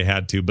felt like they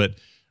had to. But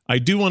I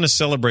do want to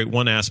celebrate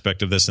one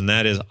aspect of this, and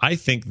that is I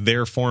think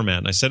their format,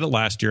 and I said it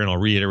last year and I'll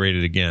reiterate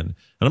it again,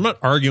 and I'm not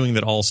arguing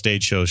that all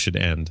stage shows should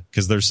end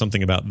because there's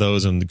something about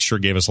those and it sure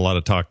gave us a lot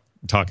of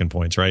talking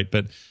points, right?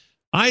 But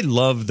I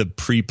love the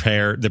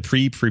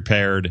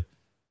pre-prepared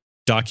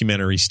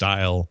documentary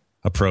style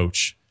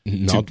approach.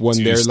 Not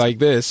when they're like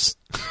this.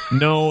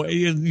 No,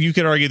 you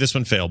could argue this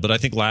one failed, but I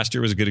think last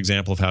year was a good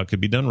example of how it could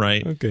be done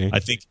right. Okay.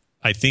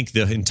 I think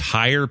the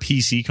entire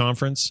PC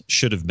conference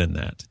should have been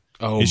that.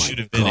 Oh, it should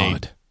have been a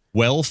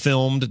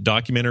well-filmed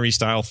documentary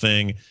style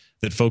thing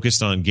that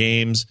focused on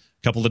games,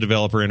 a couple of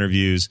developer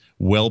interviews,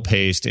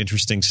 well-paced,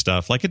 interesting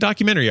stuff, like a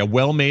documentary, a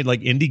well-made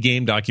like indie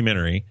game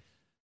documentary.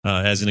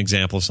 As an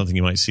example of something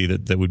you might see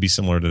that would be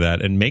similar to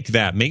that, and make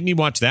me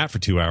watch that for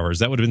 2 hours.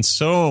 That would have been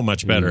so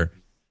much better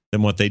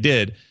than what they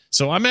did.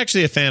 So I'm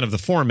actually a fan of the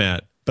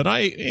format, but I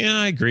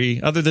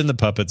agree. Other than the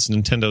puppets,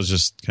 Nintendo's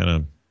just kind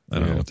of I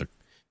don't know what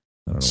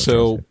they're.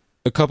 So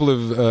a couple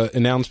of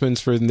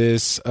announcements for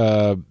this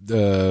amiibos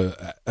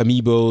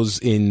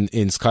in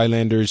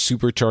Skylanders,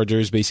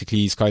 Superchargers,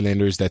 basically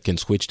Skylanders that can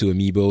switch to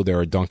amiibo. There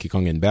are Donkey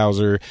Kong and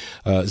Bowser.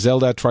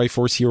 Zelda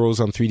Triforce Heroes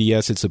on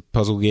 3DS. It's a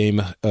puzzle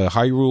game.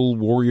 Hyrule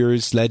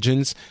Warriors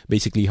Legends,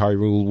 basically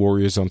Hyrule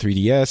Warriors on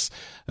 3DS,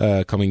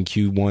 coming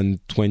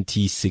Q1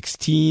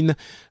 2016.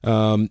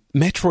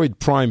 Metroid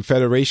Prime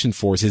Federation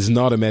Force is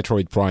not a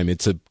Metroid Prime.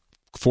 It's a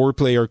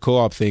 4-player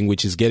co-op thing,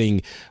 which is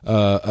getting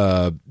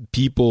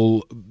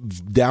people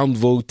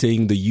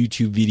downvoting the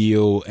YouTube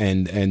video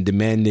and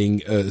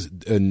demanding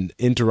an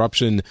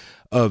interruption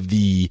of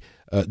the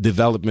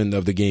development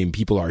of the game.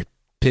 People are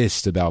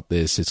pissed about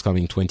this. It's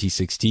coming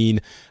 2016.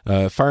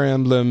 Fire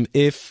Emblem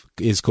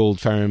is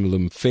called Fire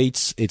Emblem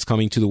Fates. It's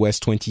coming to the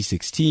West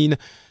 2016.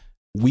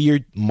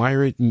 Weird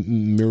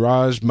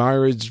Mirage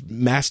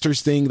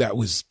Masters thing that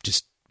was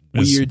just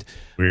weird.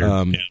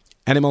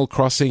 Animal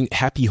Crossing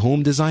Happy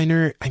Home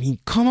Designer. I mean,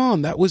 come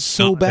on, that was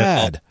so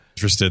bad.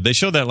 Interested. They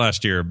showed that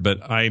last year, but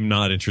I'm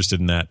not interested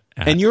in that.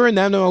 And you're an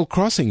Animal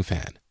Crossing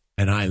fan.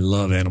 And I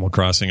love Animal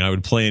Crossing. I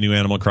would play a new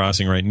Animal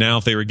Crossing right now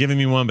if they were giving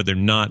me one, but they're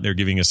not. They're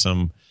giving us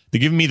some. They're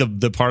giving me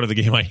the part of the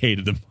game I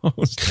hated the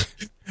most.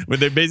 But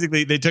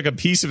they took a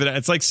piece of it.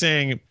 It's like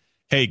saying,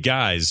 "Hey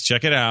guys,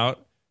 check it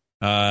out.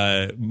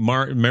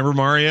 Remember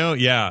Mario?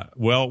 Yeah.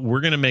 Well,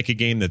 we're going to make a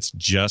game that's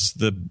just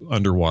the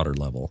underwater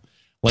level."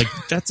 Like,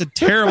 that's a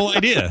terrible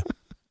idea.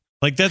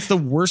 Like, that's the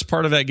worst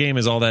part of that game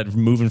is all that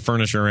moving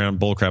furniture around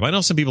bullcrap. I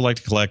know some people like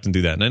to collect and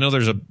do that, and I know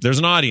there's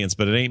an audience,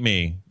 but it ain't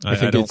me. I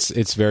think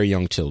it's very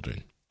young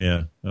children.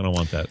 Yeah, I don't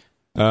want that.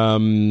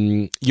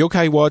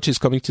 Yokai Watch is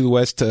coming to the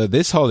West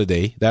this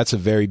holiday. That's a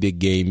very big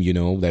game,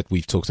 that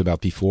we've talked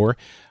about before.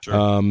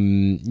 Sure.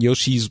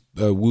 Yoshi's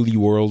Woolly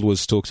World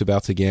was talked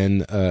about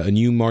again. A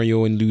new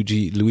Mario and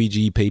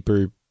Luigi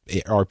paper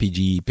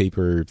RPG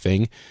paper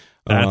thing.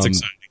 That's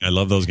exciting. I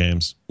love those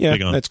games. Yeah,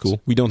 that's cool.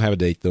 We don't have a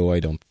date, though,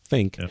 I don't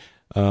think.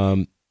 Yeah.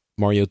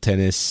 Mario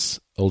Tennis,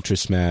 Ultra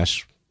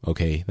Smash.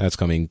 Okay, that's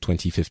coming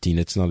 2015.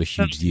 It's not a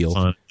huge deal.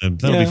 Fun.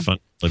 That'll be fun.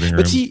 Living room.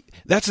 But see,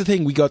 that's the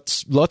thing. We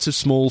got lots of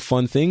small,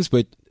 fun things,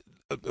 but,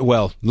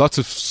 lots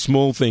of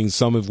small things,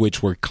 some of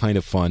which were kind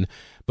of fun.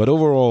 But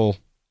overall,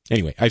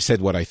 anyway, I've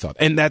said what I thought.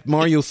 And that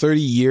Mario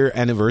 30-year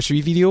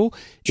anniversary video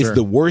is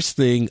the worst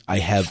thing I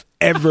have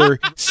ever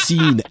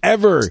seen,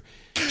 ever.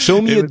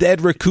 Show me a dead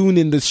raccoon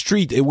in the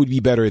street. It would be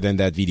better than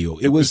that video.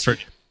 It was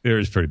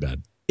pretty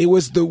bad. It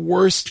was the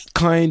worst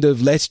kind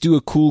of let's do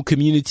a cool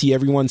community.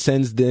 Everyone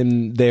sends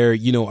them their,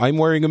 I'm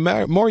wearing a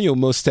Mario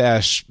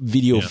mustache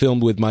video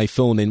filmed with my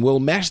phone and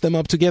we'll mash them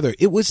up together.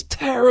 It was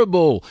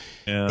terrible.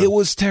 Yeah. It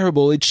was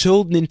terrible. It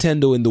showed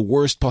Nintendo in the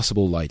worst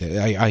possible light.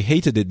 I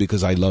hated it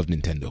because I love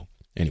Nintendo.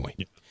 Anyway.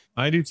 Yeah,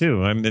 I do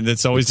too.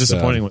 It's always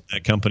disappointing when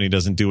that company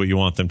doesn't do what you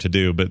want them to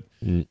do,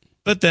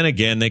 But then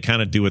again, they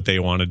kind of do what they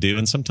want to do,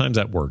 and sometimes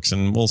that works,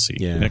 and we'll see.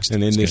 Yeah,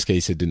 and in this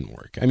case, it didn't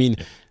work. I mean,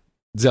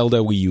 Zelda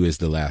Wii U is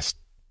the last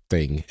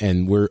thing,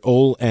 and we're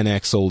all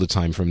NX all the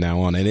time from now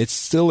on, and it's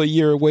still a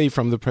year away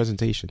from the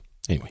presentation.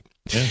 Anyway,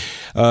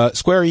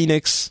 Square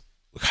Enix,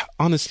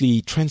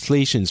 honestly,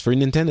 translations for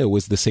Nintendo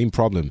was the same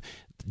problem.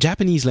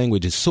 Japanese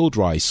language is so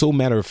dry, so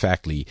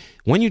matter-of-factly.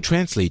 When you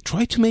translate,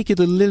 try to make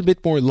it a little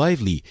bit more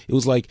lively. It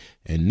was like,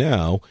 and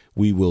now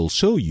we will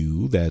show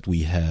you that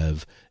we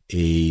have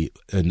an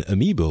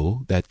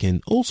amiibo that can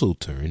also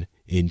turn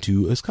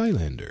into a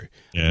Skylander.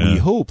 Yeah. We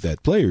hope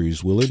that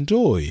players will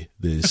enjoy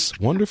this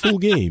wonderful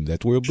game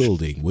that we're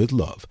building with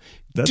love.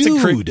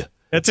 Dude!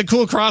 That's a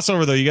cool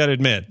crossover, though, you got to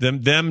admit.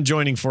 Them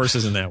joining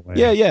forces in that way.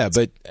 Yeah,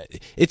 but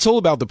it's all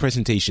about the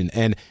presentation.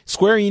 And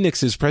Square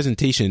Enix's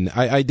presentation,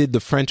 I did the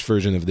French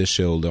version of this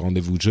show, Le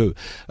Rendezvous Jeu,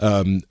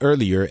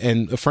 earlier,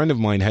 and a friend of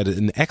mine had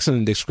an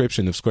excellent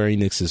description of Square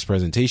Enix's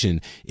presentation.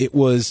 It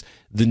was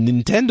the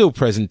Nintendo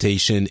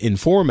presentation in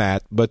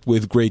format, but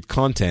with great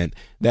content,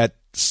 that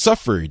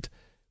suffered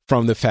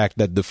from the fact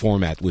that the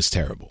format was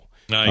terrible.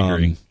 I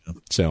agree.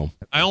 So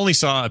I only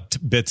saw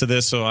bits of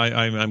this, so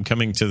I'm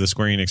coming to the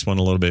Square Enix one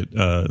a little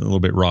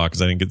bit raw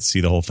because I didn't get to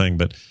see the whole thing.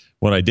 But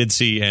what I did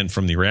see, and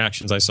from the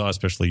reactions I saw,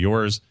 especially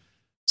yours,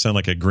 sound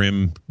like a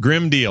grim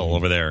deal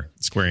over there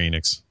at Square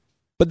Enix.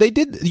 But they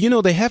did,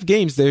 they have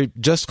games. They're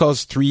Just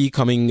Cause 3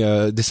 coming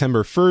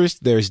December 1st.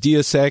 There's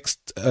Deus Ex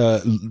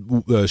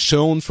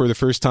shown for the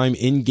first time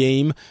in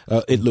game.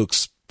 It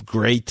looks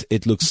great.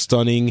 It looks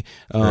stunning.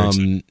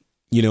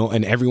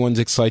 And everyone's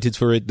excited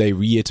for it. They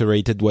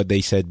reiterated what they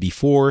said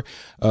before,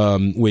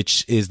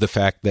 which is the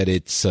fact that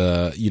it's,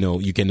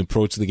 you can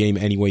approach the game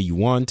any way you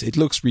want. It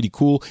looks really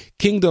cool.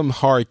 Kingdom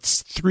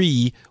Hearts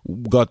 3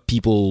 got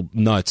people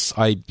nuts.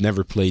 I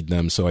never played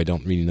them, so I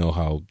don't really know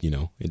how,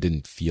 it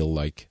didn't feel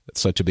like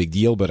such a big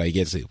deal, but I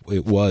guess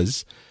it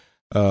was.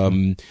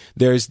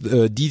 There's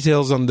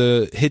details on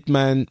the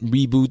Hitman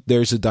reboot.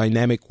 There's a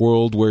dynamic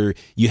world where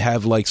you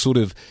have like sort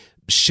of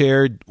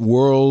shared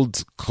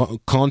world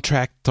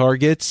contract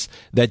targets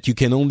that you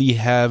can only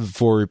have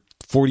for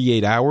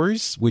 48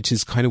 hours, which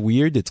is kind of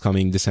weird. It's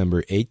coming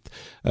December 8th,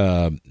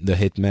 the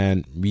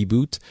Hitman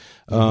reboot.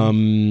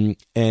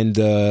 And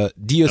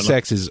Deus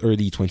Ex is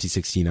early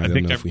 2016. I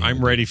don't know if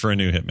I'm ready for a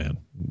new Hitman.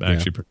 I'm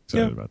actually pretty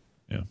excited about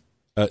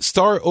it.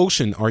 Star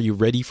Ocean, are you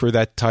ready for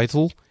that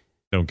title?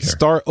 Don't care.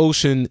 Star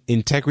Ocean,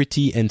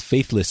 Integrity and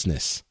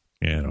Faithlessness.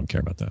 Yeah, I don't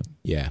care about that.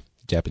 Yeah.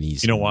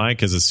 Japanese. You know why?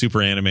 Because it's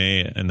super anime,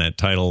 and that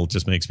title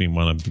just makes me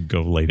want to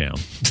go lay down.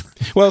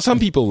 Well, some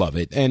people love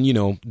it, and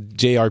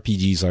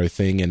JRPGs are a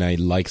thing, and I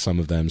like some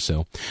of them.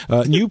 So,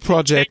 new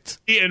project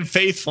and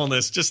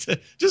faithfulness. Just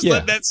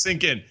let that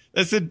sink in.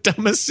 That's the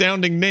dumbest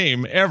sounding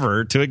name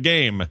ever to a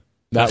game.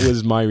 That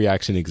was my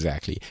reaction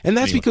exactly, and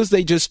that's because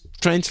they just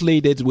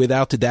translated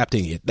without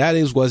adapting it. That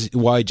was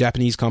why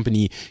Japanese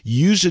company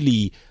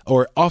usually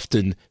or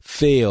often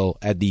fail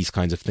at these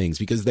kinds of things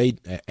because they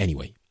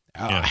anyway.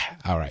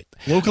 All right.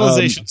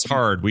 Localization's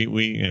hard.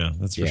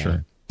 That's for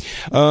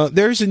sure.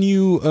 There's a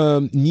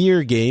new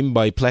Nier game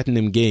by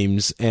Platinum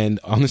Games, and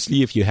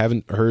honestly, if you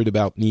haven't heard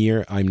about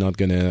Nier, I'm not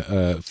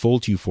gonna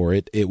fault you for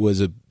it. It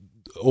was a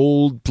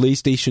old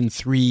PlayStation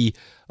 3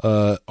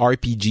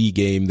 RPG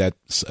game that,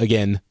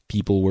 again,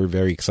 people were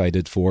very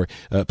excited for.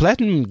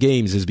 Platinum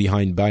Games is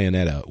behind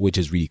Bayonetta, which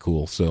is really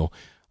cool. So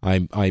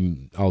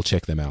I'll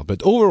check them out.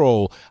 But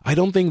overall, I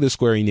don't think the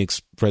Square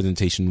Enix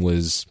presentation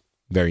was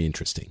very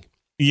interesting.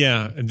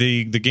 Yeah,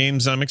 the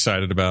games I'm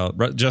excited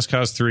about: Just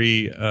Cause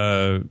 3,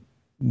 the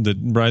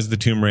Rise of the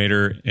Tomb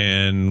Raider,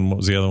 and what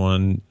was the other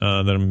one?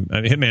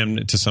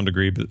 Hitman to some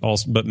degree,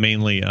 but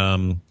mainly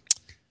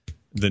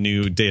the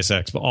new Deus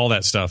Ex. But all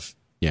that stuff,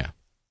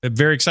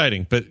 very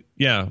exciting. But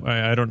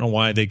I don't know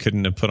why they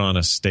couldn't have put on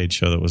a stage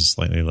show that was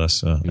slightly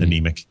less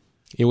anemic.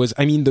 It was,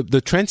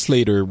 the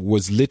translator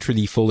was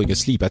literally falling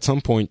asleep. At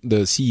some point,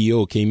 the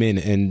CEO came in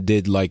and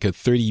did like a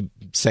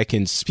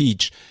 30-second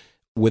speech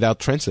without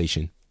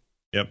translation.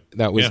 Yep.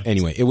 That was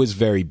anyway. It was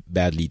very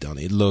badly done.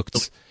 It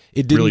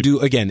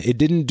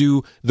didn't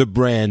do the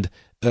brand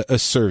a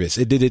service.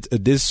 It did it a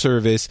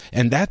disservice,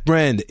 and that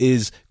brand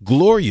is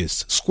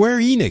glorious. Square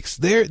Enix.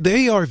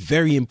 They are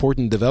very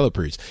important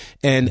developers,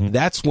 and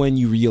that's when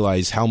you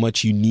realize how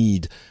much you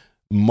need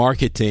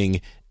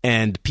marketing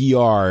and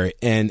PR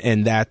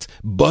and that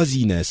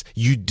buzziness.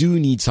 You do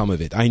need some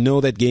of it. I know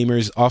that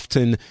gamers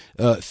often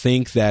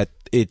think that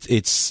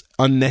it's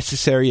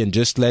unnecessary and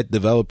just let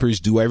developers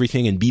do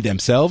everything and be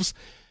themselves.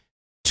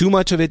 Too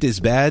much of it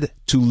is bad.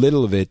 Too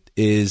little of it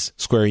is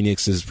Square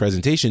Enix's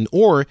presentation,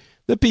 or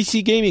the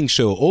PC Gaming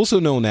Show, also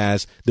known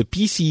as the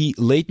PC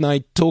Late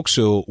Night Talk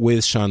Show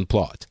with Sean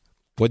Plott.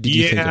 What did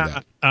you think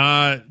of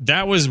that?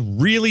 That was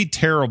really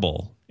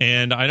terrible,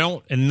 and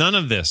none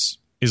of this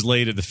is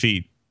laid at the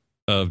feet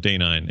of Day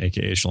 9,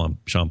 aka Sean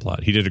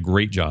Plott. He did a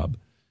great job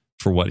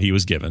for what he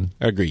was given.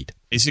 Agreed.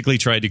 Basically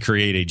tried to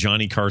create a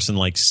Johnny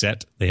Carson-like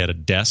set. They had a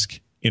desk,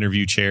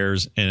 interview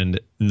chairs, and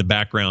in the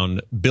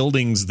background,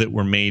 buildings that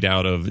were made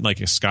out of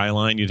like a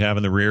skyline you'd have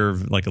in the rear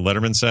of like a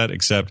Letterman set,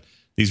 except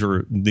these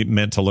were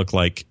meant to look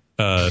like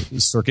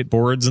circuit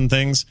boards and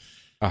things.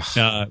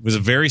 It was a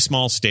very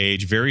small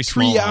stage, very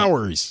small. 3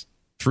 hours.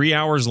 3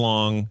 hours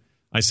long.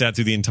 I sat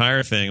through the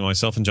entire thing.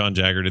 Myself and John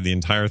Jagger did the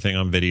entire thing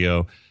on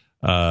video.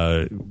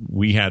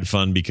 We had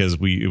fun because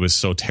it was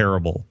so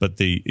terrible, but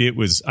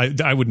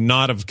I would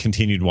not have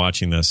continued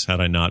watching this had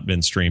I not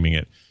been streaming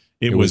it.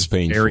 It was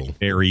painful. Very,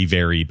 very,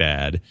 very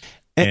bad.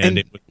 And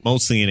it was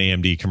mostly an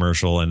AMD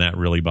commercial, and that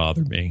really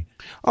bothered me.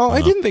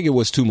 I didn't think it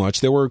was too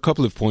much. There were a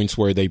couple of points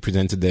where they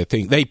presented their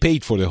thing. They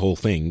paid for the whole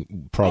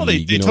thing,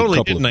 probably. They totally a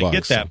couple didn't. of bucks. I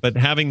get that, but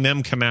having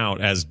them come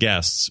out as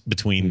guests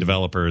between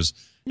developers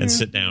and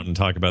sit down and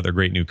talk about their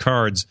great new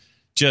cards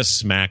just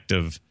smacked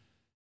of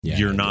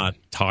you're not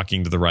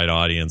talking to the right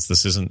audience.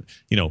 This isn't,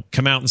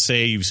 come out and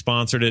say you've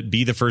sponsored it,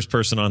 be the first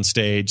person on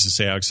stage to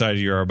say how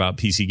excited you are about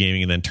PC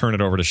gaming, and then turn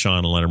it over to Sean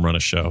and let him run a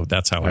show.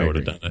 That's how I would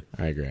have done it.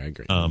 I agree.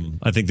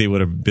 I think they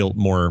would have built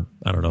more,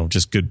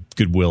 just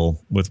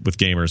goodwill with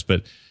gamers.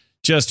 But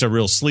just a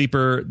real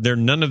sleeper. They're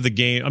none of the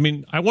game. I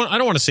mean, I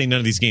don't want to say none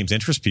of these games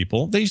interest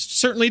people. They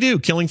certainly do.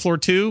 Killing Floor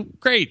 2,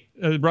 great.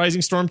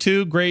 Rising Storm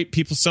 2, great.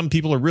 Some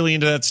people are really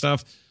into that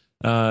stuff.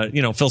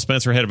 Phil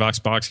Spencer, head of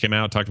Xbox, came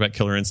out, talked about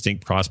Killer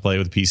Instinct crossplay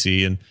with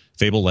PC and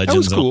Fable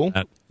Legends. That was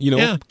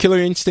cool. Killer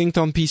Instinct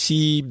on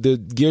PC, the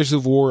Gears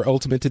of War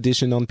Ultimate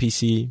Edition on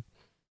PC.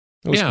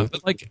 Cool.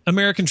 But like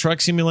American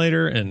Truck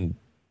Simulator and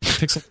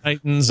Pixel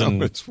Titans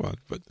and it's fun,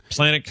 but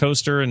Planet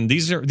Coaster, and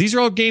these are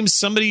all games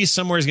somebody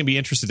somewhere is going to be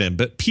interested in.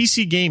 But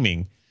PC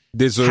gaming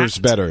deserves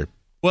better.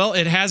 Well,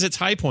 it has its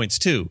high points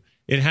too.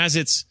 It has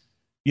its,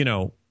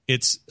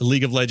 it's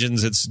League of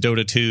Legends, it's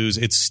Dota 2s,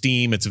 it's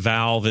Steam, it's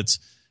Valve, it's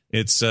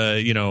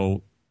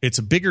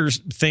a bigger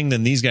thing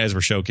than these guys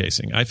were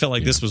showcasing. I felt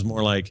like this was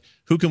more like,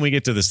 who can we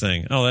get to this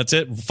thing? Oh, that's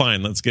it?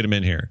 Fine, let's get him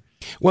in here.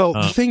 Well,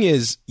 the thing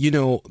is,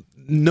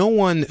 no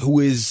one who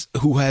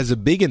has a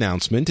big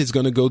announcement is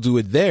going to go do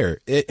it there.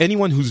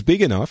 Anyone who's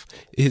big enough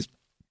is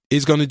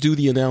going to do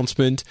the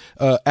announcement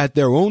at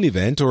their own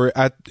event or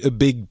at a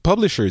big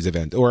publisher's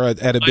event or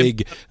at a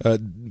big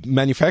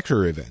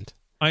manufacturer event.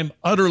 I'm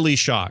utterly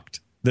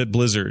shocked that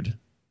Blizzard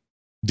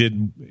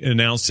did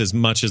announce as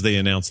much as they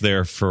announced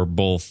there for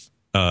both.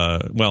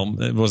 It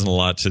wasn't a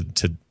lot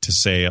to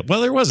say. Well,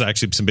 there was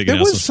actually some big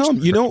announcements. There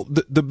was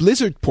some. The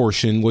Blizzard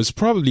portion was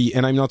probably,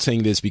 and I'm not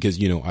saying this because,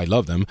 I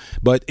love them,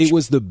 but it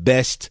was the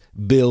best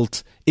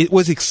built. It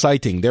was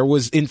exciting. There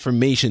was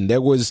information.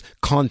 There was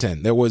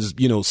content. There was,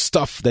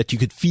 stuff that you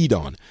could feed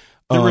on.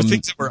 There were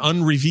things that were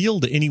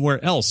unrevealed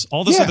anywhere else.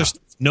 All this other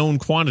stuff, known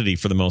quantity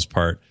for the most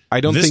part.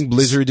 I don't think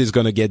Blizzard is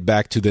going to get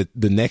back to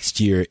the next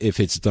year if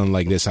it's done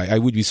like this. I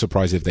would be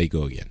surprised if they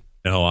go again.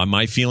 No,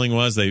 my feeling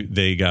was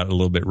they got a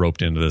little bit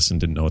roped into this and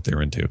didn't know what they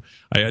were into.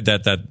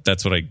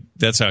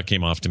 That's how it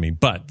came off to me.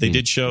 But they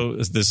did show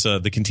this.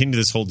 They continue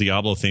this whole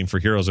Diablo theme for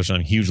Heroes, which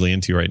I'm hugely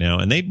into right now,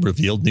 and they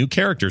revealed new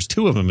characters,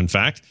 2 of them, in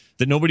fact,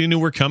 that nobody knew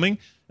were coming.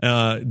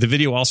 The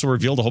video also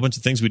revealed a whole bunch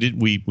of things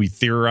we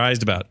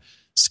theorized about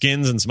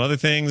skins and some other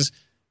things.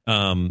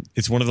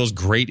 It's one of those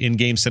great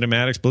in-game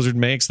cinematics Blizzard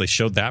makes. They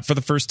showed that for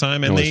the first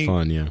time, and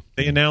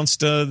they announced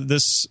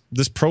this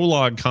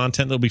prologue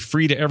content that'll be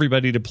free to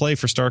everybody to play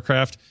for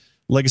StarCraft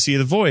Legacy of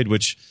the Void,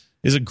 which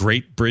is a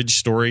great bridge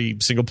story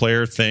single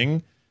player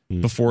thing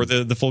before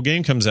the full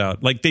game comes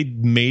out. Like, they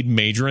made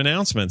major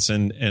announcements,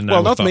 and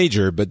not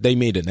major, but they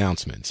made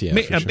announcements.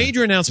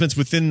 Major announcements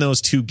within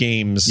those 2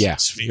 games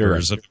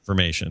spheres of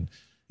information.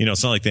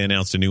 It's not like they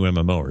announced a new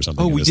MMO or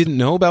something. Oh, we didn't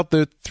know about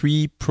the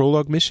 3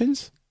 prologue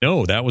missions?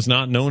 No, that was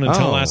not known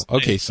until last night.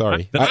 Okay,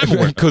 sorry.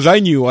 Because I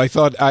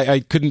thought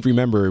I couldn't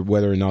remember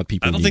whether or not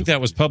people I don't think that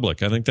was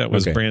public. I think that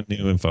was brand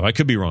new info. I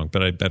could be wrong,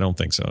 but I don't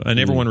think so. And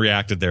everyone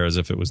reacted there as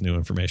if it was new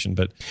information.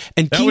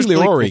 And King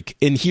Leoric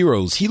in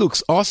Heroes, he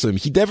looks awesome.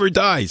 He never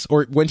dies.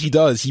 Or when he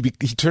does, he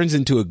turns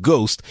into a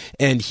ghost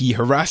and he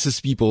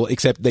harasses people,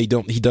 except he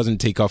doesn't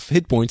take off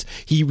hit points.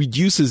 He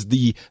reduces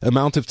the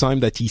amount of time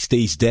that he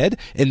stays dead,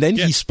 and then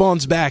he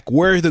spawns back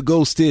where the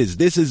ghost is.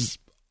 This is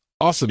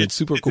awesome. It's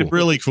super cool. It's a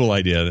really cool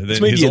idea.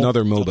 It's maybe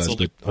another MOBA,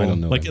 but I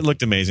don't know. It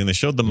looked amazing. They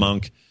showed the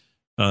monk.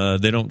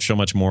 They don't show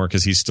much more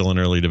because he's still in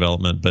early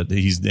development, but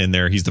he's in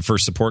there. He's the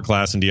first support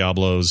class in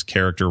Diablo's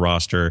character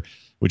roster,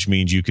 which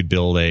means you could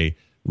build a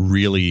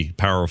really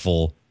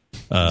powerful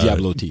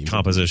Diablo team.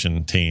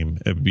 Composition team.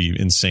 It would be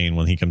insane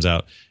when he comes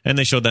out. And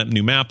they showed that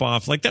new map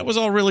off. Like, that was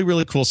all really,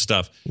 really cool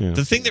stuff. Yeah.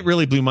 The thing that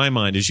really blew my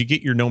mind is you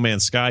get your No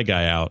Man's Sky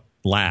guy out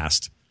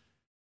last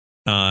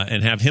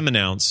and have him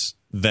announce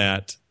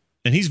that.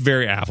 And he's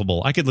very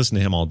affable. I could listen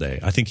to him all day.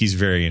 I think he's a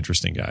very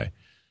interesting guy.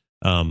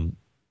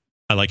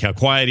 I like how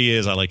quiet he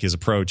is. I like his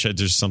approach.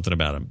 There's something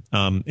about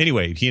him.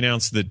 Anyway, he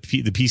announced the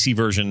PC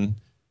version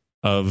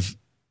of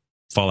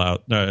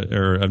Fallout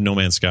or of No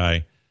Man's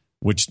Sky,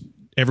 which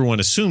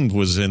everyone assumed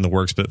was in the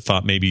works, but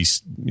thought maybe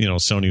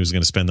Sony was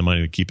going to spend the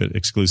money to keep it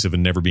exclusive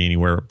and never be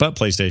anywhere but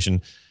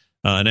PlayStation.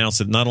 Announced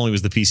that not only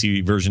was the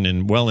PC version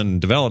in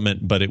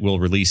development, but it will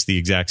release the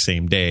exact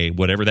same day,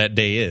 whatever that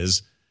day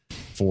is,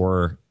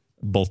 for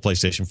both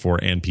PlayStation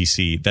 4 and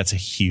PC. That's a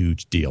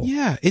huge deal.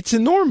 Yeah, it's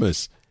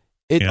enormous.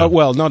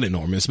 Well, not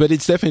enormous, but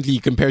it's definitely,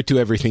 compared to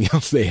everything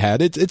else they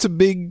had, it's a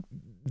big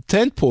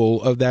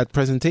tentpole of that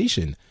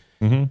presentation.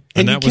 Mm-hmm.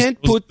 And you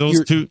can't put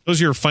those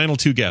are your final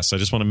 2 guests. I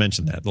just want to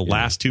mention that. The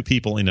last 2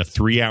 people in a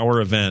 3-hour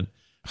event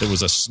that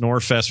was a snore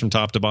fest from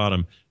top to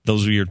bottom.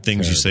 Those are your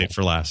things you save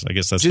for last. I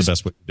guess that's the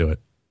best way to do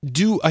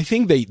it. I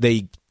think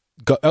they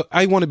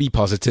I want to be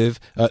positive.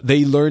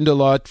 They learned a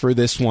lot for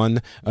this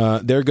one.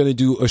 They're going to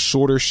do a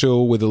shorter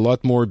show with a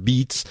lot more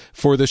beats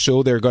for the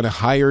show. They're going to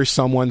hire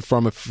someone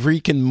from a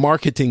freaking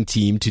marketing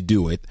team to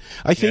do it.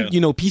 I think,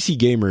 PC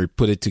Gamer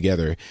put it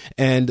together,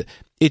 and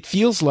it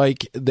feels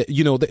like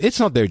it's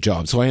not their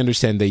job. So I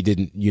understand they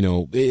didn't,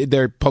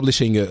 they're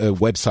publishing a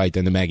website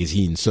and a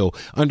magazine. So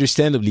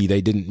understandably,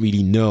 they didn't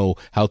really know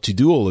how to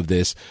do all of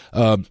this.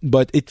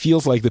 But it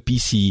feels like the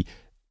PC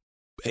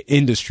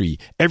industry.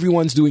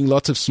 Everyone's doing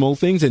lots of small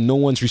things and no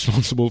one's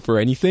responsible for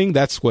anything.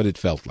 That's what it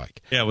felt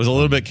like. Yeah, it was a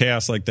little bit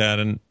chaos like that,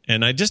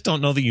 and I just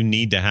don't know that you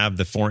need to have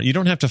the form. You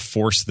don't have to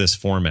force this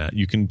format.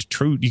 You can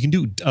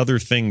do other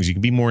things. You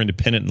can be more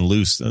independent and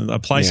loose.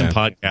 Apply some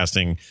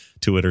podcasting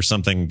to it or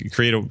something.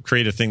 Create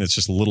a thing that's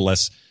just a little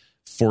less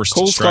forced.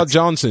 Cole Scott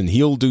Johnson,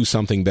 he'll do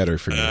something better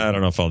for you. I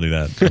don't know if I'll do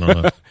that. I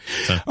don't know.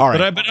 So, all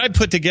right, but I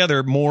put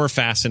together more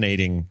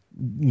fascinating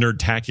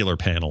nerdtacular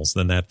panels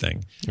than that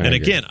thing. And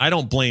again, I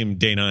don't blame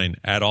Day 9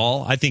 at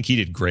all. I think he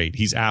did great.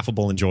 He's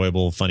affable,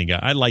 enjoyable, funny guy.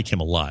 I like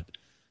him a lot.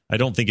 I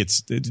don't think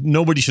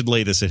nobody should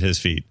lay this at his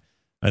feet.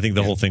 I think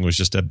the whole thing was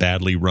just a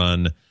badly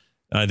run.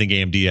 I think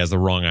AMD has the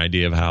wrong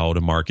idea of how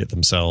to market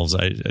themselves.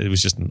 It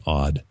was just an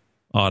odd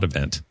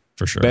event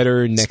for sure.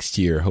 Better next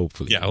year,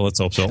 hopefully. Yeah, let's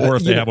hope so. Or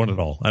if they have one at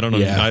all. I don't know.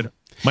 Yeah.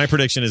 My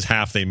prediction is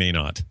half they may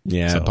not.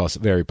 Yeah,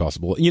 very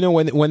possible. You know,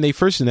 when they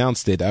first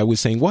announced it, I was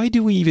saying, why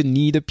do we even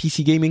need a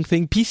PC gaming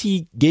thing?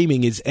 PC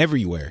gaming is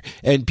everywhere.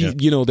 And,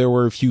 you know, there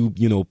were a few,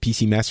 you know,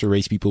 PC Master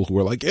Race people who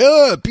were like,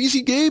 yeah,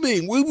 PC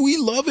gaming, we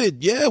love it.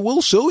 Yeah,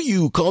 we'll show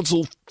you,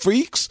 console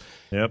freaks.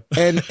 Yep.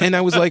 And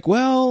I was like,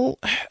 well,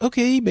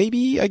 okay,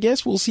 maybe, I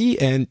guess we'll see.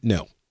 And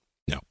no.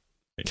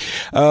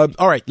 All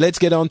right, let's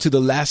get on to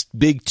the last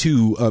big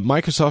two,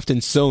 Microsoft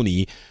and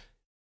Sony.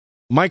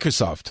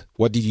 Microsoft,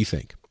 what did you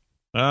think?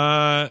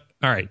 All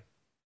right.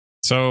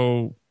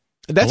 So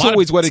that's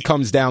always what it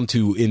comes down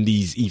to in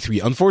these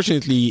E3.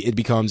 Unfortunately, it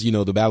becomes, you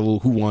know, the battle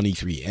who won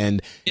E3,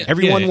 and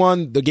everyone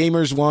won, the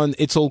gamers won.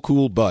 It's all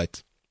cool,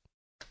 but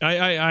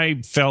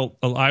I felt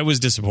I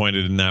was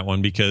disappointed in that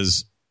one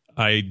because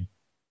I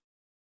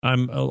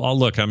don't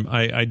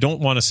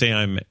want to say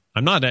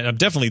I've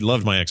definitely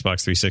loved my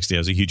Xbox 360. I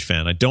was a huge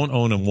fan. I don't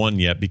own one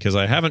yet because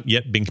I haven't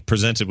yet been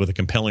presented with a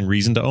compelling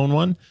reason to own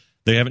one.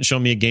 They haven't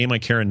shown me a game I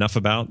care enough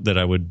about that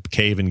I would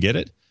cave and get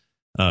it.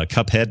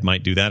 Cuphead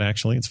might do that,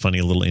 actually. It's funny,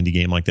 a little indie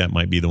game like that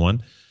might be the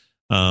one.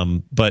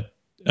 But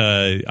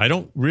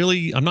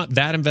I'm not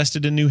that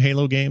invested in new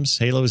Halo games.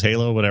 Halo is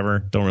Halo, whatever.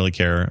 Don't really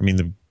care. I mean,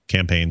 the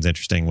campaign's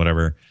interesting,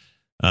 whatever.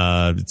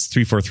 It's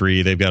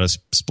 343. They've got a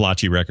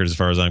splotchy record as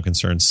far as I'm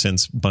concerned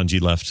since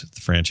Bungie left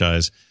the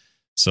franchise.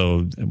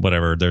 So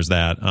whatever, there's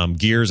that.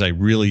 Gears, I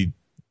really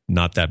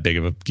not that big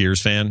of a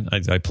Gears fan.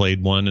 I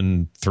played 1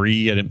 and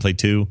 3. I didn't play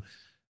 2.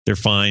 They're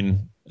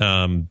fine.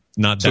 Not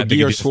that so big.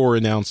 Gears 4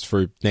 announced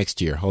for next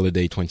year,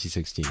 holiday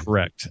 2016.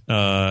 Correct.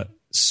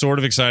 Sort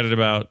of excited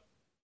about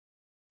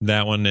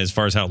that one as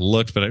far as how it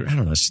looked, but I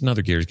don't know. It's just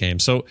another Gears game.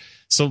 So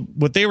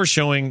what they were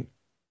showing,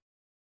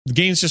 the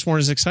games just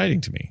weren't as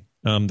exciting to me.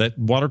 That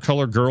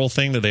watercolor girl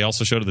thing that they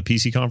also showed at the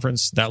PC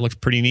conference, that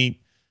looked pretty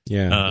neat.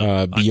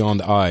 Yeah.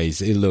 Beyond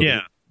Eyes, it looked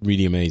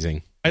really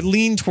amazing. I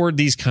lean toward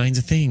these kinds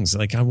of things.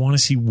 Like, I want to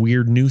see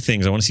weird new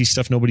things. I want to see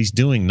stuff nobody's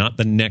doing, not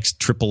the next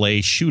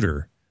AAA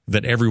shooter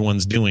that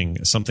everyone's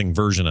doing something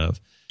version of.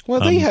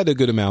 Well, they had a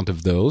good amount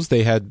of those.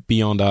 They had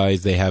Beyond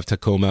Eyes. They have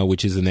Tacoma,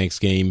 which is the next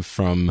game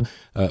from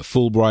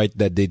Fulbright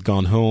that they'd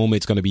gone home.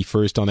 It's going to be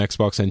first on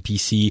Xbox and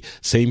PC.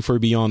 Same for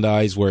Beyond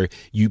Eyes, where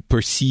you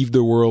perceive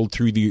the world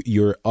through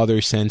your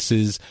other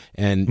senses,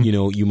 and you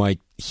know, you might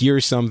hear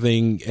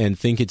something and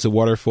think it's a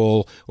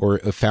waterfall or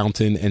a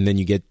fountain, and then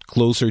you get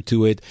closer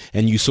to it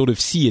and you sort of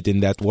see it in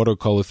that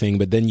watercolor thing,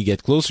 but then you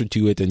get closer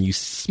to it and you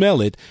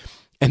smell it,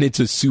 and it's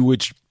a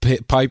sewage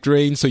pipe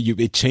drain, so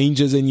it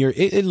changes in your...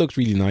 It looked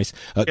really nice.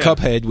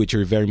 Cuphead, which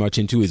you're very much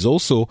into, is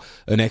also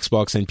an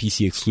Xbox and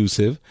PC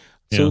exclusive.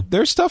 So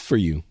there's stuff for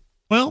you.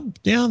 Well,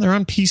 yeah, they're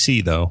on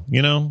PC, though.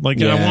 You know?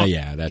 Like, I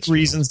want that's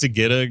reasons to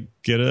get a...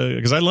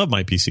 Because I love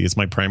my PC. It's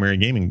my primary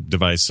gaming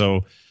device.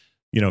 So,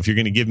 you know, if you're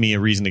going to give me a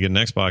reason to get an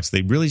Xbox,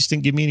 they really just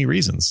didn't give me any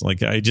reasons.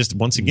 Like, I just,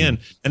 once again...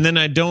 And then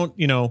I don't,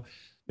 you know...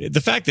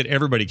 The fact that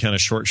everybody kind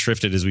of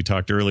short-shrifted, as we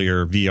talked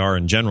earlier, VR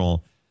in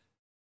general...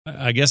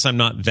 I guess I'm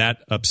not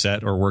that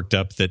upset or worked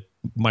up that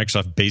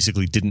Microsoft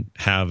basically didn't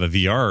have a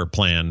VR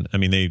plan. I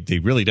mean, they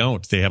really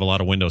don't. They have a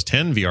lot of Windows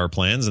 10 VR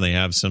plans, and they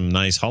have some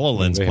nice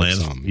HoloLens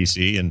plans for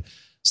PC, and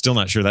still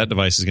not sure that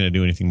device is going to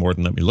do anything more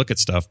than let me look at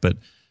stuff. But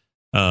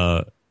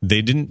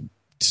they didn't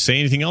say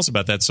anything else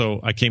about that, so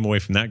I came away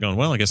from that going,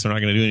 well, I guess they're not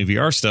going to do any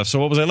VR stuff. So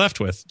what was I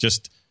left with?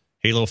 Just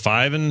Halo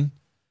 5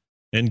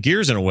 and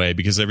Gears in a way,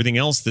 because everything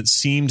else that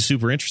seemed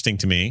super interesting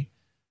to me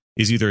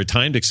is either a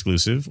timed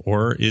exclusive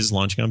or is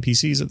launching on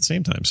PCs at the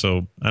same time.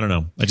 So I don't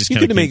know. I just you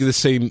could make the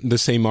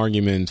same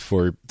argument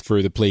for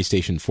the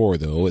PlayStation 4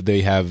 though.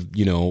 They have,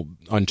 you know,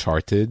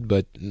 Uncharted,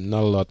 but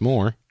not a lot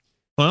more.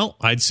 Well,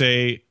 I'd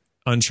say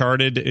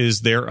Uncharted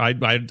is their.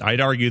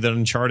 I'd argue that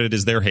Uncharted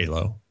is their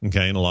Halo.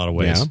 Okay, in a lot of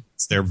ways,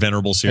 it's their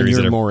venerable series.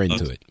 And you're more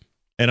into it,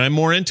 and I'm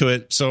more into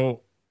it. So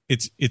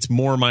it's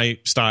more my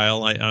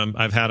style.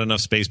 I've had enough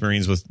Space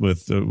Marines with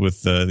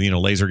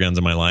laser guns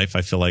in my life.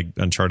 I feel like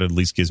Uncharted at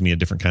least gives me a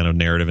different kind of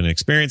narrative and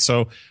experience.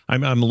 So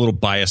I'm a little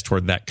biased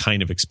toward that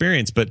kind of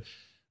experience. But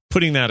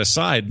putting that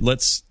aside,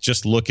 let's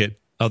just look at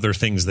other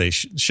things they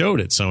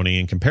showed at Sony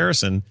in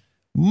comparison.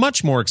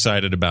 Much more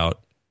excited about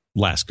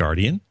Last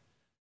Guardian,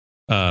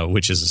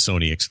 which is a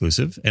Sony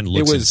exclusive and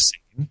looks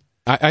insane.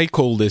 I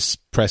call this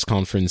press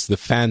conference the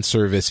fan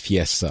service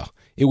fiesta.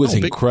 It was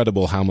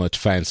incredible how much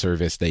fan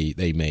service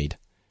they made.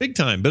 Big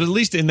time. But at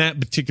least in that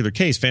particular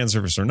case, fan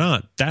service or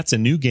not, that's a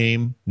new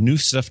game, new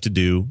stuff to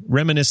do,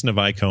 reminiscent of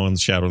Ico and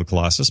Shadow of the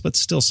Colossus, but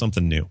still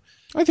something new.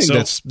 I think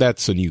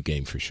that's a new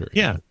game for sure.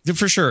 Yeah,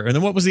 for sure. And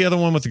then what was the other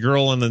one with the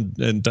girl and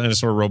the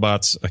dinosaur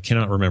robots? I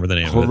cannot remember the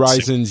name of it.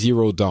 Horizon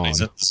Zero Dawn.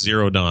 Horizon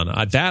Zero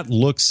Dawn. That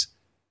looks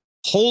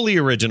wholly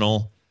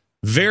original,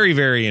 very,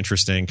 very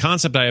interesting.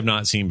 Concept I have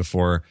not seen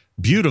before.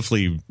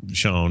 Beautifully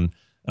shown.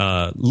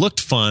 Looked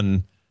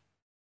fun.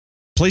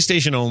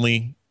 PlayStation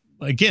only.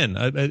 Again,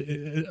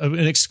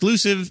 an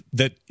exclusive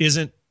that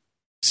isn't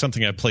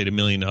something I've played a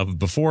million of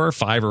before,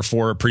 5 or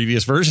 4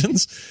 previous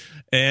versions,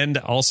 and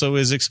also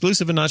is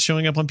exclusive and not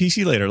showing up on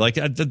PC later. Like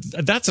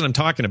that's what I'm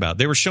talking about.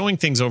 They were showing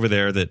things over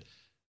there that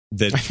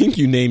I think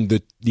you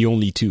named the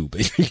only 2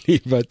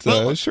 basically, but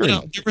sure.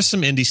 There was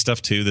some indie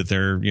stuff too that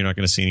you're not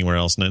going to see anywhere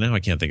else. Now I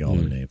can't think of all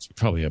their names. We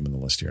probably have them in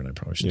the list here, and I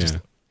probably should just.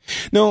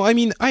 No, I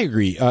mean, I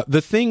agree.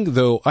 The thing,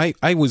 though,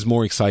 I was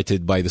more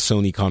excited by the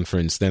Sony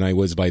conference than I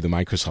was by the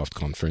Microsoft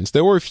conference.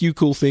 There were a few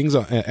cool things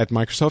at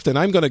Microsoft, and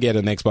I'm going to get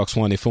an Xbox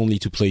One if only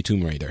to play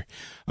Tomb Raider.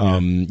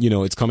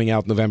 It's coming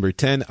out November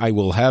 10. I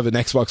will have an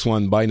Xbox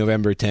One by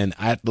November 10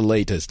 at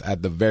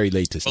the very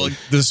latest. Well,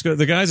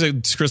 the guys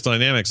at Crystal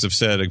Dynamics have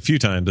said a few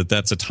times that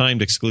that's a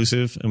timed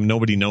exclusive, and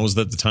nobody knows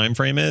that the time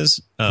frame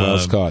is. Well,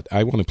 Scott,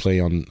 I want to play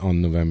on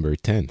November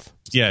 10th.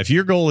 Yeah, if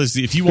your goal is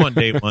if you want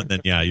day one,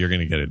 then yeah, you're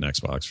going to get it in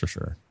Xbox for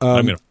sure.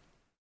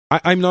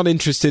 I'm not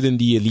interested in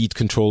the Elite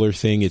controller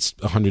thing. It's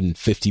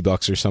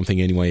 $150 or something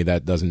anyway.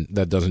 That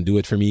doesn't do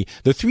it for me.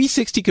 The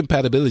 360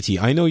 compatibility,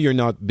 I know you're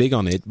not big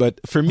on it,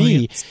 but for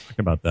me, let's talk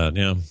about that.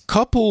 Yeah,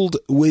 coupled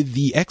with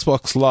the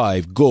Xbox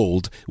Live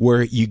Gold,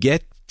 where you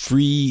get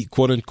free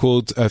quote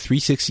unquote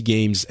 360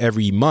 games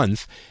every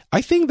month,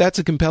 I think that's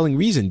a compelling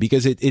reason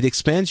because it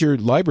expands your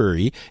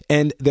library,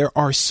 and there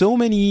are so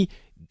many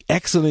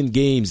excellent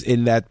games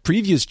in that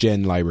previous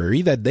gen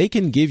library that they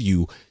can give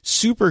you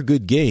super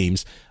good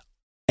games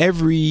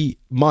every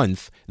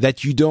month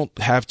that you don't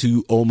have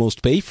to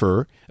almost pay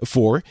for.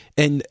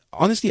 And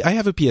honestly, I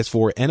have a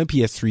PS4 and a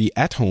PS3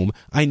 at home.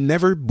 I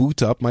never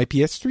boot up my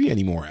PS3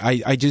 anymore.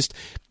 I just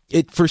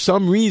for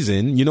some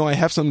reason, I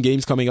have some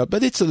games coming up,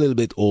 but it's a little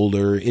bit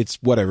older. It's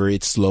whatever.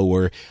 It's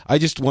slower. I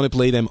just want to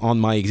play them on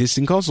my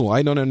existing console.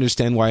 I don't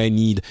understand why I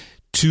need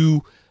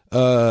 2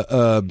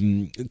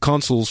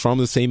 consoles from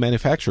the same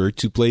manufacturer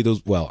to play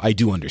those. Well, I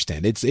do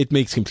understand. It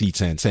makes complete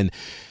sense.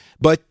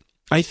 But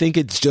I think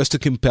it's just a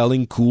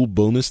compelling, cool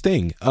bonus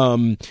thing.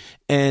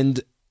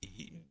 And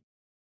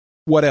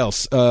what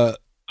else? I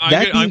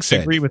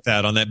agree with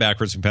that on that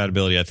backwards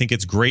compatibility. I think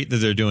it's great that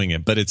they're doing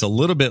it, but it's a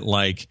little bit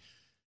like,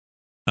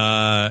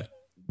 I'd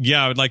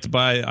like to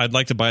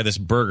buy this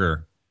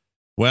burger.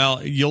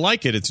 Well, you'll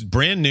like it. It's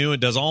brand new. It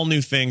does all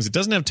new things. It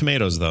doesn't have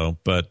tomatoes, though.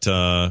 But,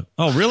 oh,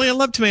 really? I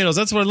love tomatoes.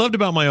 That's what I loved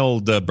about my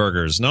old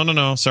burgers.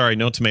 No. Sorry,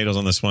 no tomatoes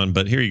on this one.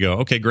 But here you go.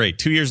 Okay, great.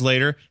 2 years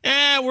later,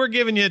 we're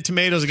giving you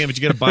tomatoes again, but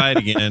you got to buy it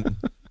again.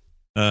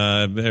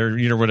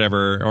 Or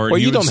whatever. Or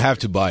you don't have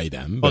to buy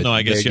them. Well, no,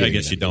 I guess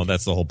you don't.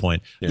 That's the whole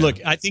point. Yeah.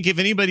 Look, I think if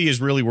anybody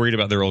is really worried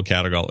about their old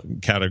catalog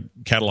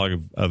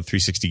of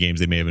 360 games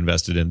they may have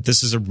invested in,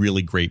 this is a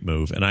really great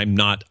move. And I'm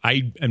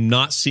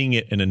not seeing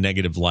it in a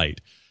negative light.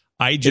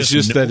 It's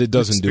just that it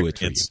doesn't do it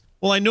for you.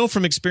 Well, I know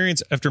from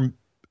experience after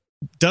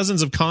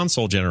dozens of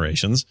console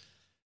generations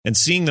and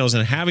seeing those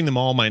and having them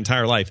all my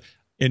entire life.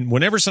 And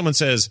whenever someone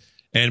says,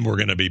 and we're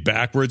going to be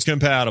backwards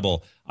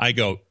compatible, I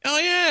go, oh,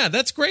 yeah,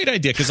 that's a great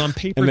idea. Because on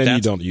paper, and then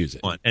you don't use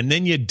it. And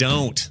then you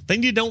don't.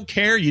 Then you don't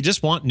care. You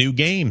just want new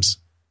games.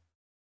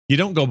 You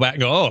don't go back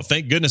and go, oh,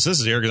 thank goodness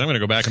this is here because I'm going to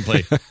go back and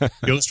play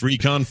Ghost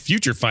Recon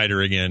Future Fighter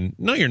again.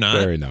 No, you're not.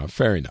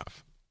 Fair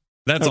enough.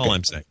 That's all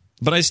I'm saying.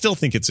 But I still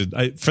think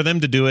for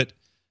them to do it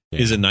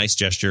is a nice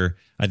gesture.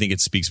 I think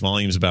it speaks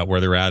volumes about where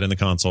they're at in the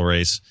console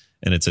race,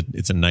 and it's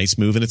a nice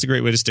move, and it's a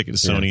great way to stick it to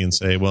Sony and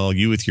say, well,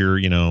 you with your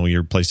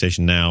your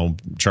PlayStation Now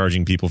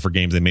charging people for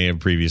games they may have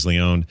previously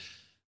owned,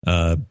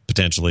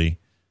 potentially.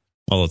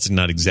 Well, it's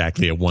not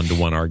exactly a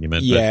one-to-one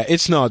argument. Yeah,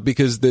 it's not,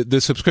 because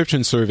the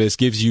subscription service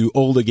gives you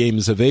all the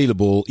games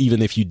available,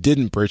 even if you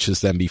didn't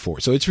purchase them before.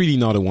 So it's really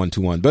not a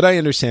one-to-one. But I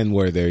understand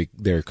where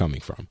they're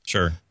coming from.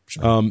 Sure.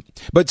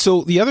 But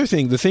so the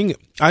thing,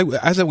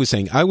 as I was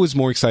saying, I was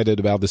more excited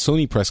about the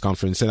Sony press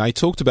conference, and I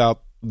talked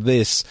about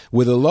this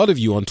with a lot of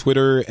you on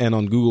Twitter and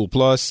on Google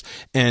Plus,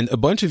 and a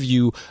bunch of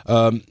you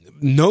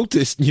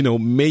noticed,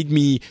 made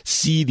me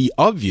see the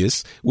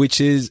obvious,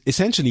 which is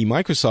essentially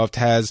Microsoft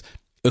has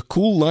a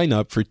cool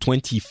lineup for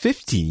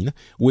 2015,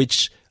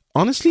 which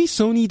honestly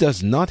Sony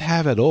does not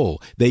have at all.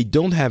 They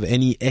don't have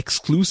any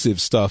exclusive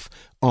stuff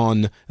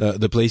on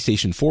the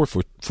PlayStation 4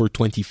 for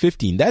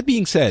 2015. That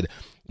being said,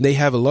 they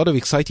have a lot of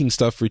exciting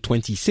stuff for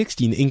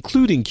 2016,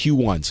 including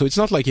Q1. So it's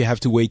not like you have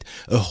to wait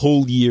a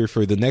whole year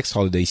for the next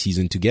holiday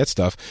season to get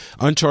stuff.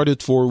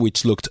 Uncharted 4,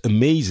 which looked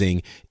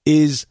amazing,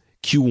 is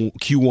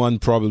Q1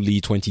 probably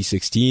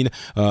 2016.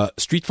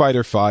 Street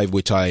Fighter 5,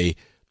 which I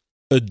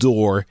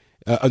adore,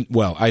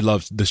 well, I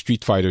love the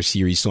Street Fighter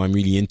series, so I'm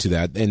really into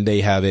that, and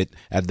they have it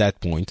at that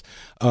point.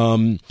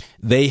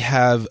 They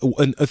have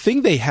a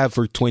thing they have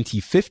for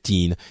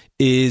 2015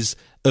 is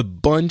a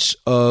bunch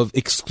of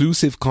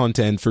exclusive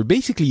content for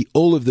basically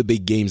all of the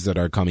big games that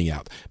are coming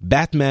out.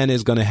 Batman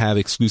is going to have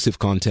exclusive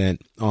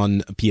content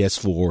on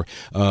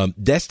PS4.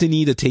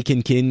 Destiny, the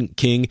Taken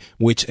King,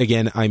 which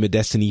again, I'm a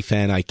Destiny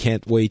fan. I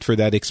can't wait for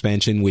that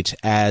expansion, which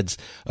adds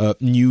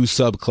new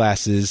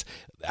subclasses.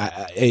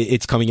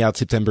 It's coming out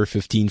September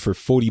 15 for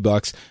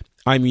 $40.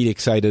 I'm really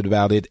excited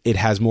about it. It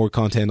has more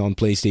content on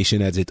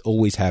PlayStation as it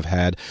always have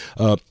had.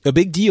 A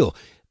big deal.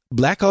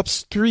 Black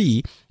Ops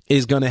 3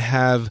 is going to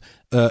have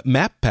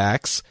map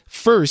packs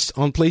first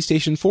on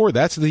PlayStation 4.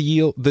 That's the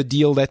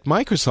deal that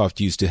Microsoft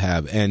used to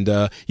have. And,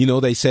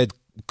 they said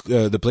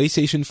the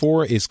PlayStation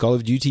 4 is Call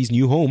of Duty's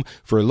new home.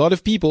 For a lot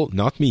of people,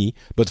 not me,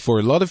 but for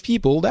a lot of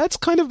people, that's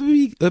kind of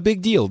a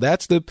big deal.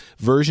 That's the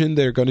version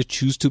they're going to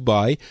choose to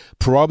buy,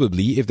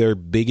 probably, if they're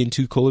big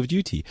into Call of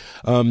Duty.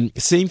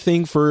 Same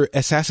thing for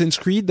Assassin's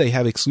Creed. They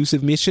have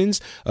exclusive missions.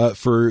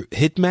 For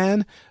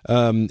Hitman,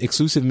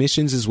 exclusive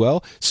missions as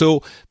well.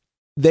 So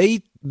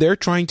they're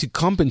trying to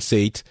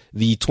compensate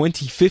the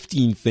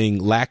 2015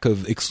 lack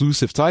of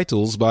exclusive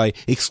titles by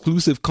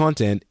exclusive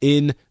content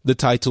in the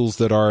titles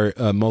that are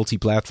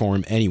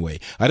multi-platform anyway.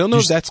 I don't know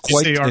if that's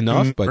quite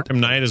enough, but Arkham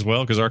Knight as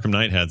well, because Arkham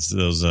Knight has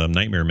those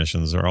nightmare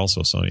missions are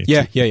also Sony.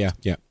 Yeah.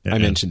 I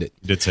mentioned it.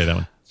 You did say that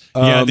one.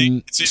 That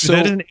is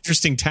an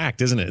interesting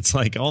tact, isn't it? It's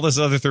like all this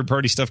other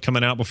third-party stuff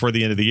coming out before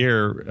the end of the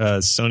year.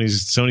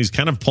 Sony's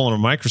kind of pulling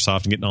on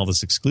Microsoft and getting all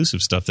this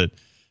exclusive stuff that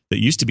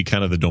used to be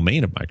kind of the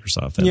domain of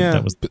Microsoft.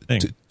 That was the thing.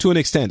 To an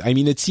extent. I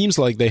mean, it seems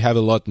like they have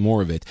a lot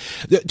more of it.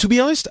 To be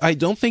honest, I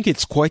don't think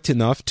it's quite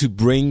enough to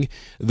bring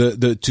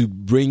the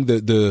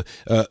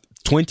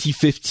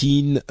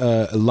 2015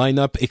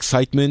 lineup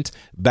excitement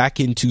back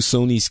into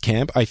Sony's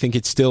camp. I think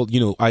it's still,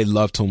 I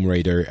love Tomb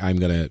Raider. I'm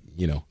gonna,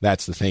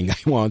 that's the thing I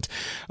want.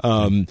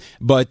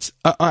 But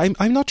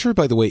I'm not sure,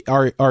 by the way,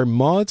 are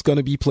mods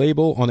gonna be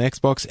playable on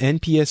Xbox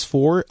and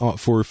PS4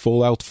 for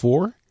Fallout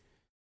 4?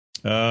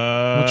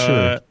 Not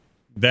sure.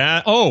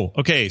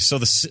 Okay. So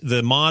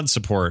the mod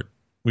support,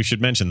 we should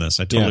mention this.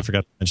 I totally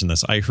forgot to mention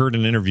this. I heard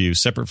an interview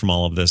separate from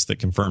all of this that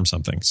confirmed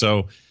something.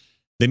 So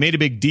they made a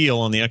big deal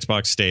on the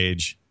Xbox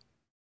stage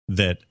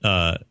that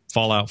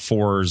Fallout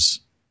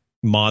 4's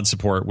mod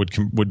support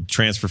would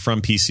transfer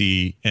from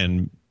PC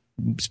and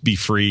be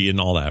free and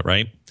all that,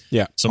 right?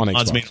 Yeah. So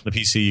mods made on the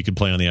PC you could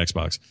play on the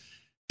Xbox.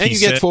 And you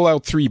get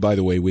Fallout 3, by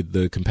the way, with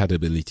the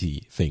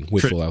compatibility thing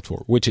with Fallout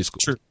 4, which is cool.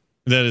 True.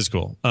 That is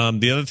cool.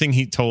 The other thing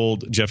he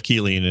told Jeff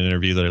Keighley in an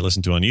interview that I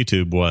listened to on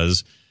YouTube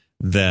was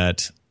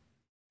that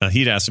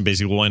he'd asked him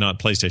basically, well, why not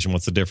PlayStation?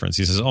 What's the difference?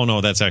 He says, oh,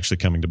 no, that's actually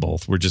coming to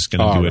both. We're just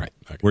going to do it.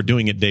 Okay. We're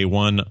doing it day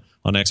one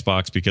on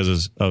Xbox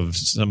because of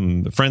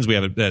some friends we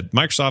have at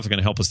Microsoft are going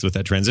to help us with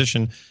that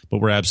transition, but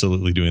we're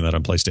absolutely doing that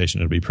on PlayStation.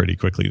 It'll be pretty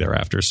quickly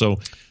thereafter. So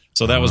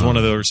that was one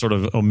of the sort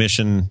of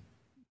omission,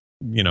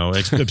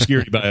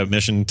 obscurity by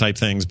omission type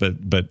things, but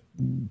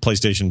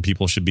PlayStation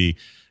people should be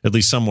at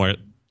least somewhat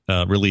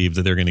relieved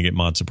that they're going to get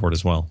mod support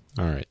as well.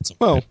 All right.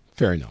 Well,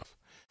 fair enough.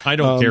 I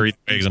don't care either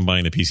way because I'm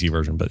buying the PC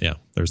version, but yeah,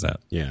 there's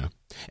that. Yeah.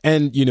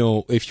 And,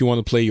 if you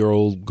want to play your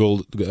old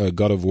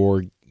God of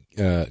War,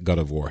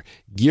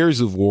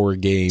 Gears of War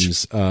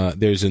games,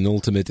 there's an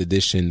Ultimate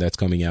Edition that's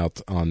coming out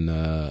on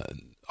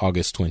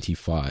August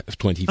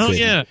 25th. Oh,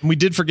 yeah. We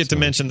did forget to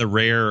mention the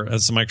Rare,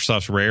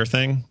 Microsoft's Rare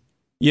thing.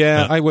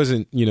 Yeah, I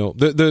wasn't,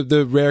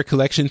 the Rare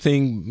collection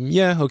thing.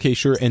 Yeah, okay,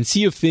 sure. And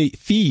Sea of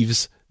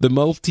Thieves, the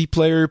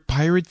multiplayer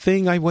pirate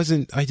thing, I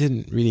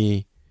didn't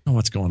really know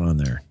what's going on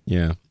there.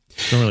 Yeah.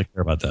 Don't really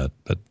care about that,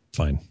 but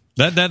fine.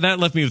 That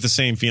left me with the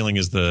same feeling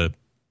as the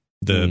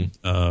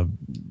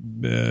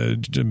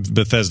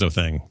Bethesda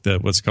thing.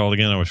 What's it called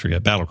again? I always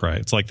forget. Battlecry.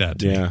 It's like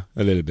that. Yeah,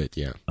 a little bit,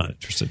 yeah. Not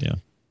interested, yeah.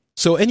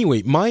 So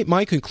anyway,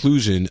 my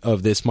conclusion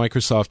of this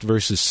Microsoft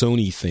versus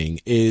Sony thing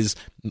is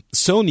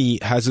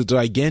Sony has a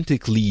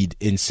gigantic lead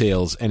in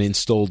sales and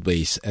installed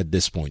base at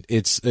this point.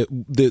 It's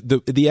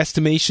the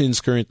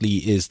estimations currently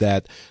is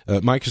that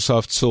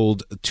Microsoft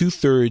sold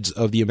 2/3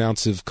 of the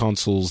amounts of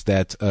consoles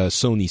that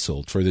Sony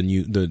sold for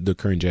the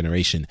current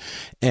generation,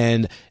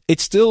 and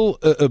it's still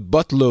a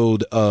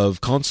buttload of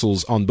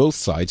consoles on both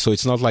sides. So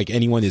it's not like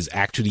anyone is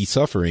actually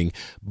suffering,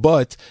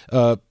 but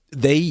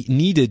they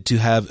needed to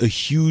have a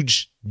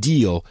huge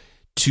deal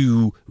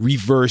to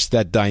reverse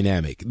that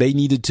dynamic. They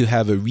needed to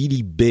have a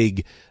really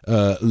big,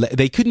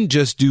 they couldn't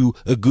just do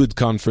a good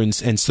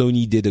conference and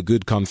Sony did a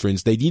good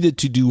conference. They needed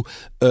to do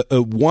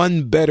a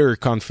one better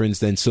conference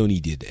than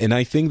Sony did. And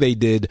I think they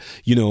did,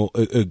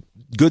 a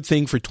good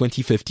thing for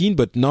 2015,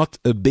 but not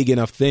a big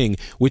enough thing,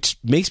 which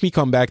makes me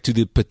come back to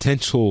the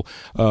potential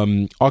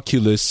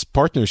Oculus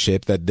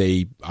partnership that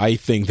I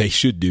think they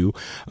should do.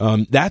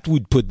 That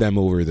would put them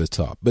over the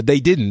top, but they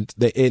didn't.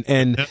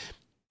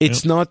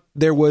 It's not,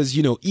 there was,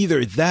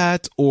 either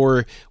that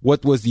or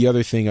what was the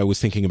other thing I was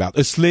thinking about?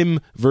 A slim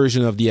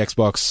version of the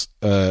Xbox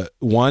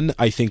One,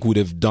 I think, would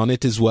have done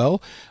it as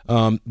well.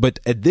 But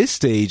at this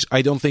stage,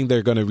 I don't think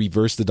they're going to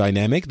reverse the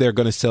dynamic. They're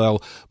going to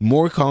sell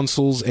more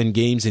consoles and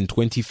games in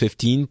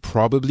 2015,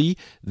 probably,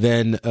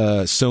 than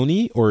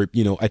Sony, or,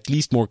 at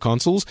least more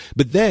consoles.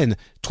 But then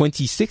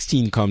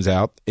 2016 comes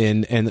out,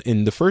 and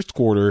in the first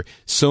quarter,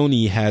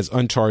 Sony has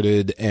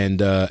Uncharted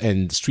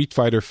and Street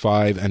Fighter V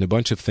and a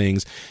bunch of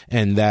things,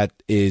 and that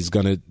is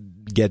going to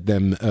get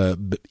them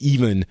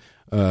even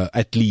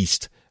at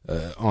least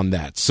on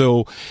that.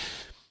 So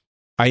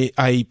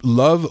I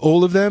love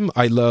all of them.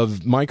 I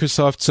love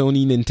Microsoft,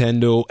 Sony,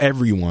 Nintendo,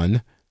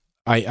 everyone.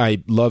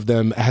 I love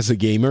them as a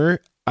gamer.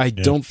 I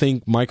don't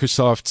think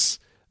Microsoft's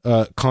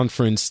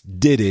conference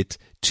did it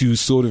to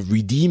sort of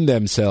redeem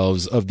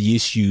themselves of the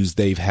issues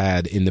they've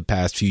had in the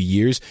past few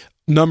years.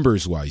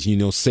 Numbers wise,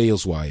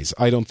 sales wise,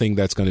 I don't think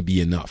that's going to be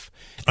enough.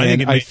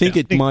 I think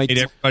it might made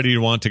everybody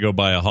want to go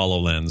buy a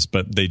HoloLens,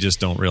 but they just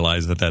don't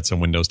realize that that's a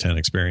Windows 10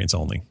 experience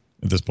only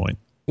at this point.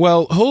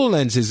 Well,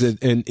 HoloLens is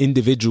an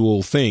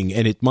individual thing,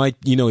 and it might,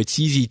 it's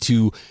easy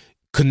to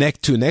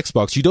connect to an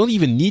Xbox. You don't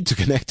even need to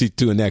connect it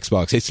to an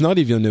Xbox. It's not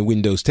even a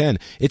Windows 10.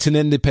 It's an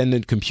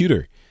independent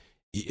computer.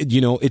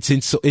 It's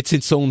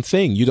its own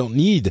thing. You don't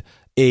need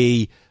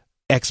a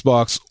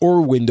Xbox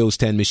or Windows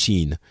 10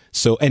 machine.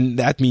 So, and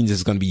that means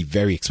it's going to be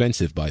very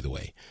expensive, by the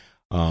way.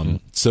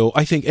 So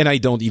I think, and I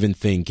don't even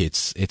think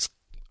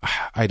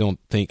I don't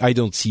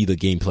see the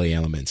gameplay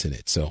elements in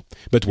it. So,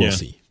 but we'll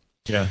see.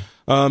 Yeah.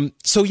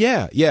 So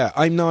yeah,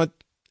 I'm not,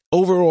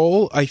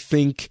 overall, I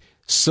think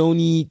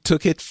Sony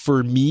took it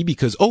for me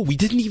because, we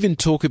didn't even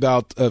talk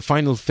about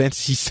Final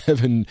Fantasy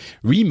VII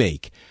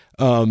Remake,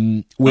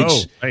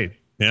 which right.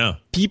 Yeah.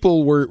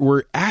 people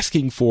were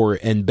asking for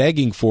and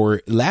begging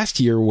for last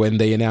year when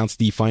they announced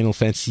the Final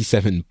Fantasy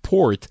VII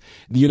port.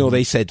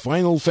 They said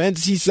Final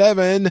Fantasy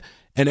VII,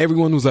 and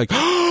everyone was like,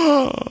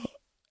 and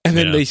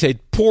then they said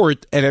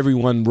port, and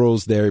everyone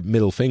rose their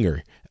middle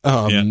finger.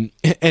 And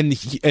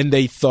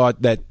they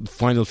thought that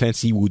Final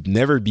Fantasy would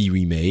never be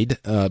remade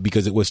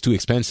because it was too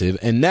expensive,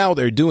 and now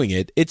they're doing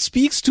it. It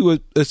speaks to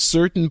a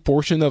certain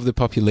portion of the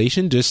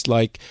population, just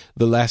like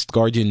The Last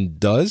Guardian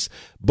does,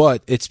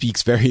 but it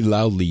speaks very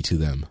loudly to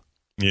them.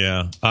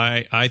 Yeah,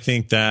 I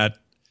think that,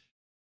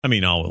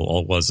 all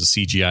it was a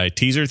CGI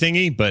teaser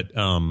thingy, but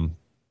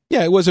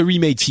it was a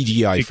remade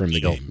CGI from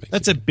the game.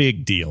 That's a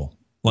big deal.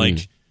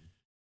 Like,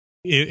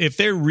 if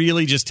they're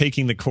really just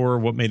taking the core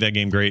of what made that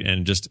game great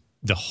and just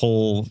the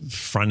whole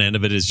front end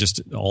of it is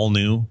just all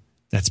new,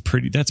 that's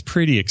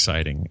pretty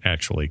exciting,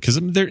 actually, because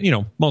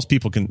most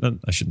people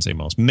I shouldn't say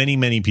most,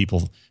 many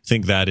people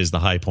think that is the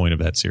high point of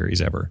that series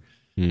ever.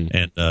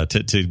 And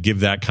to give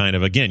that kind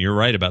of, again, you're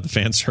right about the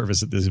fan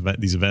service at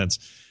these events.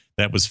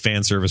 That was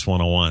fan service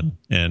 101,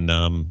 and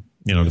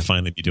to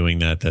finally be doing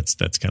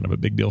that's kind of a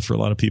big deal for a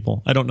lot of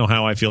people. I don't know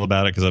how I feel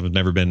about it because I've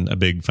never been a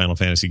big Final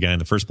Fantasy guy in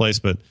the first place,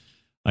 but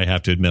I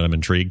have to admit I'm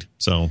intrigued.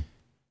 So.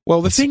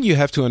 Well, the thing you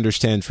have to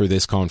understand for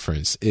this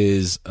conference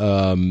is,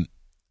 The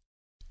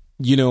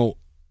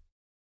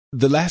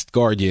Last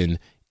Guardian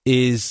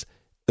is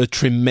a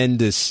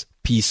tremendous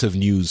piece of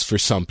news for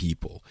some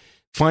people.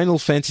 Final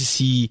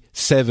Fantasy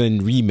VII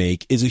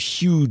Remake is a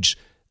huge,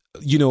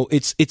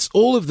 it's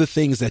all of the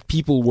things that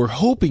people were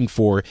hoping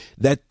for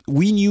that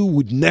we knew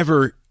would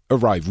never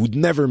arrive, would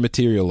never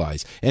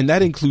materialize. And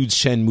that includes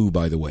Shenmue,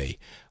 by the way.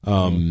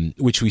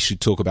 Which we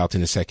should talk about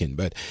in a second.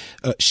 But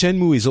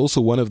Shenmue is also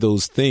one of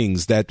those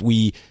things that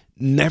we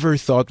never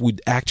thought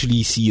would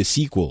actually see a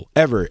sequel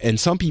ever. And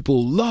some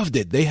people loved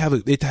it.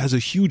 It has a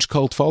huge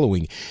cult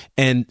following.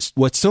 And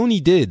what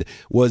Sony did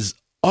was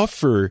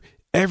offer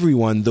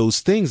everyone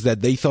those things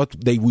that they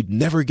thought they would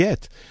never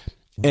get.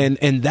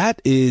 And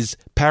that is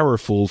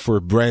powerful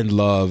for brand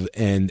love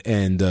and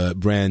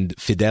brand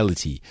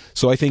fidelity.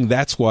 So I think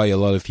that's why a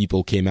lot of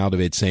people came out of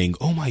it saying,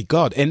 "Oh my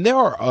God!" And there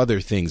are other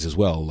things as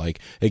well. Like,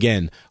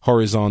 again,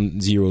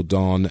 Horizon Zero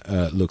Dawn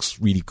looks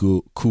really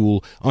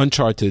cool.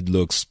 Uncharted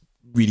looks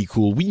really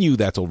cool. We knew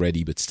that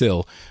already, but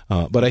still.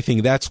 But I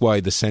think that's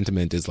why the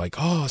sentiment is like,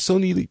 "Oh,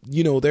 Sony,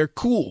 they're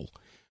cool."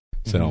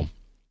 So,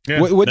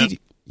 what did you?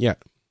 Yeah.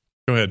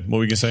 Go ahead. What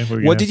were you gonna say?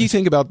 What did you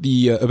think about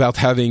the about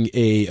having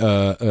a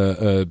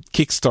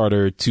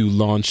Kickstarter to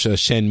launch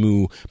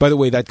Shenmue? By the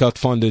way, that got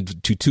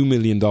funded to $2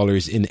 million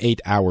in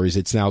 8 hours.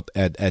 It's now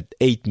at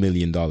 $8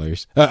 million.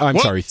 I'm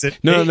what? Sorry.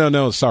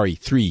 No. Sorry,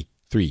 three.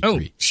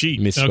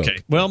 Sheet. Misspoke. Okay.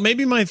 Well,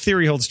 maybe my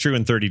theory holds true.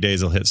 In 30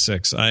 days, I'll hit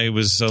 6. I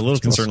was a little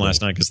concerned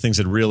last night because things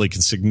had really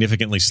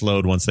significantly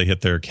slowed once they hit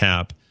their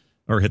cap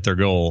or hit their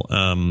goal.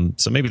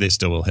 So maybe they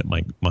still will hit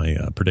my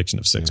prediction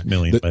of 6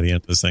 million by the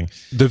end of this thing.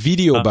 The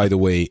video, by the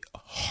way,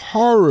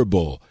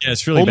 horrible. Yeah,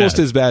 it's really almost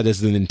bad. as bad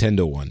as the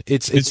Nintendo one.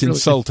 It's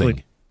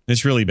insulting.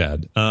 It's really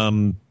bad.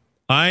 I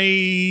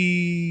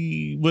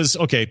was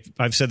okay.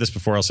 I've said this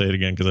before. I'll say it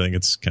again because I think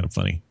it's kind of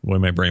funny the way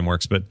my brain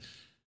works. But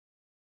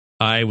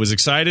I was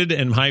excited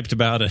and hyped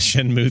about a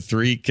Shenmue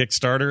 3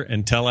 Kickstarter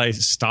until I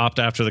stopped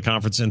after the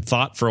conference and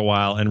thought for a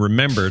while and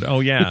remembered, oh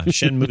yeah,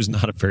 Shenmue's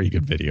not a very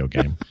good video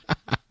game.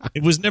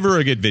 It was never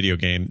a good video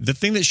game. The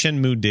thing that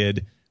Shenmue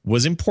did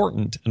was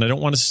important, and I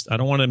don't want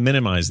to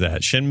minimize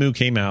that. Shenmue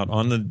came out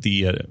on the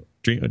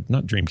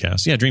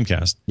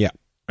Dreamcast. Yeah.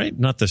 Right?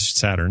 Not the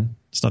Saturn.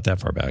 It's not that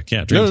far back.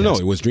 Yeah, Dreamcast. No,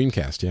 it was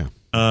Dreamcast, yeah.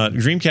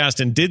 Dreamcast,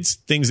 and did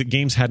things that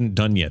games hadn't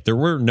done yet. There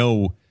were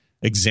no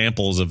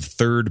examples of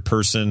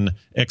third-person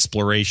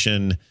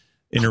exploration,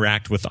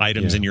 interact with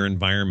items in your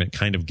environment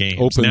kind of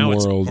games. Open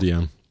world,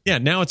 yeah. Yeah,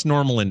 now it's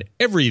normal in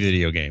every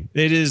video game.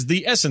 It is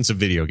the essence of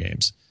video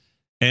games.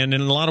 And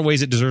in a lot of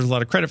ways, it deserves a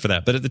lot of credit for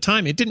that. But at the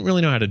time, it didn't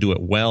really know how to do it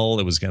well.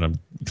 It was kind of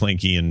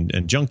clanky and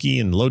junky,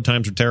 and load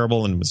times were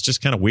terrible, and it was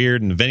just kind of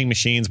weird. And vending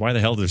machines, why the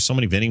hell there's so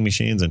many vending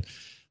machines? And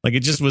like, it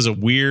just was a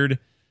weird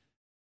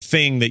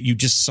thing that you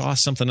just saw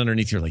something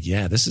underneath. You're like,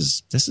 yeah, this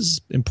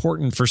is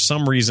important for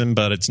some reason,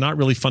 but it's not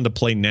really fun to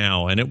play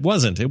now. And it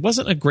wasn't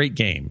a great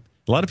game.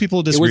 A lot of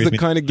people disagree with me. It was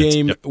the kind of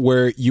game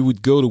where you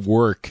would go to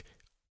work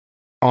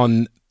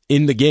in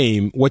the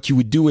game. What you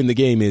would do in the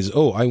game is,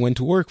 oh, I went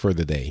to work for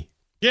the day.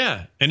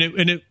 Yeah, and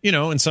it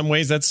in some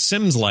ways that's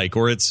Sims-like,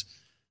 or it's,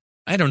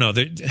 I don't know.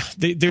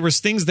 There was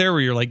things there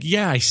where you're like,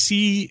 yeah, I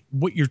see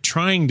what you're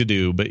trying to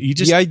do, but you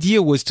just... The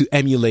idea was to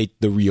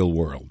emulate the real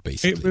world,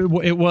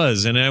 basically. It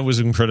was, and I was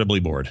incredibly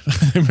bored.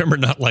 I remember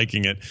not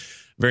liking it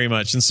very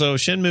much. And so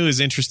Shenmue is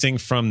interesting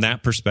from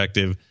that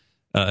perspective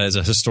as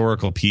a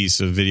historical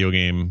piece of video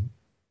game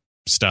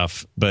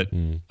stuff, but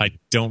I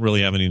don't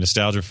really have any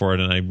nostalgia for it,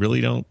 and I really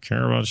don't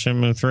care about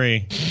Shenmue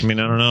 3. I mean,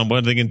 I don't know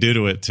what they can do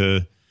to it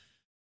to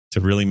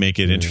really make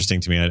it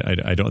interesting to me.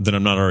 I don't, that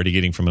I'm not already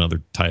getting from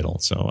another title.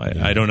 So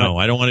I don't know.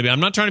 I don't want to be,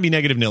 I'm not trying to be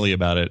negative Nilly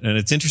about it. And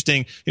it's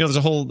interesting. There's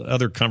a whole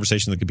other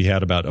conversation that could be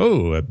had about,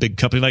 a big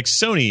company like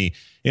Sony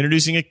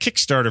introducing a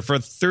Kickstarter for a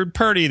third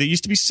party that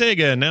used to be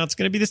Sega, and now it's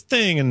going to be this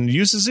thing, and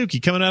Yu Suzuki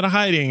coming out of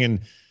hiding.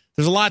 And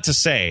there's a lot to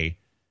say.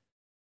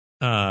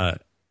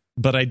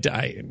 But I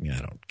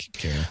don't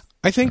care.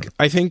 I think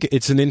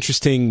it's an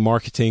interesting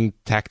marketing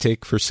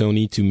tactic for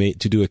Sony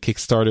to do a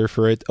Kickstarter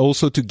for it,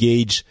 also to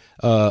gauge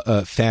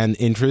fan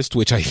interest,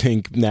 which I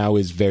think now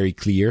is very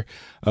clear.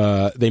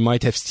 They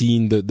might have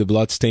seen the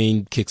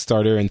Bloodstained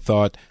Kickstarter and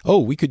thought, oh,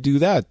 we could do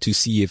that to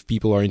see if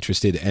people are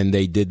interested, and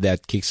they did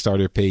that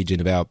Kickstarter page in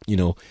about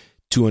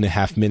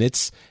 2.5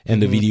 minutes,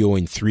 and the video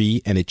in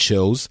 3, and it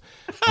shows.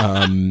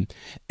 But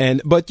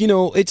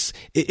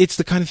it's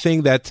the kind of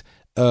thing that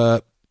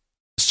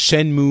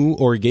Shenmue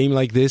or a game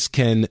like this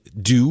can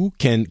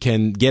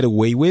get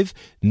away with.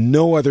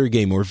 No other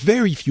game, or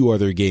very few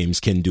other games,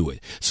 can do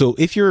it. So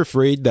if you're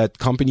afraid that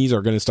companies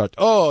are going to start,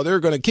 they're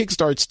going to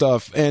kickstart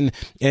stuff, and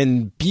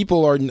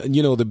people are,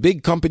 the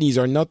big companies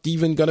are not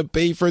even going to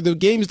pay for the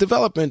game's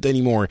development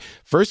anymore.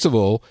 First of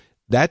all,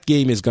 that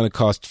game is going to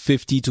cost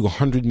 $50 to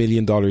 $100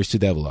 million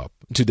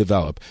to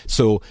develop.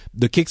 So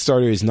the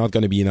Kickstarter is not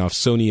going to be enough.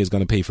 Sony is going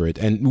to pay for it.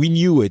 And we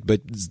knew it,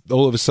 but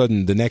all of a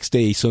sudden, the next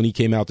day, Sony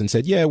came out and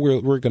said, yeah,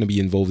 we're going to be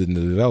involved in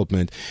the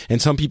development.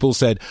 And some people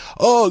said,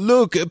 oh,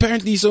 look,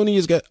 apparently Sony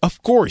is going to...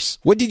 Of course.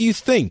 What did you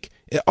think?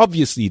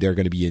 Obviously, they're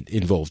going to be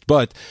involved.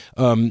 But...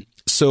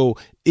 So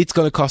it's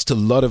going to cost a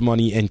lot of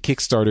money, and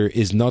Kickstarter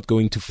is not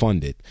going to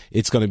fund it.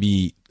 It's going to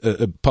be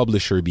a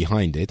publisher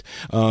behind it.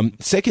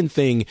 Second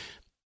thing,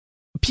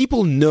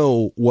 people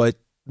know what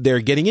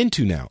they're getting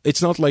into now.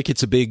 It's not like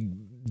it's a big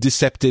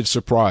deceptive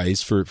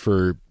surprise for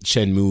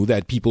Shenmue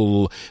that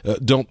people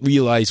don't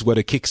realize what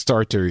a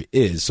Kickstarter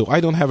is. So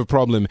I don't have a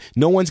problem.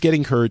 No one's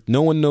getting hurt.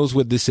 No one knows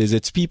what this is.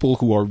 It's people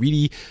who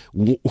really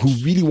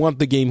want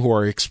the game, who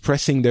are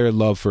expressing their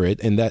love for it,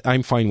 and that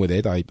I'm fine with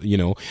it.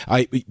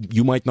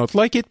 You might not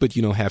like it, but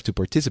you don't have to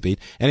participate.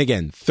 And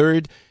again,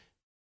 third,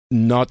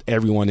 not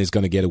everyone is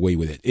going to get away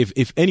with it.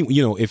 If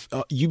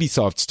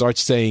Ubisoft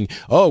starts saying,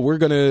 "Oh, we're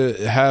going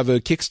to have a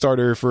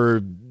Kickstarter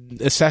for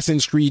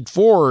Assassin's Creed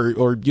 4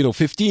 or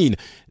 15,"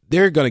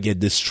 they're going to get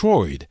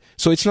destroyed.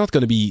 So it's not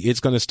going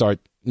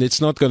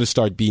to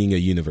start being a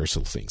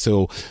universal thing.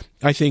 So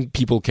I think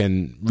people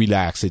can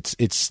relax.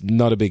 It's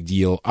not a big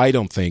deal. I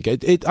don't think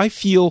I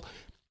feel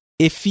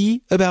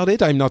iffy about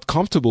it. I'm not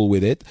comfortable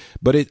with it,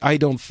 but I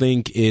don't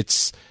think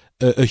it's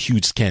a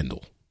huge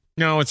scandal.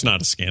 No, it's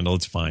not a scandal.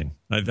 It's fine.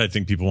 I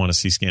think people want to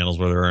see scandals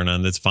where there are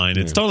none. That's fine.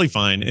 It's totally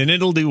fine. And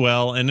it'll do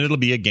well, and it'll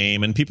be a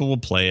game, and people will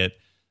play it.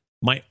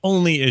 My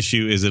only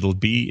issue is it'll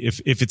be,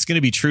 if it's going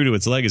to be true to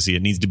its legacy,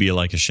 it needs to be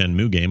like a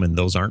Shenmue game, and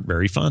those aren't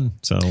very fun.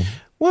 So,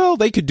 well,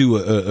 they could do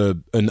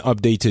an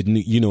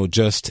updated,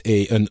 just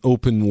an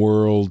open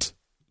world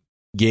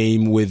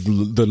game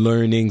with the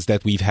learnings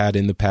that we've had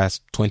in the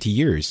past 20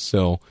 years.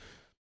 So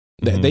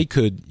they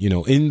could,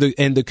 in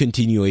the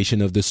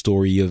continuation of the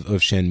story of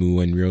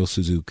Shenmue and Ryo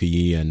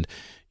Suzuki, and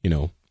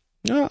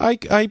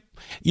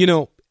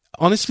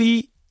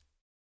honestly,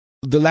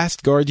 The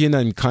Last Guardian,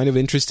 I'm kind of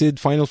interested.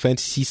 Final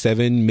Fantasy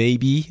VII,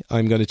 maybe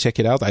I'm going to check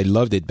it out. I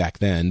loved it back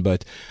then,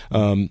 but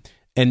and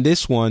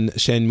this one,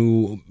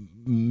 Shenmue,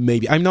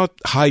 maybe. I'm not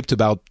hyped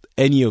about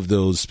any of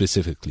those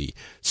specifically,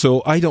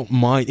 so I don't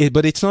mind it.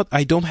 But it's not.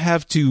 I don't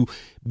have to,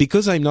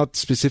 because I'm not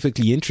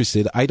specifically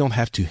interested. I don't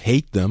have to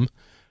hate them,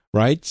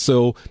 right?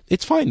 So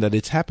it's fine that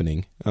it's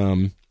happening.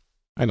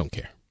 I don't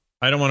care.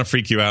 I don't want to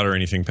freak you out or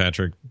anything,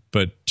 Patrick,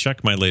 but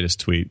check my latest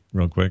tweet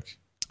real quick.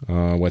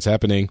 What's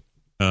happening?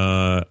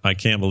 I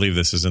can't believe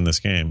this is in this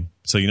game.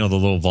 So the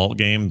little vault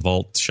game,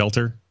 Vault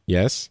Shelter?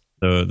 Yes.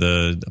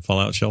 The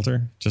Fallout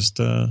Shelter? Just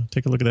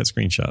take a look at that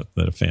screenshot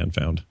that a fan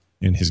found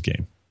in his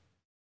game.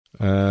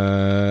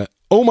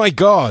 Oh my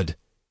God.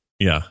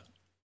 Yeah.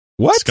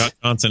 What? Scott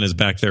Johnson is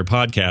back there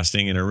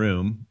podcasting in a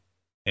room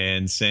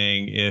and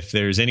saying, if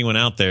there's anyone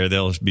out there,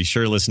 they'll be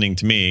sure listening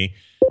to me.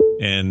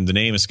 And the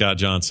name is Scott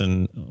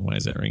Johnson. Why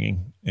is that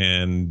ringing?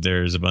 And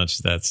there's a bunch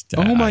that's...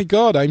 Oh my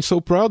God, I'm so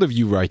proud of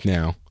you right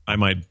now. I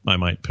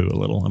might poo a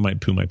little. I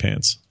might poo my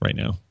pants right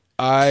now.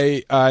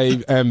 I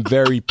am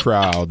very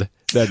proud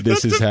that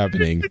this is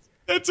happening.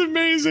 That's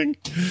amazing.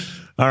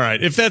 All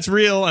right. If that's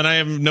real, and I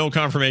have no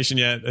confirmation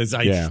yet, it's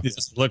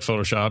look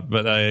Photoshop,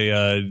 but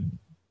I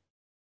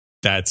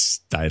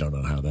don't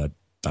know how that,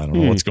 I don't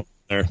know what's going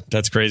on there.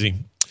 That's crazy.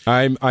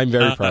 I'm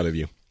very proud of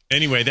you.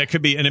 Anyway, that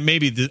could be, and it may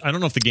be, I don't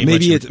know if the game...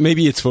 Maybe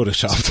it's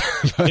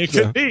Photoshopped. It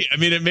could be. I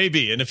mean, it may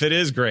be. And if it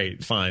is,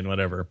 great, fine,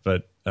 whatever.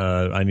 But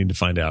I need to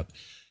find out.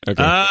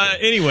 Okay.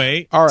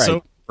 Anyway. All right.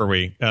 So, where are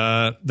we?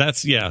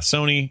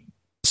 Sony...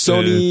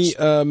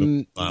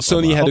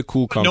 Sony had a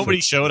cool conference. Nobody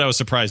showed. I was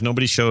surprised.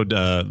 Nobody showed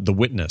The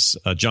Witness.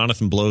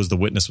 Jonathan Blow's The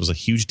Witness was a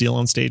huge deal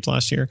on stage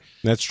last year.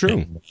 That's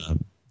true.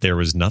 And, there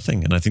was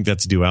nothing, and I think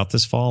that's due out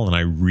this fall. And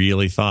I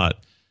really thought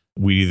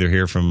we'd either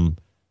hear from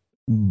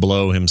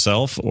Blow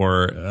himself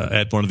or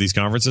at one of these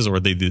conferences, or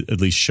they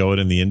at least show it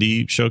in the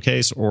indie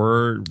showcase,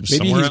 or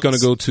maybe he's going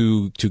to go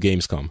to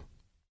Gamescom.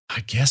 I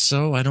guess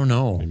so. I don't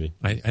know. Maybe.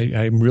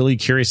 I'm really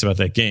curious about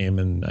that game,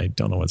 and I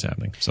don't know what's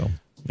happening. So.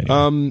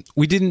 Anyway.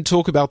 We didn't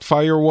talk about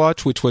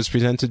Firewatch, which was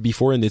presented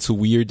before, and it's a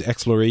weird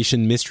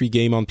exploration mystery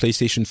game on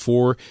PlayStation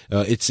 4.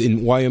 It's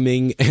in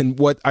Wyoming, and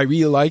what I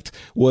really liked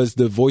was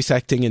the voice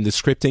acting and the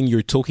scripting.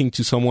 You're talking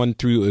to someone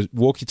through a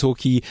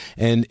walkie-talkie,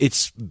 and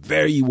it's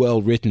very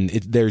well written.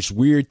 There's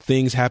weird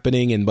things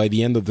happening, and by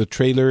the end of the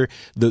trailer,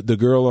 the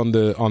girl on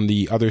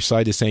the other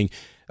side is saying,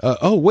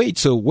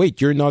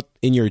 wait, you're not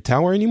in your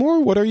tower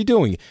anymore? What are you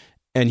doing?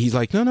 And he's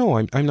like, no,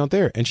 I'm not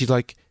there. And she's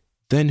like,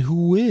 then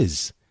who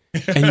is?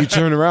 And you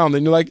turn around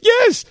and you're like,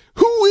 yes,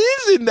 who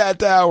is in that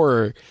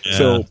tower? Yeah.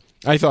 So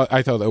I thought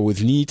that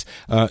was neat.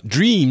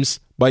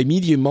 Dreams by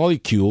Media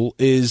Molecule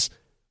is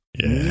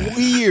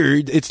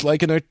weird. It's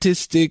like an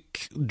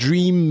artistic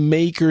dream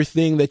maker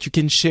thing that you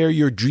can share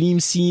your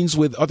dream scenes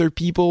with other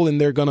people and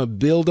they're gonna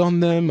build on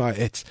them. I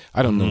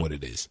don't know what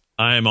it is.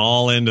 I'm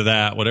all into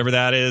that. Whatever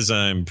that is,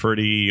 I'm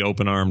pretty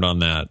open-armed on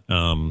that.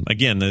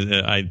 Again,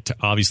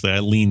 I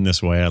lean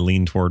this way. I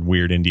lean toward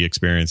weird indie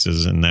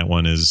experiences, and that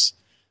one is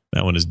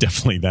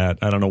definitely that.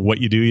 I don't know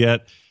what you do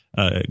yet.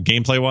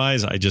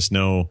 Gameplay-wise, I just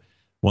know,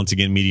 once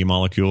again, Media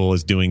Molecule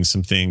is doing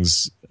some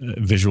things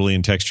visually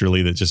and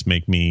texturally that just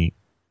make me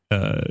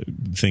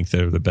think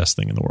they're the best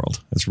thing in the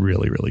world. It's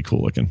really, really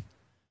cool looking.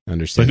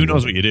 Understand. But who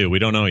knows what you do? We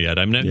don't know yet.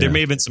 There may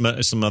have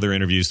been some other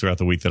interviews throughout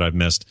the week that I've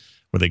missed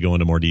where they go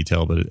into more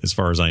detail, but as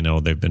far as I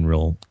know, they've been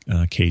real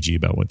cagey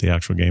about what the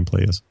actual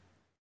gameplay is.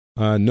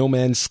 No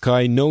Man's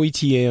Sky, no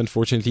ETA,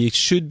 unfortunately. It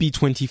should be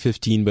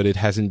 2015, but it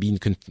hasn't been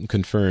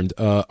confirmed.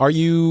 Are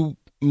you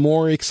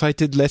more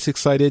excited, less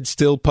excited,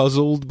 still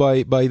puzzled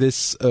by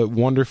this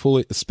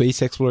wonderful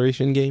space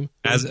exploration game?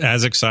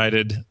 As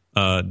excited.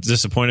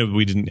 Disappointed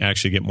we didn't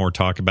actually get more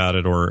talk about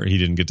it, or he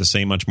didn't get to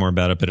say much more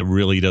about it, but it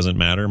really doesn't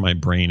matter. My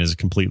brain is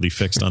completely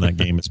fixed on that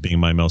game as being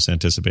my most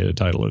anticipated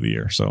title of the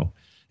year. So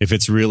if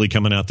it's really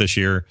coming out this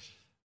year,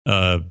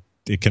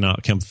 it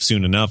cannot come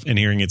soon enough. And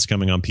hearing it's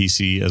coming on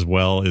PC as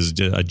well is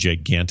a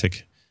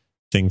gigantic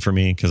thing for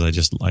me, because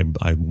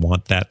I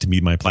want that to be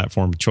my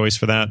platform of choice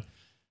for that.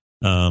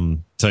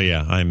 So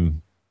yeah,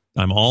 I'm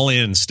all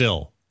in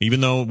still,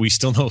 even though we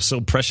still know so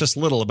precious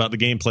little about the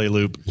gameplay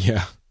loop.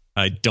 Yeah.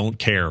 I don't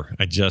care.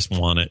 I just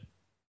want it,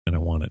 and I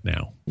want it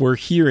now. We're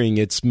hearing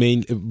it's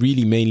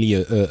mainly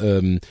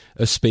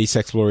a space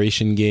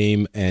exploration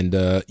game,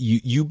 and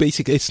you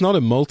basically, it's not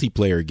a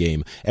multiplayer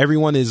game.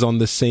 Everyone is on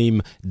the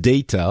same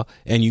data,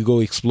 and you go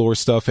explore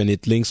stuff, and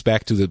it links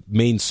back to the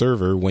main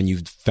server when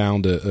you've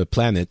found a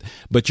planet.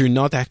 But you're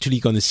not actually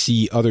going to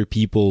see other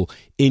people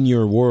in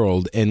your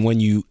world, and what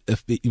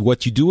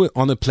you do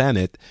on a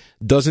planet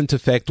doesn't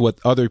affect what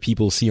other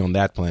people see on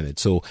that planet.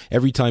 So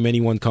every time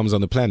anyone comes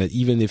on the planet,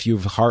 even if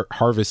you've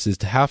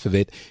harvested half of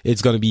it,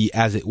 it's going to be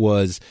as it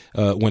was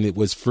when it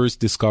was first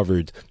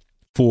discovered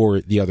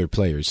for the other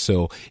players.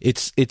 So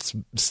it's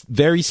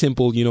very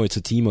simple. You know, it's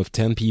a team of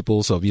 10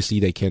 people, so obviously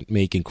they can't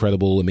make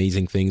incredible,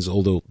 amazing things,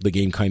 although the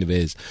game kind of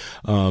is.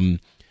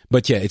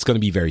 But yeah, it's going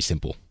to be very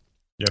simple.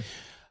 Yep.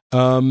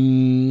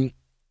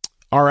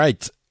 All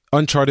right.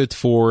 Uncharted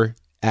 4,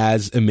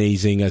 as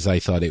amazing as I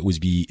thought it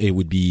would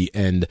be,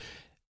 and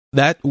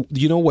that,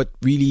 you know what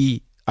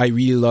I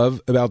really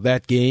love about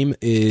that game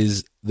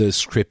is the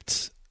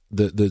script,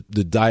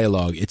 the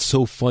dialogue. It's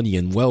so funny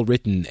and well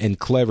written and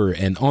clever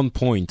and on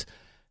point.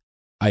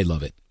 I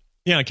love it.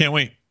 Yeah, I can't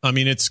wait. I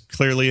mean, it's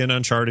clearly an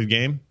Uncharted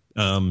game.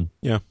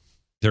 Yeah,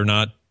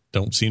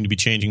 don't seem to be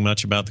changing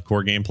much about the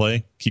core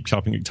gameplay. Keep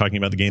talking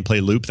about the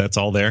gameplay loop. That's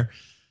all there.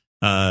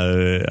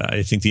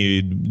 I think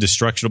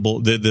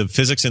the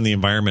physics in the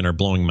environment are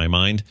blowing my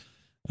mind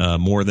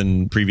more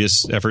than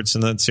previous efforts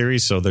in that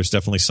series. So there's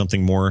definitely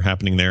something more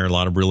happening there. A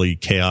lot of really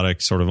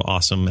chaotic, sort of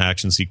awesome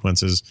action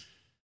sequences.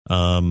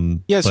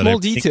 Small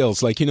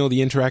details like,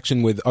 the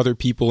interaction with other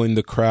people in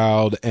the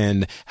crowd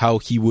and how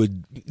he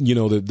would,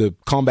 the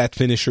combat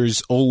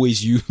finishers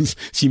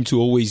seem to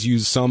always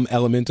use some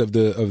element of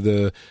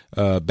the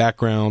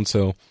background.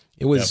 So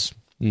it was.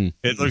 Yep.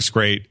 It looks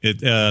great.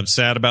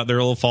 Sad about their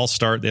little false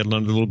start. They had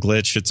another little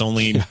glitch. It's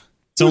only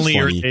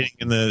irritating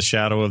in the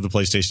shadow of the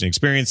PlayStation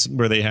experience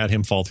where they had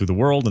him fall through the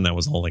world, and that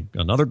was all like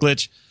another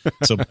glitch.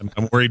 So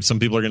I'm worried some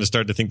people are going to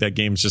start to think that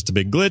game's just a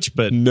big glitch,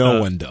 but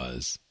no one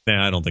does.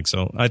 Nah, I don't think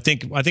so. I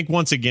think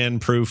once again,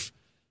 proof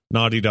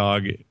Naughty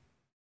Dog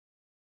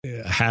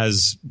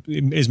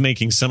is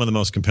making some of the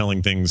most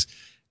compelling things.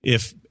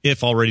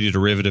 If already a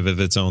derivative of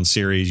its own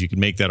series, you could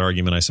make that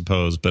argument, I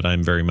suppose. But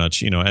I'm very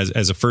much,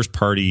 as a first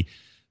party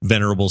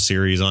venerable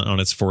series on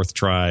its fourth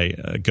try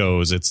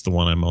goes, it's the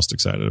one I'm most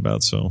excited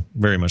about. So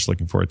very much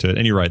looking forward to it.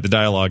 And you're right, the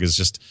dialogue is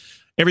just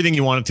everything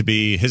you want it to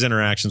be. His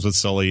interactions with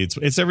Sully,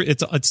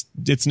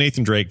 it's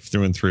Nathan Drake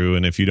through and through.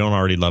 And if you don't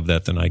already love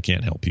that, then I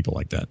can't help people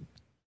like that.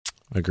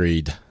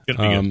 Agreed.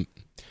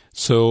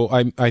 So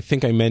I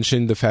think I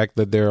mentioned the fact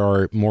that there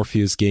are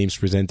Morpheus games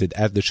presented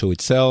at the show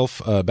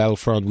itself.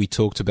 Battlefront, we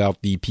talked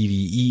about the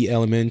PvE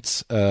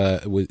elements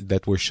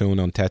that were shown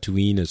on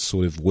Tatooine, a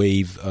sort of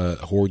wave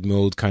horde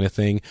mode kind of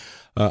thing.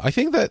 I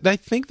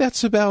think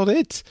that's about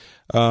it.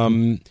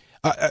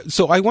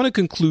 So I want to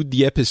conclude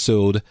the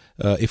episode,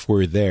 if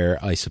we're there,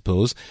 I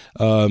suppose.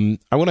 I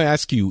want to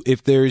ask you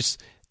if there's,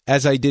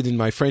 as I did in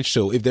my French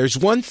show, if there's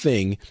one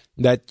thing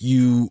that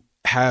you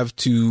have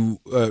to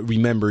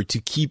remember to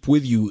keep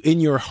with you in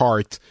your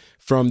heart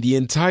from the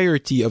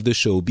entirety of the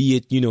show, be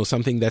it,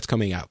 something that's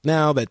coming out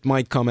now, that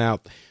might come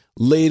out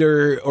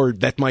later, or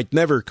that might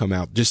never come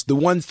out. Just the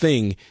one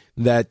thing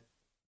that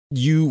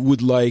you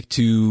would like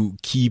to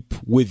keep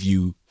with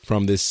you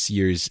from this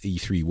year's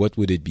E3, what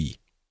would it be?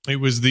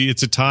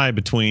 It's a tie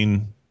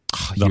between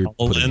the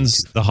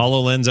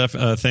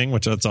HoloLens thing,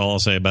 which that's all I'll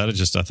say about it.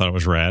 Just I thought it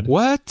was rad.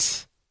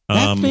 What?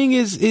 That thing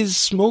is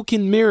smoke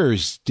and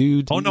mirrors,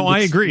 dude. Oh no, I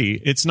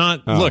agree. It's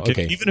not.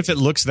 Okay. Even if it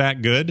looks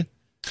that good,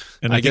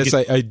 and I guess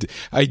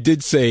I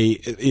did say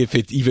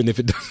even if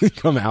it doesn't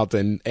come out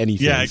in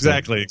anything. Yeah,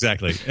 exactly.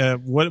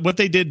 What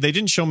they did, they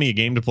didn't show me a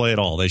game to play at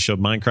all. They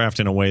showed Minecraft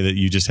in a way that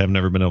you just have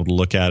never been able to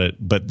look at it.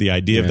 But the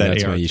idea of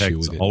that AR tech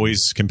is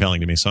always compelling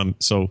to me.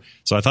 So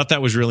I thought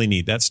that was really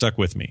neat. That stuck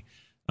with me,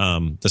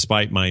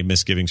 despite my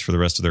misgivings for the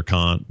rest of their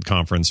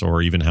conference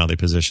or even how they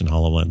positioned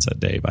HoloLens that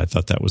day. But I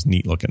thought that was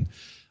neat looking.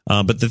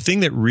 But the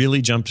thing that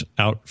really jumped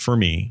out for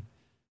me,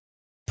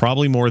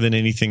 probably more than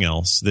anything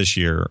else this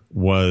year,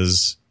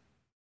 was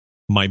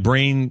my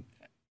brain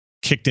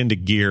kicked into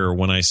gear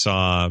when I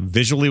saw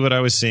visually what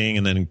I was seeing,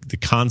 and then the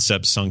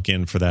concept sunk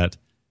in for that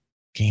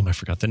game. I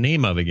forgot the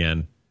name of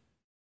again.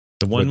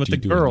 The one with the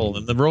girl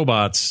and the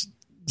robots.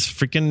 It's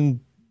freaking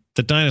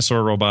the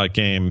dinosaur robot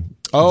game.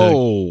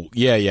 Oh,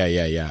 yeah.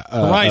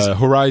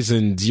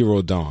 Horizon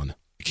Zero Dawn.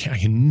 I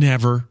can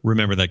never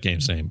remember that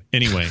game's name.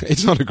 Anyway,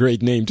 it's not a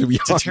great name, to be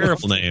honest. It's a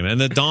terrible name,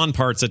 and the Dawn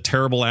part's a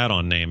terrible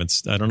add-on name.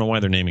 I don't know why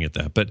they're naming it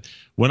that. But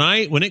when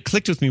it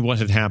clicked with me what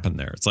had happened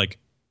there, it's like,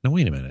 no,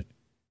 wait a minute.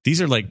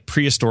 These are like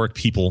prehistoric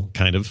people,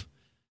 kind of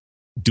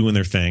doing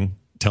their thing,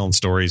 telling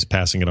stories,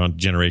 passing it on to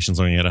generations,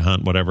 learning how to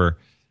hunt, whatever.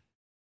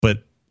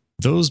 But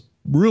those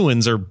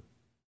ruins are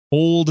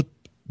old,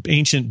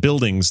 ancient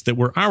buildings that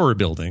were our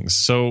buildings.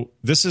 So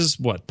this is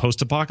what,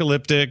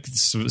 post-apocalyptic,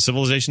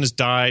 civilization has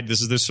died,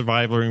 this is their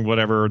surviving,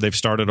 whatever, they've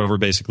started over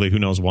basically, who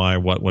knows why,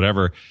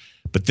 whatever.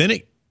 But then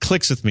it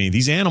clicks with me,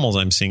 these animals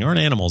I'm seeing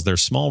aren't animals, they're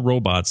small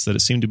robots that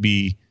seem to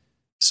be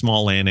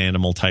small land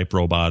animal type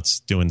robots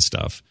doing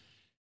stuff,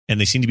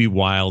 and they seem to be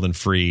wild and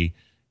free.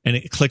 And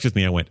it clicked with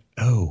me. I went,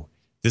 oh,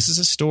 this is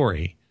a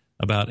story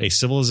about a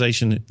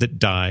civilization that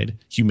died,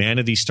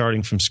 humanity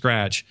starting from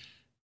scratch,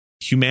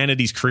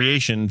 humanity's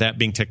creation, that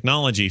being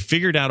technology,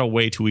 figured out a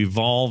way to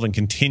evolve and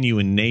continue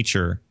in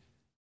nature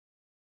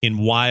in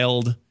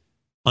wild,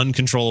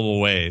 uncontrollable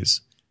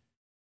ways.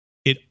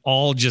 It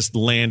all just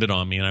landed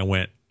on me, and I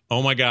went,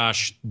 oh my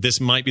gosh,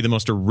 this might be the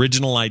most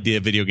original idea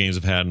video games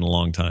have had in a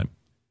long time.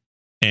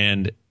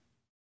 And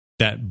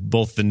that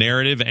both the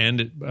narrative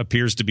and it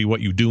appears to be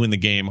what you do in the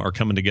game are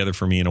coming together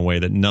for me in a way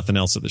that nothing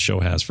else at the show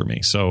has for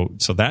me. So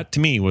that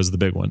to me was the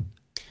big one.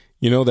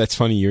 That's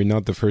funny. You're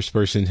not the first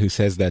person who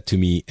says that to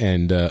me,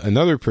 and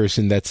another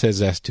person that says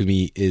that to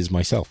me is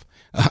myself.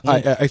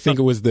 I think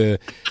it was the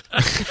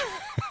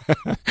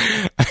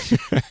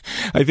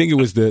I think it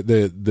was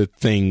the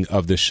thing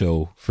of the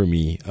show for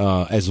me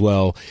as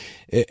well.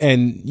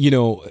 And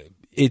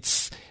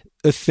it's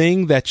a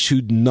thing that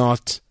should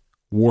not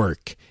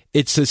work.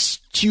 It's a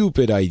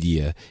stupid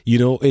idea.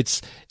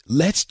 It's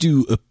let's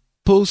do a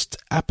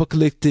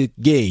post-apocalyptic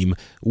game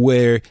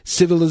where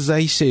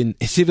civilization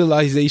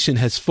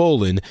has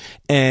fallen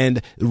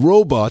and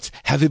robots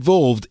have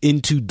evolved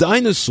into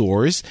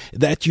dinosaurs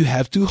that you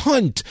have to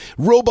hunt.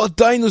 Robot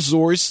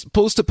dinosaurs,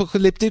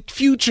 post-apocalyptic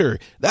future.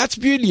 That's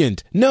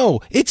brilliant. No,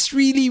 it's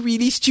really,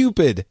 really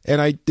stupid.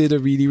 And I did a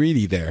really,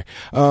 really there.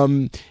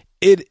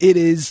 It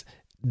is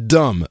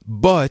dumb,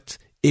 but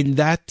in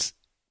that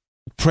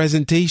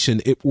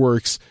presentation, it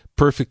works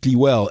perfectly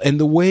well. And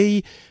the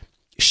way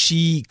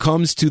she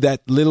comes to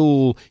that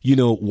little,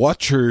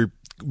 watcher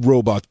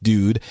robot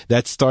dude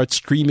that starts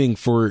screaming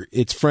for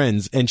its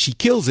friends, and she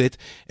kills it.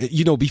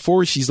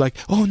 Before she's like,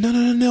 oh,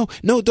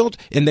 no, don't.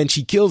 And then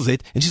she kills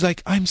it, and she's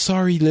like, I'm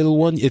sorry, little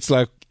one. It's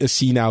like a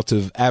scene out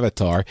of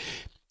Avatar.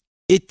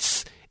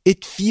 It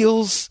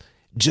feels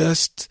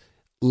just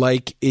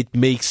like it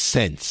makes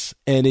sense,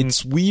 and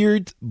it's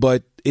weird,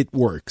 but it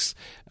works.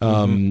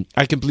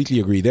 I completely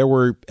agree. There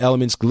were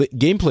elements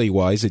gameplay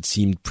wise, it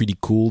seemed pretty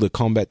cool. The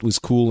combat was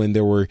cool, and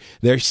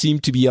there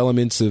seemed to be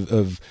elements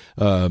of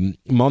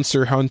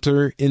Monster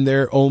Hunter in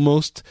there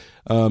almost,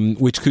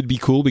 which could be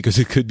cool because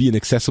it could be an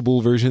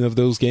accessible version of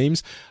those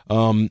games.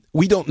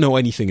 We don't know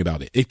anything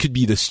about it. It could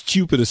be the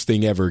stupidest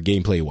thing ever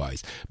gameplay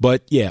wise,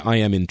 but yeah, I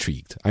am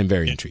intrigued. I'm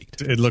very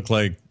intrigued. It looked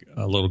like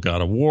a little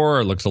God of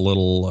War. It looks a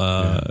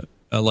little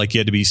like you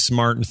had to be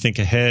smart and think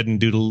ahead and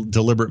do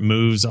deliberate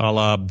moves, a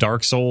la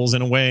Dark Souls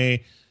in a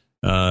way.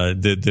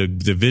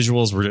 The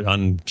visuals were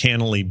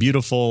uncannily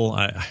beautiful.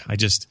 I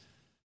just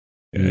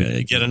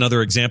get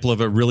another example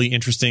of a really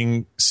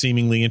interesting,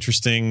 seemingly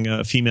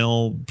interesting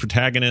female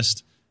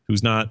protagonist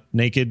who's not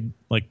naked,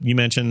 like you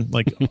mentioned.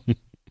 Like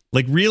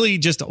really,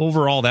 just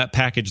overall, that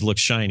package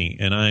looks shiny,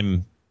 and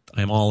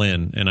I'm all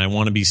in, and I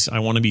want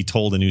to be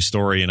told a new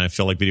story, and I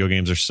feel like video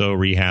games are so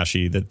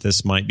rehashy that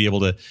this might be able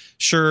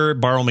to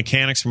borrow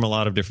mechanics from a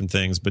lot of different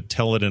things, but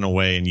tell it in a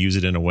way and use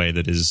it in a way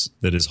that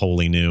is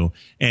wholly new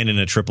and in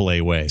a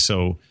AAA way.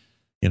 So,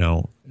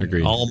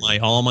 Agreed.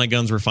 all my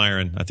guns were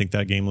firing. I think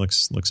that game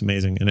looks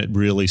amazing, and it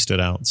really stood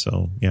out.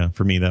 So yeah,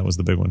 for me, that was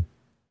the big one.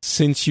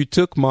 Since you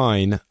took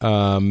mine,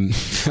 I'm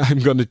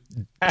going to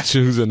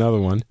choose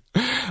another one.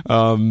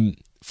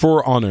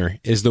 For Honor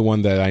is the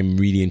one that I'm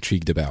really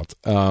intrigued about.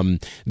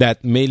 That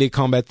melee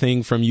combat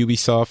thing from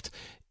Ubisoft,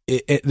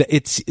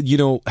 it's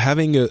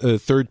having a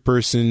third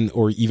person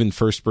or even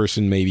first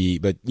person maybe,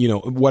 but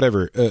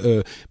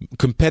whatever,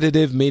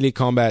 competitive melee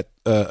combat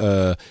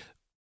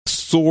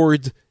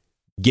sword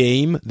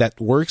game that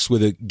works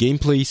with a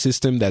gameplay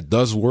system that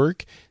does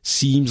work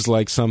seems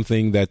like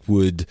something that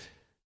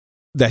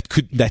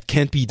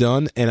can't be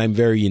done, and I'm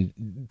very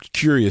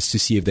curious to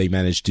see if they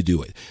manage to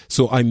do it.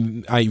 So I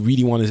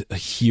really want to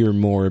hear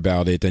more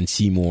about it and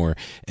see more,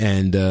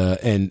 and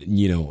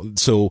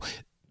so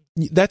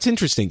that's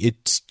interesting.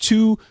 It's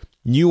two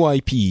new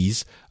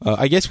IPs.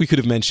 I guess we could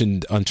have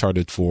mentioned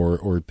Uncharted 4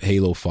 or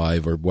Halo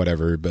 5 or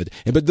whatever, but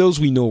those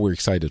we know we're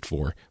excited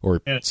for,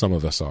 or some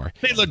of us are.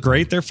 They look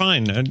great. They're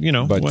fine. But,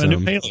 new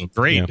Halo,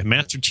 great. Yeah.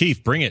 Master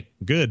Chief, bring it.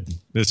 Good.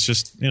 It's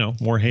just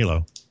more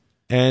Halo.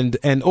 And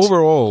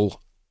overall,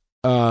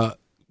 I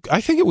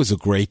think it was a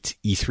great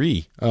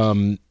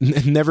E3.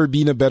 Never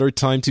been a better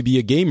time to be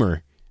a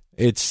gamer.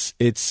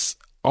 It's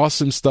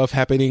awesome stuff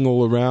happening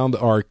all around.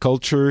 Our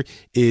culture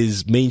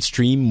is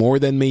mainstream, more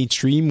than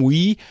mainstream.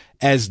 We,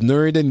 as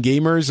nerd and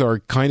gamers, are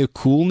kind of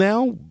cool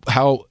now.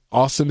 How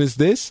awesome is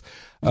this?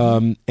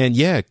 And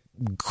yeah,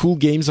 cool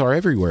games are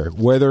everywhere.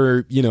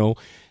 Whether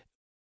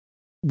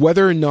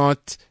or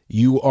not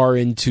you are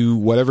into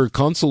whatever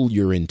console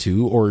you're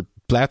into, or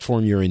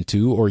platform you're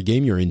into, or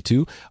game you're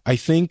into, I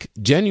think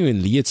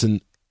genuinely it's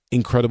an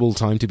incredible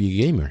time to be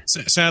a gamer.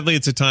 Sadly,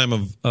 it's a time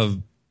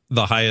of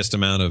the highest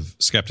amount of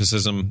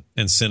skepticism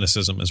and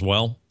cynicism as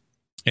well,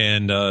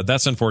 and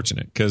that's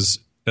unfortunate because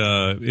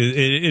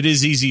it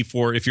is easy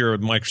if you're a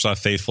Microsoft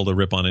faithful to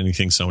rip on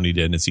anything Sony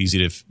did, and it's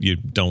easy if you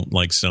don't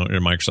like Sony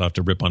or Microsoft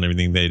to rip on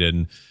everything they did.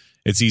 And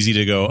it's easy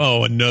to go,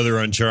 oh, another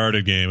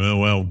Uncharted game. Oh,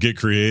 well, get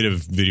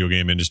creative, video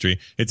game industry.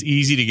 It's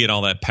easy to get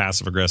all that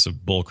passive aggressive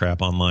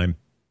bullcrap online.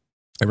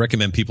 I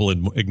recommend people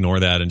ignore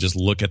that and just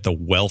look at the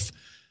wealth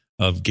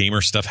of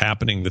gamer stuff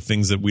happening. The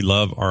things that we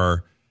love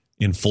are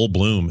in full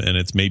bloom, and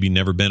it's maybe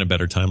never been a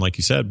better time, like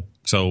you said.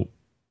 So,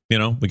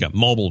 we got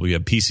mobile, we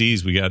have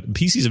PCs,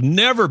 PCs have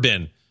never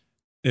been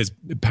as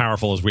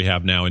powerful as we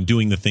have now, and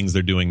doing the things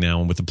they're doing now,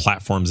 and with the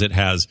platforms it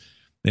has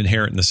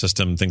inherent in the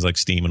system, things like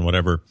Steam and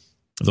whatever,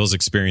 those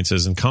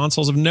experiences. And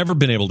consoles have never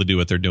been able to do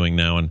what they're doing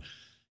now. And,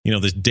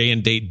 this day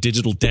and date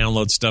digital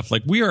download stuff,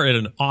 like, we are at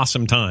an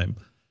awesome time.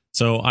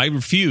 So I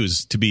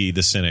refuse to be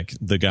the cynic,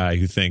 the guy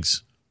who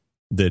thinks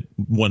that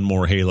one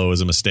more Halo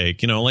is a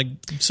mistake.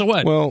 So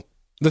what? Well,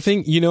 the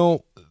thing,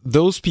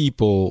 those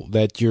people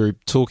that you're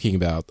talking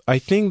about, I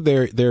think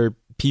they're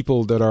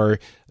people that are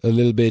a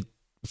little bit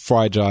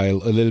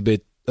fragile, a little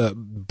bit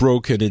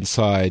broken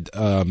inside.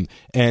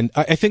 And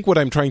I think what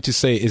I'm trying to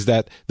say is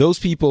that those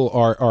people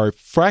are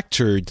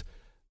fractured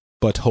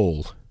but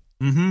whole.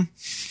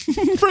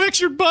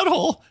 Fractured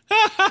butthole.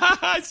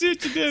 I see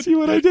what you did. See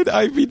what I did?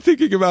 I've been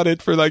thinking about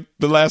it for like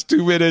the last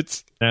 2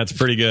 minutes. That's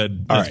pretty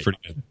good. That's pretty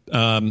good.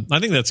 I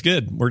think that's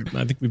good.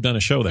 I think we've done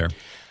a show there.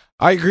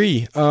 I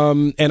agree.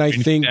 And I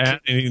think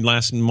any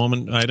last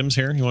moment items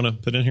here you want to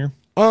put in here?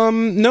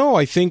 No,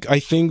 I think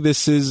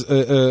this is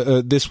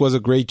this was a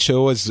great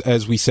show.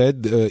 As we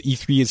said,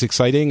 E3 is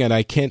exciting, and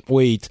I can't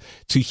wait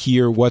to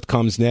hear what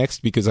comes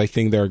next, because I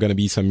think there are going to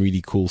be some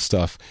really cool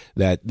stuff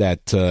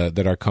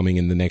that are coming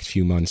in the next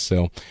few months.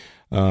 So,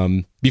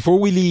 before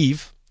we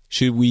leave,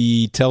 should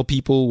we tell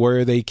people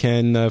where they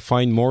can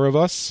find more of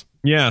us?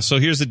 Yeah, so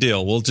here's the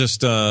deal. We'll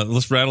just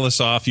let's rattle this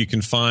off. You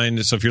can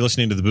find, so if you're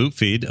listening to the Boop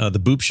feed, the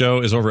Boop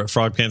show is over at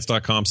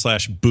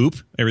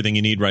frogpants.com/boop. Everything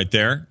you need right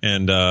there.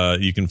 And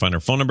you can find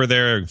our phone number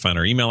there. You can find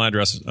our email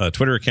address,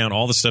 Twitter account,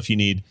 all the stuff you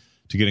need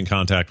to get in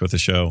contact with the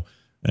show.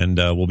 And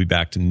we'll be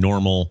back to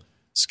normal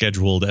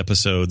scheduled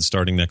episodes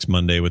starting next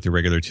Monday with the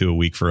regular 2 a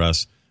week for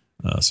us.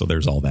 So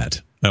there's all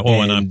that.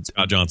 And I'm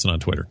Scott Johnson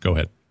on Twitter. Go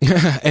ahead.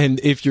 And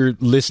if you're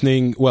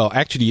listening,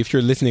 if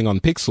you're listening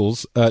on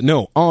Pixels,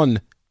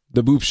 on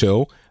the Boop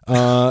Show,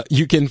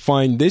 you can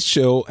find this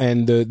show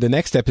and the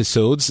next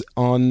episodes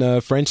on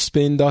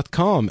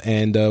FrenchSpin.com,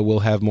 and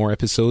we'll have more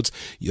episodes,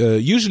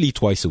 usually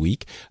twice a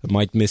week. I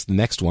might miss the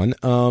next one.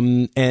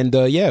 We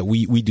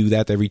do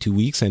that every 2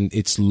 weeks, and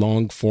it's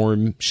long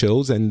form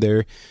shows, and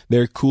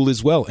they're cool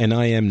as well. And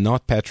I am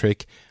Not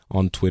Patrick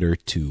on Twitter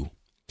too.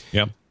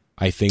 Yep.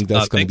 I think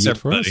that's going to be it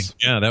for us.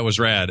 Yeah, that was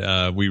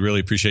rad. We really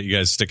appreciate you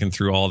guys sticking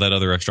through all that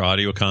other extra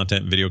audio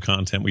content, video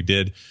content we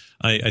did.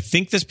 I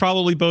think this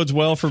probably bodes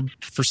well for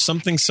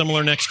something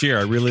similar next year.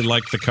 I really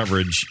liked the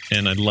coverage,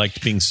 and I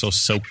liked being so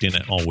soaked in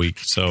it all week.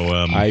 So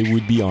I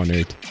would be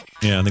honored.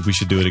 Yeah, I think we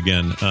should do it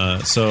again.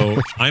 So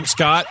I'm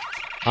Scott.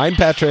 I'm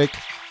Patrick.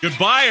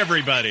 Goodbye,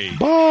 everybody.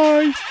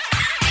 Bye.